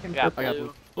 And Yeah, purple. I got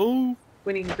blue. blue. Oh,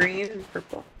 We need green and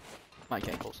purple. my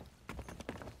ankles.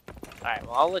 Alright,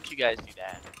 well, I'll let you guys do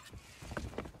that.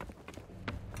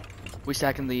 We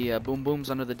stacking the boom booms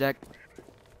under the deck.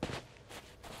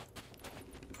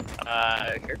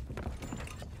 Sure.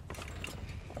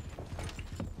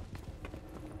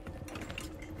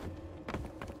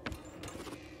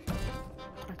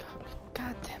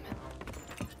 God damn it.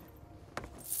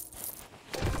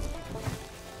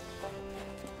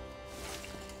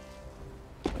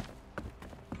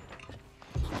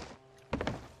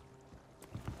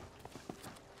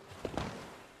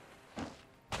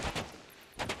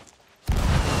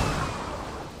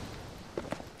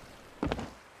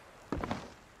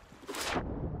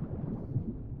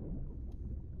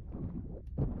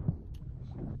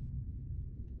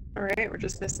 Alright, we're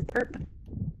just missing purple.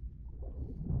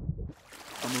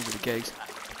 I'll move with the kegs.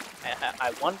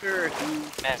 I wonder who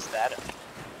messed that up.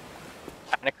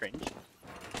 Kinda cringe.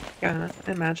 Yeah,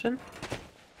 imagine.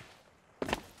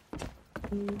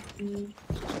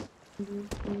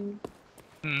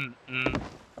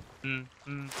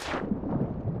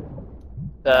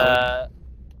 The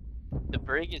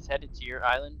brig is headed to your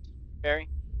island, Barry.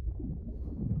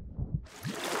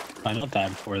 I will die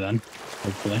before then,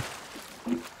 hopefully.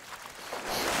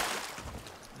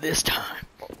 This time.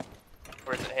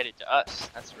 Or is it headed to us?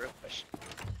 That's the real question.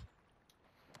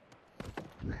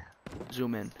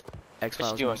 Zoom in. What you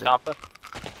X-Files doing, music. Compa?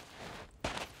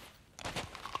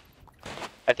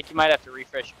 I think you might have to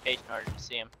refresh your page in order to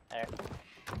see him. There.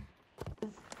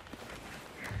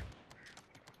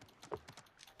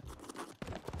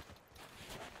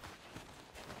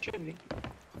 Should be.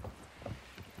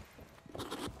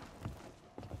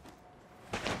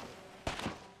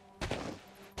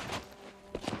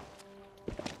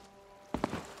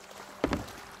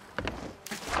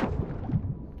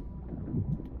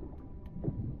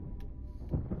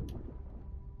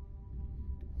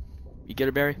 You get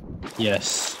it, Barry?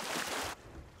 Yes.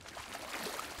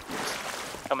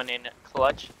 Coming in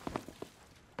clutch.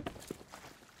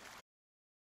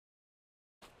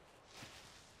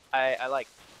 I like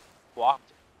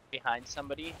walked behind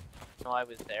somebody while I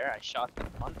was there. I shot them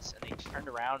once and they turned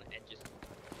around and just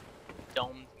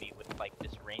domed me with like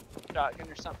this range shotgun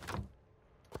or something.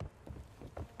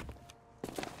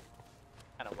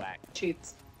 Kinda whack.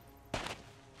 Cheats.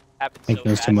 Happened I think so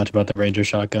knows fast. too much about the Ranger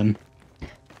shotgun.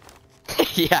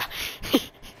 Yeah.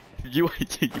 you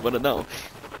want to know?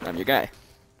 I'm your guy.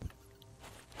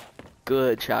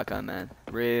 Good shotgun, man.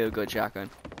 Real good shotgun.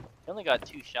 I only got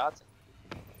 2 shots.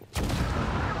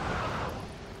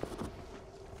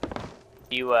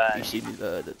 You You see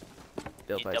the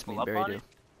Bill you fights me double and up Barry on do. it?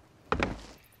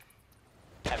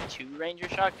 Have 2 Ranger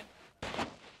shotgun?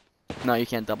 No, you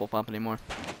can't double pump anymore.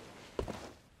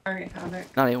 Alright,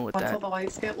 Havoc. Not even with Once all that. the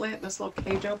lights get lit, this little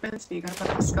cage opens, and you gotta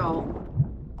put the skull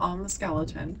on the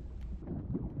skeleton.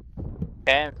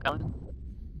 Okay, I'm coming.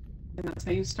 And that's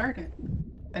how you start it.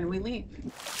 Then we leave.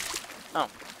 Oh.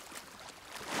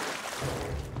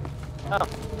 Oh.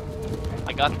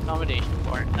 I got the accommodation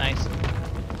for it. Nice.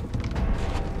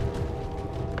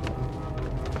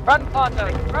 Run,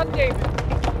 Ponto! Run, David!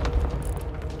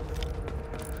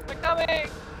 coming!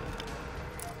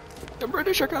 The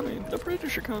British are coming! The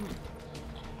British are coming!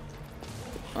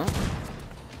 Huh?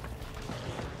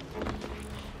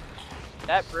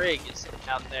 That brig is sitting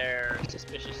out there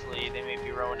suspiciously. They may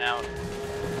be rowing out.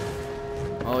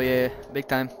 Oh yeah, big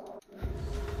time.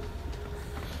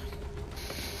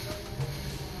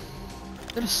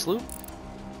 Is that a sloop?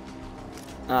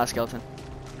 Ah, skeleton.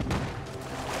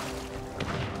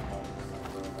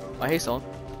 Oh, hey, Salt.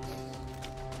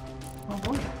 Oh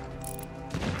boy.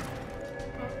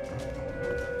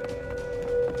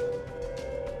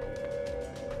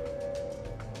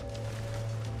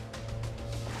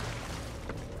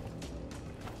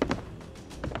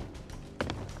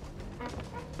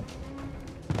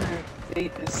 Alright,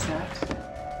 bait is set.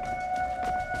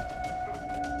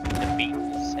 The beat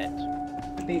is set.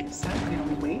 The bait is set. Now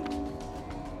we wait.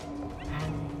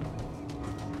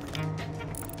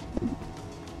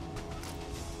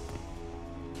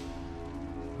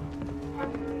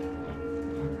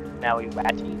 Now we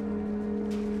watty.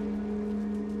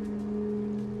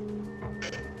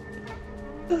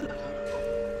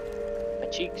 My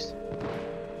cheeks.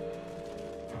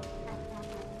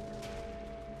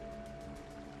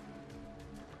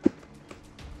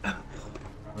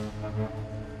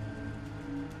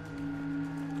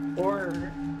 Or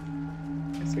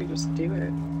I guess we just do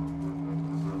it.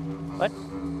 What?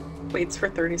 Waits for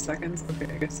 30 seconds.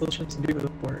 Okay, I guess we'll just do the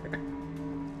port.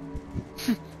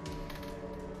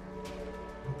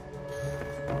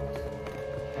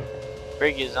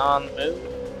 Brig is on the move.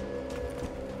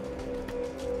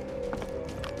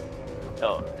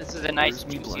 Oh, this is a nice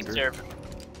Where's me juicy blunder? server.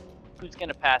 Who's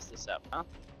gonna pass this up, huh?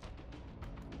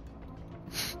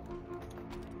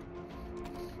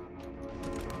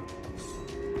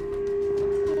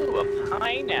 Ooh, a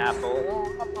pineapple.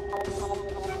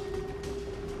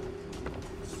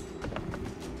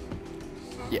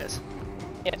 Yes.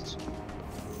 Yes.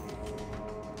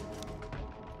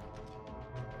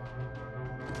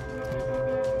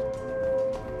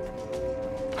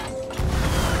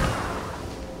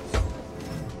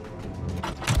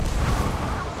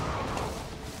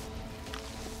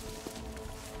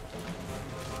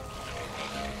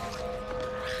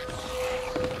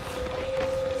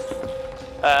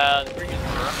 The brig is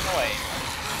running away.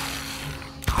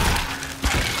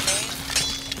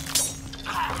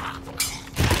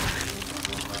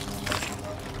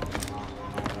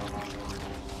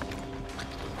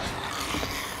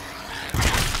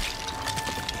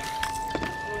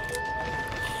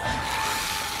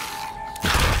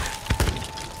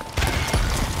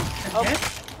 Okay.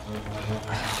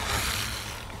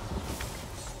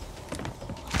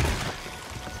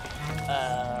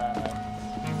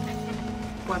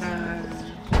 What happened?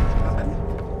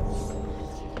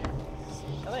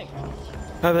 Nothing.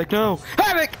 Havoc, no!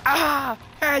 Havoc! Ah!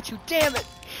 Had you, damn it!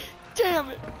 Damn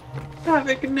it!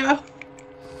 Havoc, no.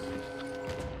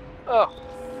 Oh.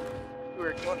 You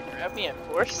were going to grab me at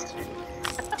forced? You.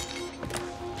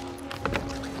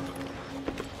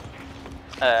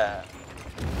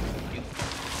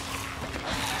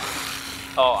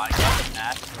 Oh, I got the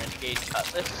Master Renegade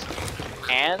Cutlass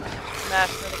and the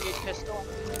Master Renegade Pistol.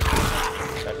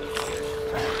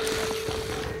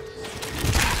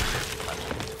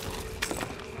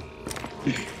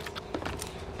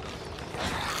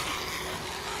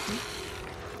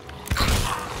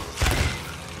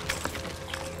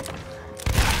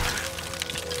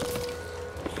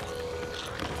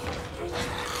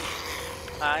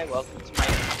 Hi, welcome to my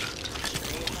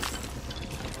stream.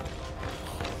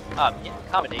 Yeah,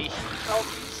 accommodation. Oh.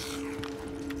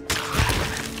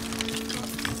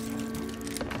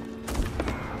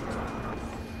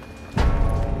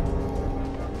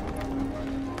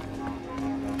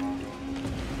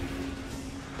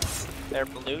 They're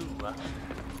blue.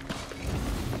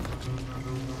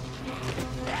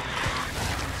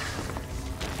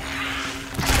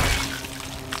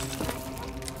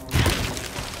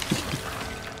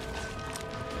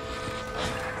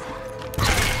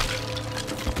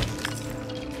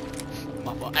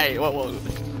 Hey, whoa.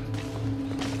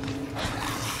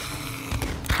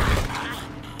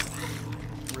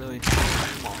 Really?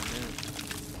 Come on, man.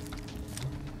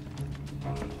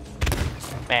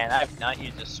 Man, I've not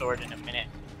used a sword in a minute.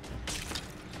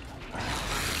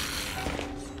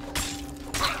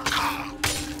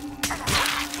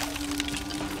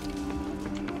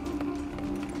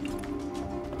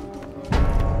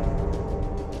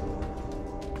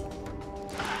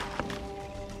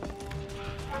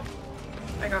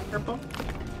 I got purple.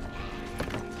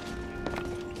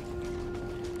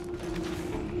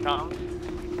 Come.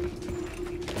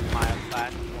 Mile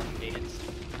class, one dance.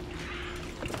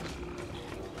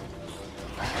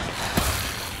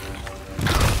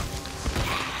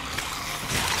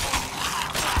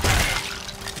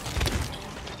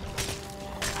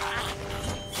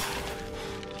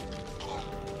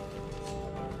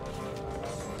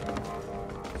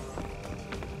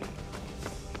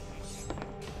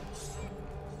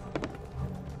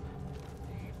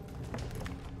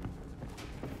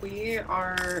 We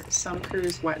are some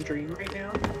crew's wet dream right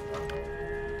now.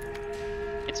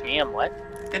 It's me, I'm what?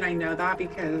 And I know that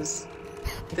because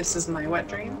this is my wet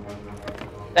dream.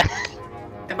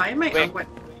 Am I in my Wait. own wet?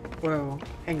 Whoa,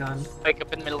 hang on. Wake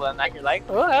up in the middle of the night, you're like,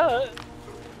 whoa.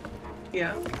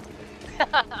 Yeah.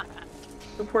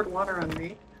 Who poured water on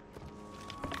me?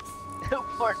 Who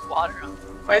poured water on?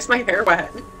 Why is my hair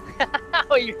wet?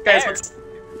 Oh, your Guys, hair.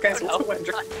 what's a wet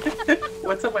dream?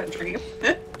 What's a wet dream?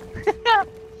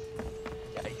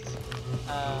 Yikes.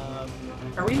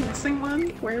 Are we missing one?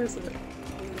 Where is it?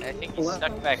 I think he's Hello?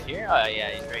 stuck back here. Oh yeah,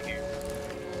 he's right here.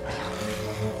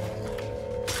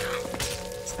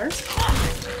 Is there?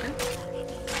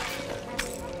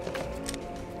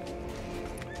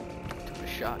 Took a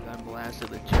shotgun blast to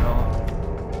the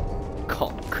jaw. Call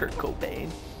him Kurt Cobain.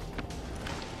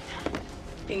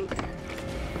 Pink.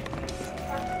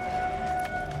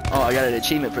 Oh, I got an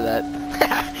achievement for that.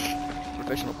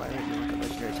 Professional pirate, you want the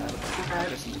legendary title.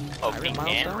 Red. Oh, Pirate pink and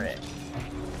milestone? red.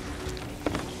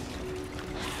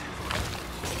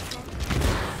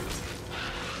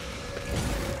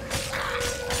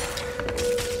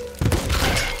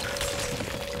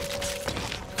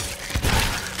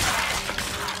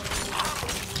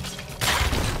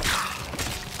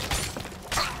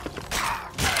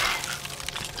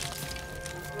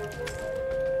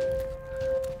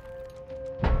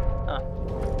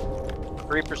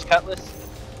 Reaper's Cutlass.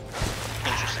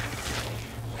 Interesting.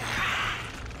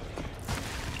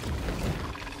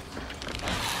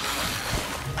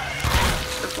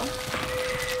 Purple.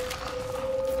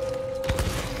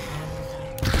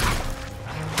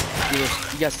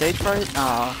 You got stage fright?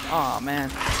 Oh man.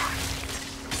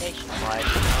 Nationwide.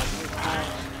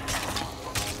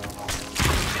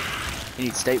 You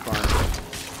need state farm.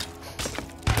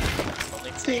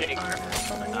 Only for State Jake. Farm.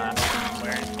 I'm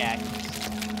wearing khakis.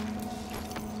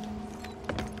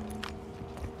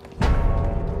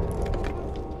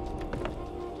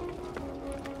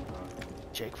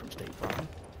 Jake from State Farm.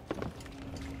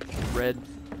 Red.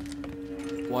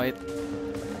 White.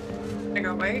 I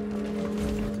got white.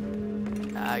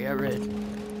 I got red.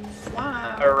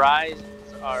 Wow.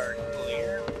 Horizons are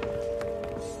clear.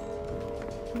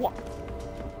 What?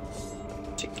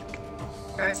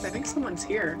 Guys, I think someone's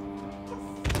here.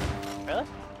 Really?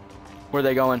 Where are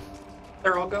they going?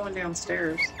 They're all going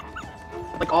downstairs.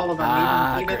 Like all of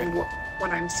them, even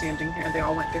when I'm standing here, they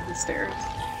all went down the stairs.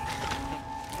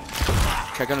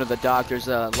 Check under the dock, there's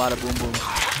a lot of boom boom.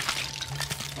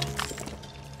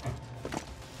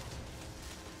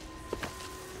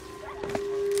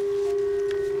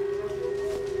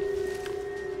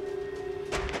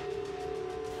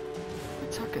 You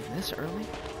talking this early?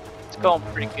 It's going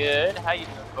pretty good. How you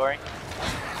doing, Corey?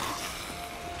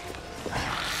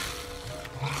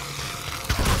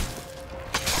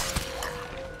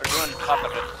 We're doing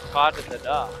spot of the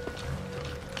dog.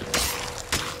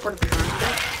 What are they doing?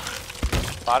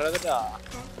 Spot of the dog.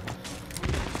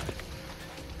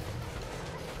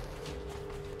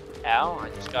 Ow, I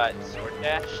just got sword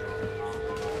dashed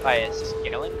by a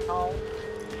scaling call.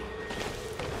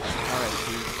 Alright,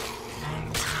 dude.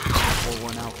 Pull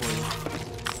one out for you.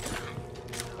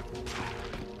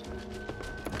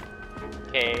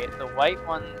 Okay, the white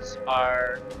ones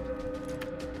are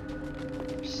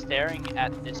staring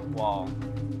at this wall.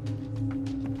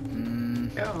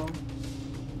 Oh.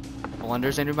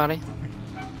 Blunders, anybody?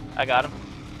 I got him.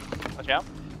 Watch out.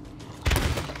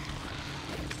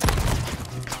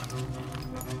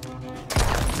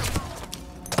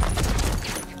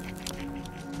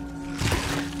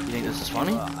 You think this is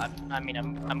funny?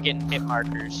 I'm getting hit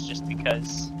markers just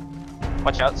because.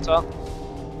 Watch out, Saul.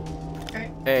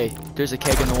 Okay. Hey, there's a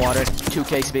cake in the water. 2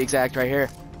 cakes to be exact right here.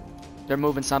 They're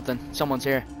moving something. Someone's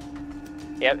here.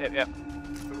 Yep.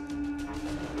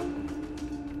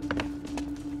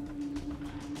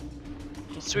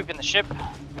 He's sweeping the ship.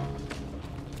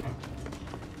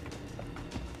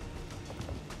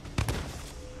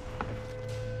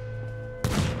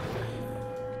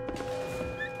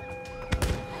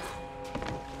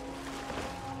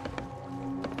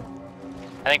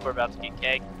 I think we're about to get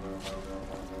kegged.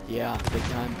 Yeah, big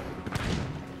time.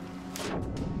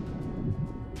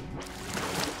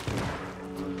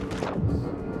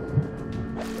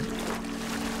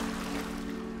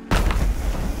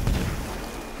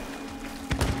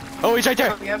 Oh, he's right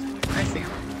there! Oh, yep, I see him.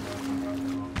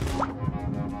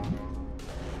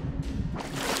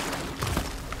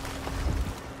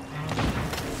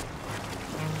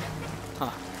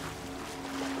 Huh.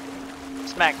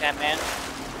 Smack that man.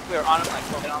 We were on him like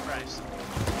fucking on rice.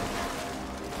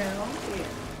 Hell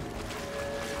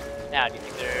yeah. Now, do you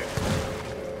think they're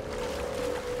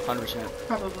 100%.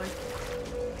 Probably.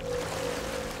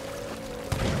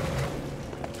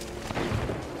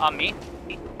 On me?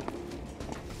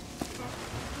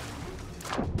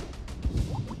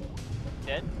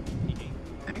 Dead? GG.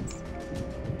 Thanks.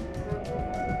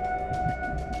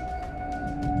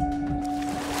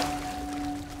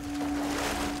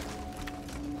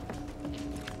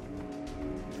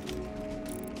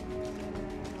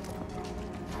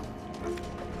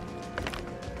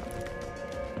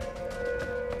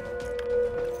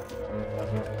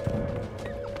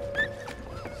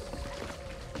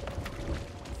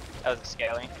 That was a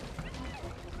scaling.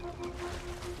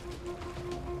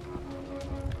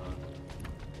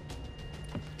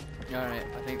 Alright,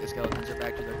 I think the skeletons are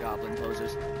back to their goblin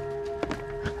poses.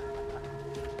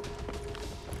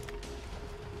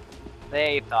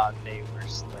 They thought they were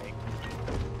slick.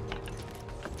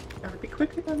 Gotta be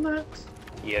quicker than that.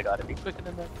 You gotta be quicker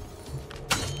than that.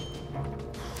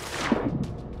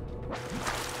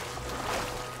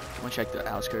 I'm gonna check the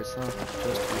outskirts though, just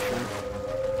to be sure.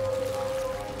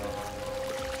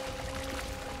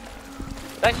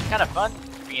 It's actually kind of fun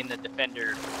being the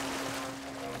defender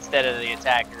instead of the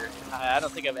attacker. I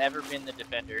don't think I've ever been the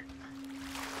defender.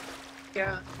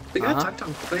 Yeah. We got tucked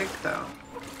on quick though.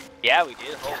 Yeah, we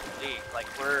did. Holy, like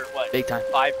we're what? Big time.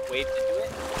 5 waves into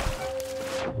it.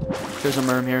 There's a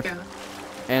merm here. Yeah.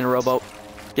 And a rowboat.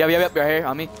 Yep, right here,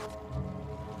 on me.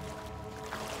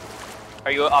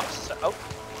 Are you up? Oh.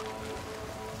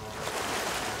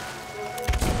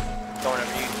 Going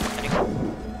over you.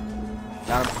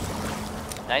 Got him.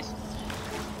 Nice.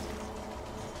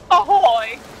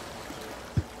 Ahoy!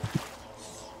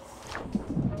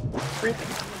 Where are they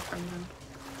coming from then?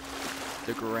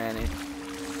 The granny.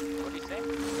 What do you say?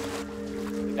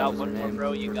 You got one more,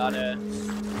 bro. You gotta.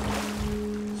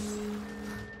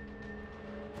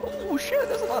 Oh shit,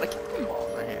 there's a lot of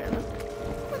cannonballs in here.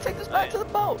 I'm gonna take this back to the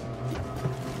boat.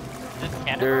 Is this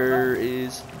cannon? There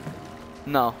is...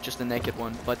 No, just the naked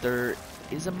one. But there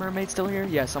is a mermaid still here?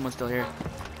 Yeah, someone's still here.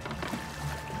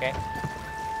 Okay.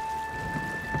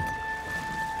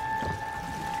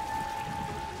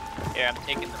 Here, I'm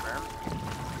taking the merm.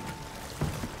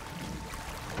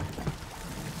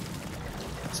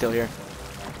 Still here.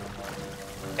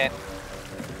 Okay.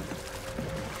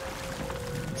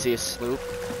 See a sloop.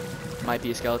 Might be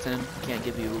a skeleton. Can't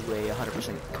give you a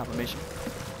 100% confirmation.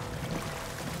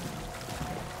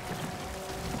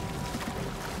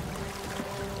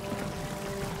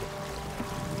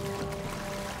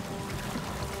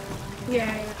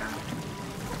 Yeah.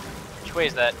 Which way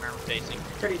is that merm facing?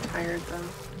 Pretty tired though.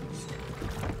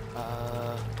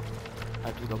 I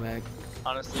have to go back.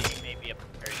 Honestly, maybe a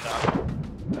very shot.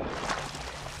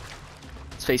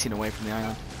 It's facing away from the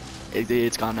island.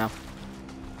 It's gone now.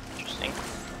 Interesting.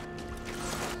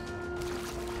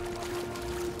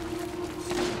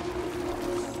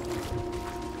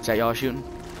 Is that y'all shooting?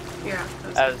 Yeah.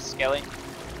 That was scaling.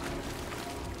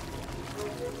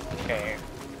 Okay.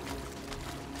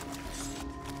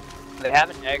 They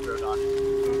haven't aggroed on it.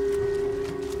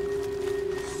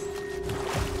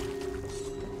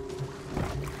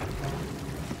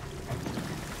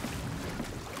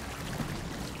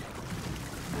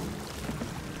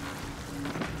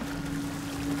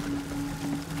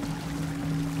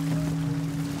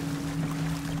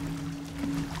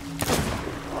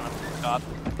 One up to the top.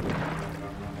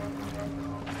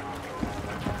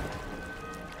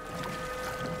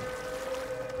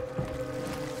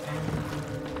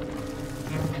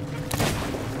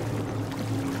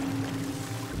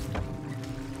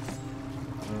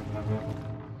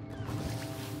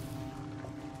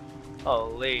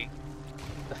 Holy.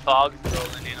 The fog's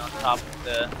rolling in on top of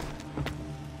the...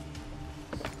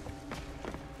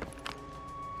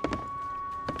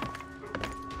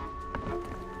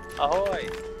 Ahoy!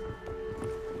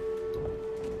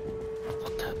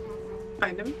 What the?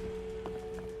 Find him.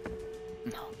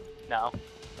 No. No.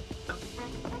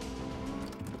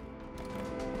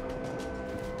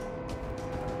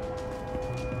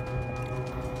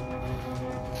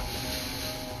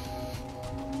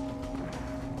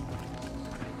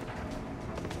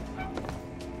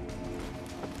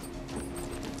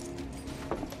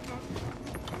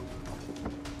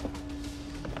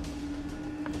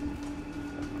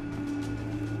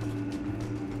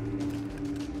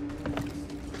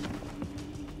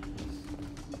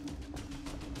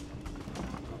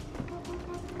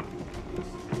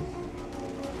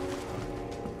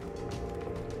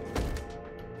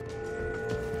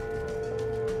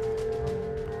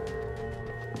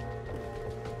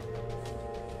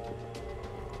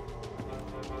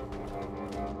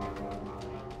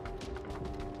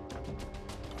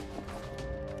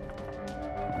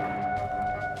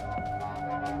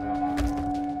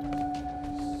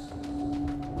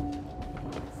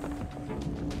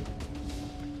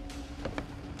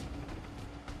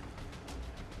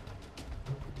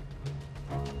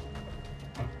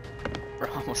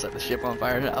 almost set the ship on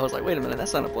fire. I was like, wait a minute,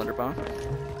 that's not a plunder bomb.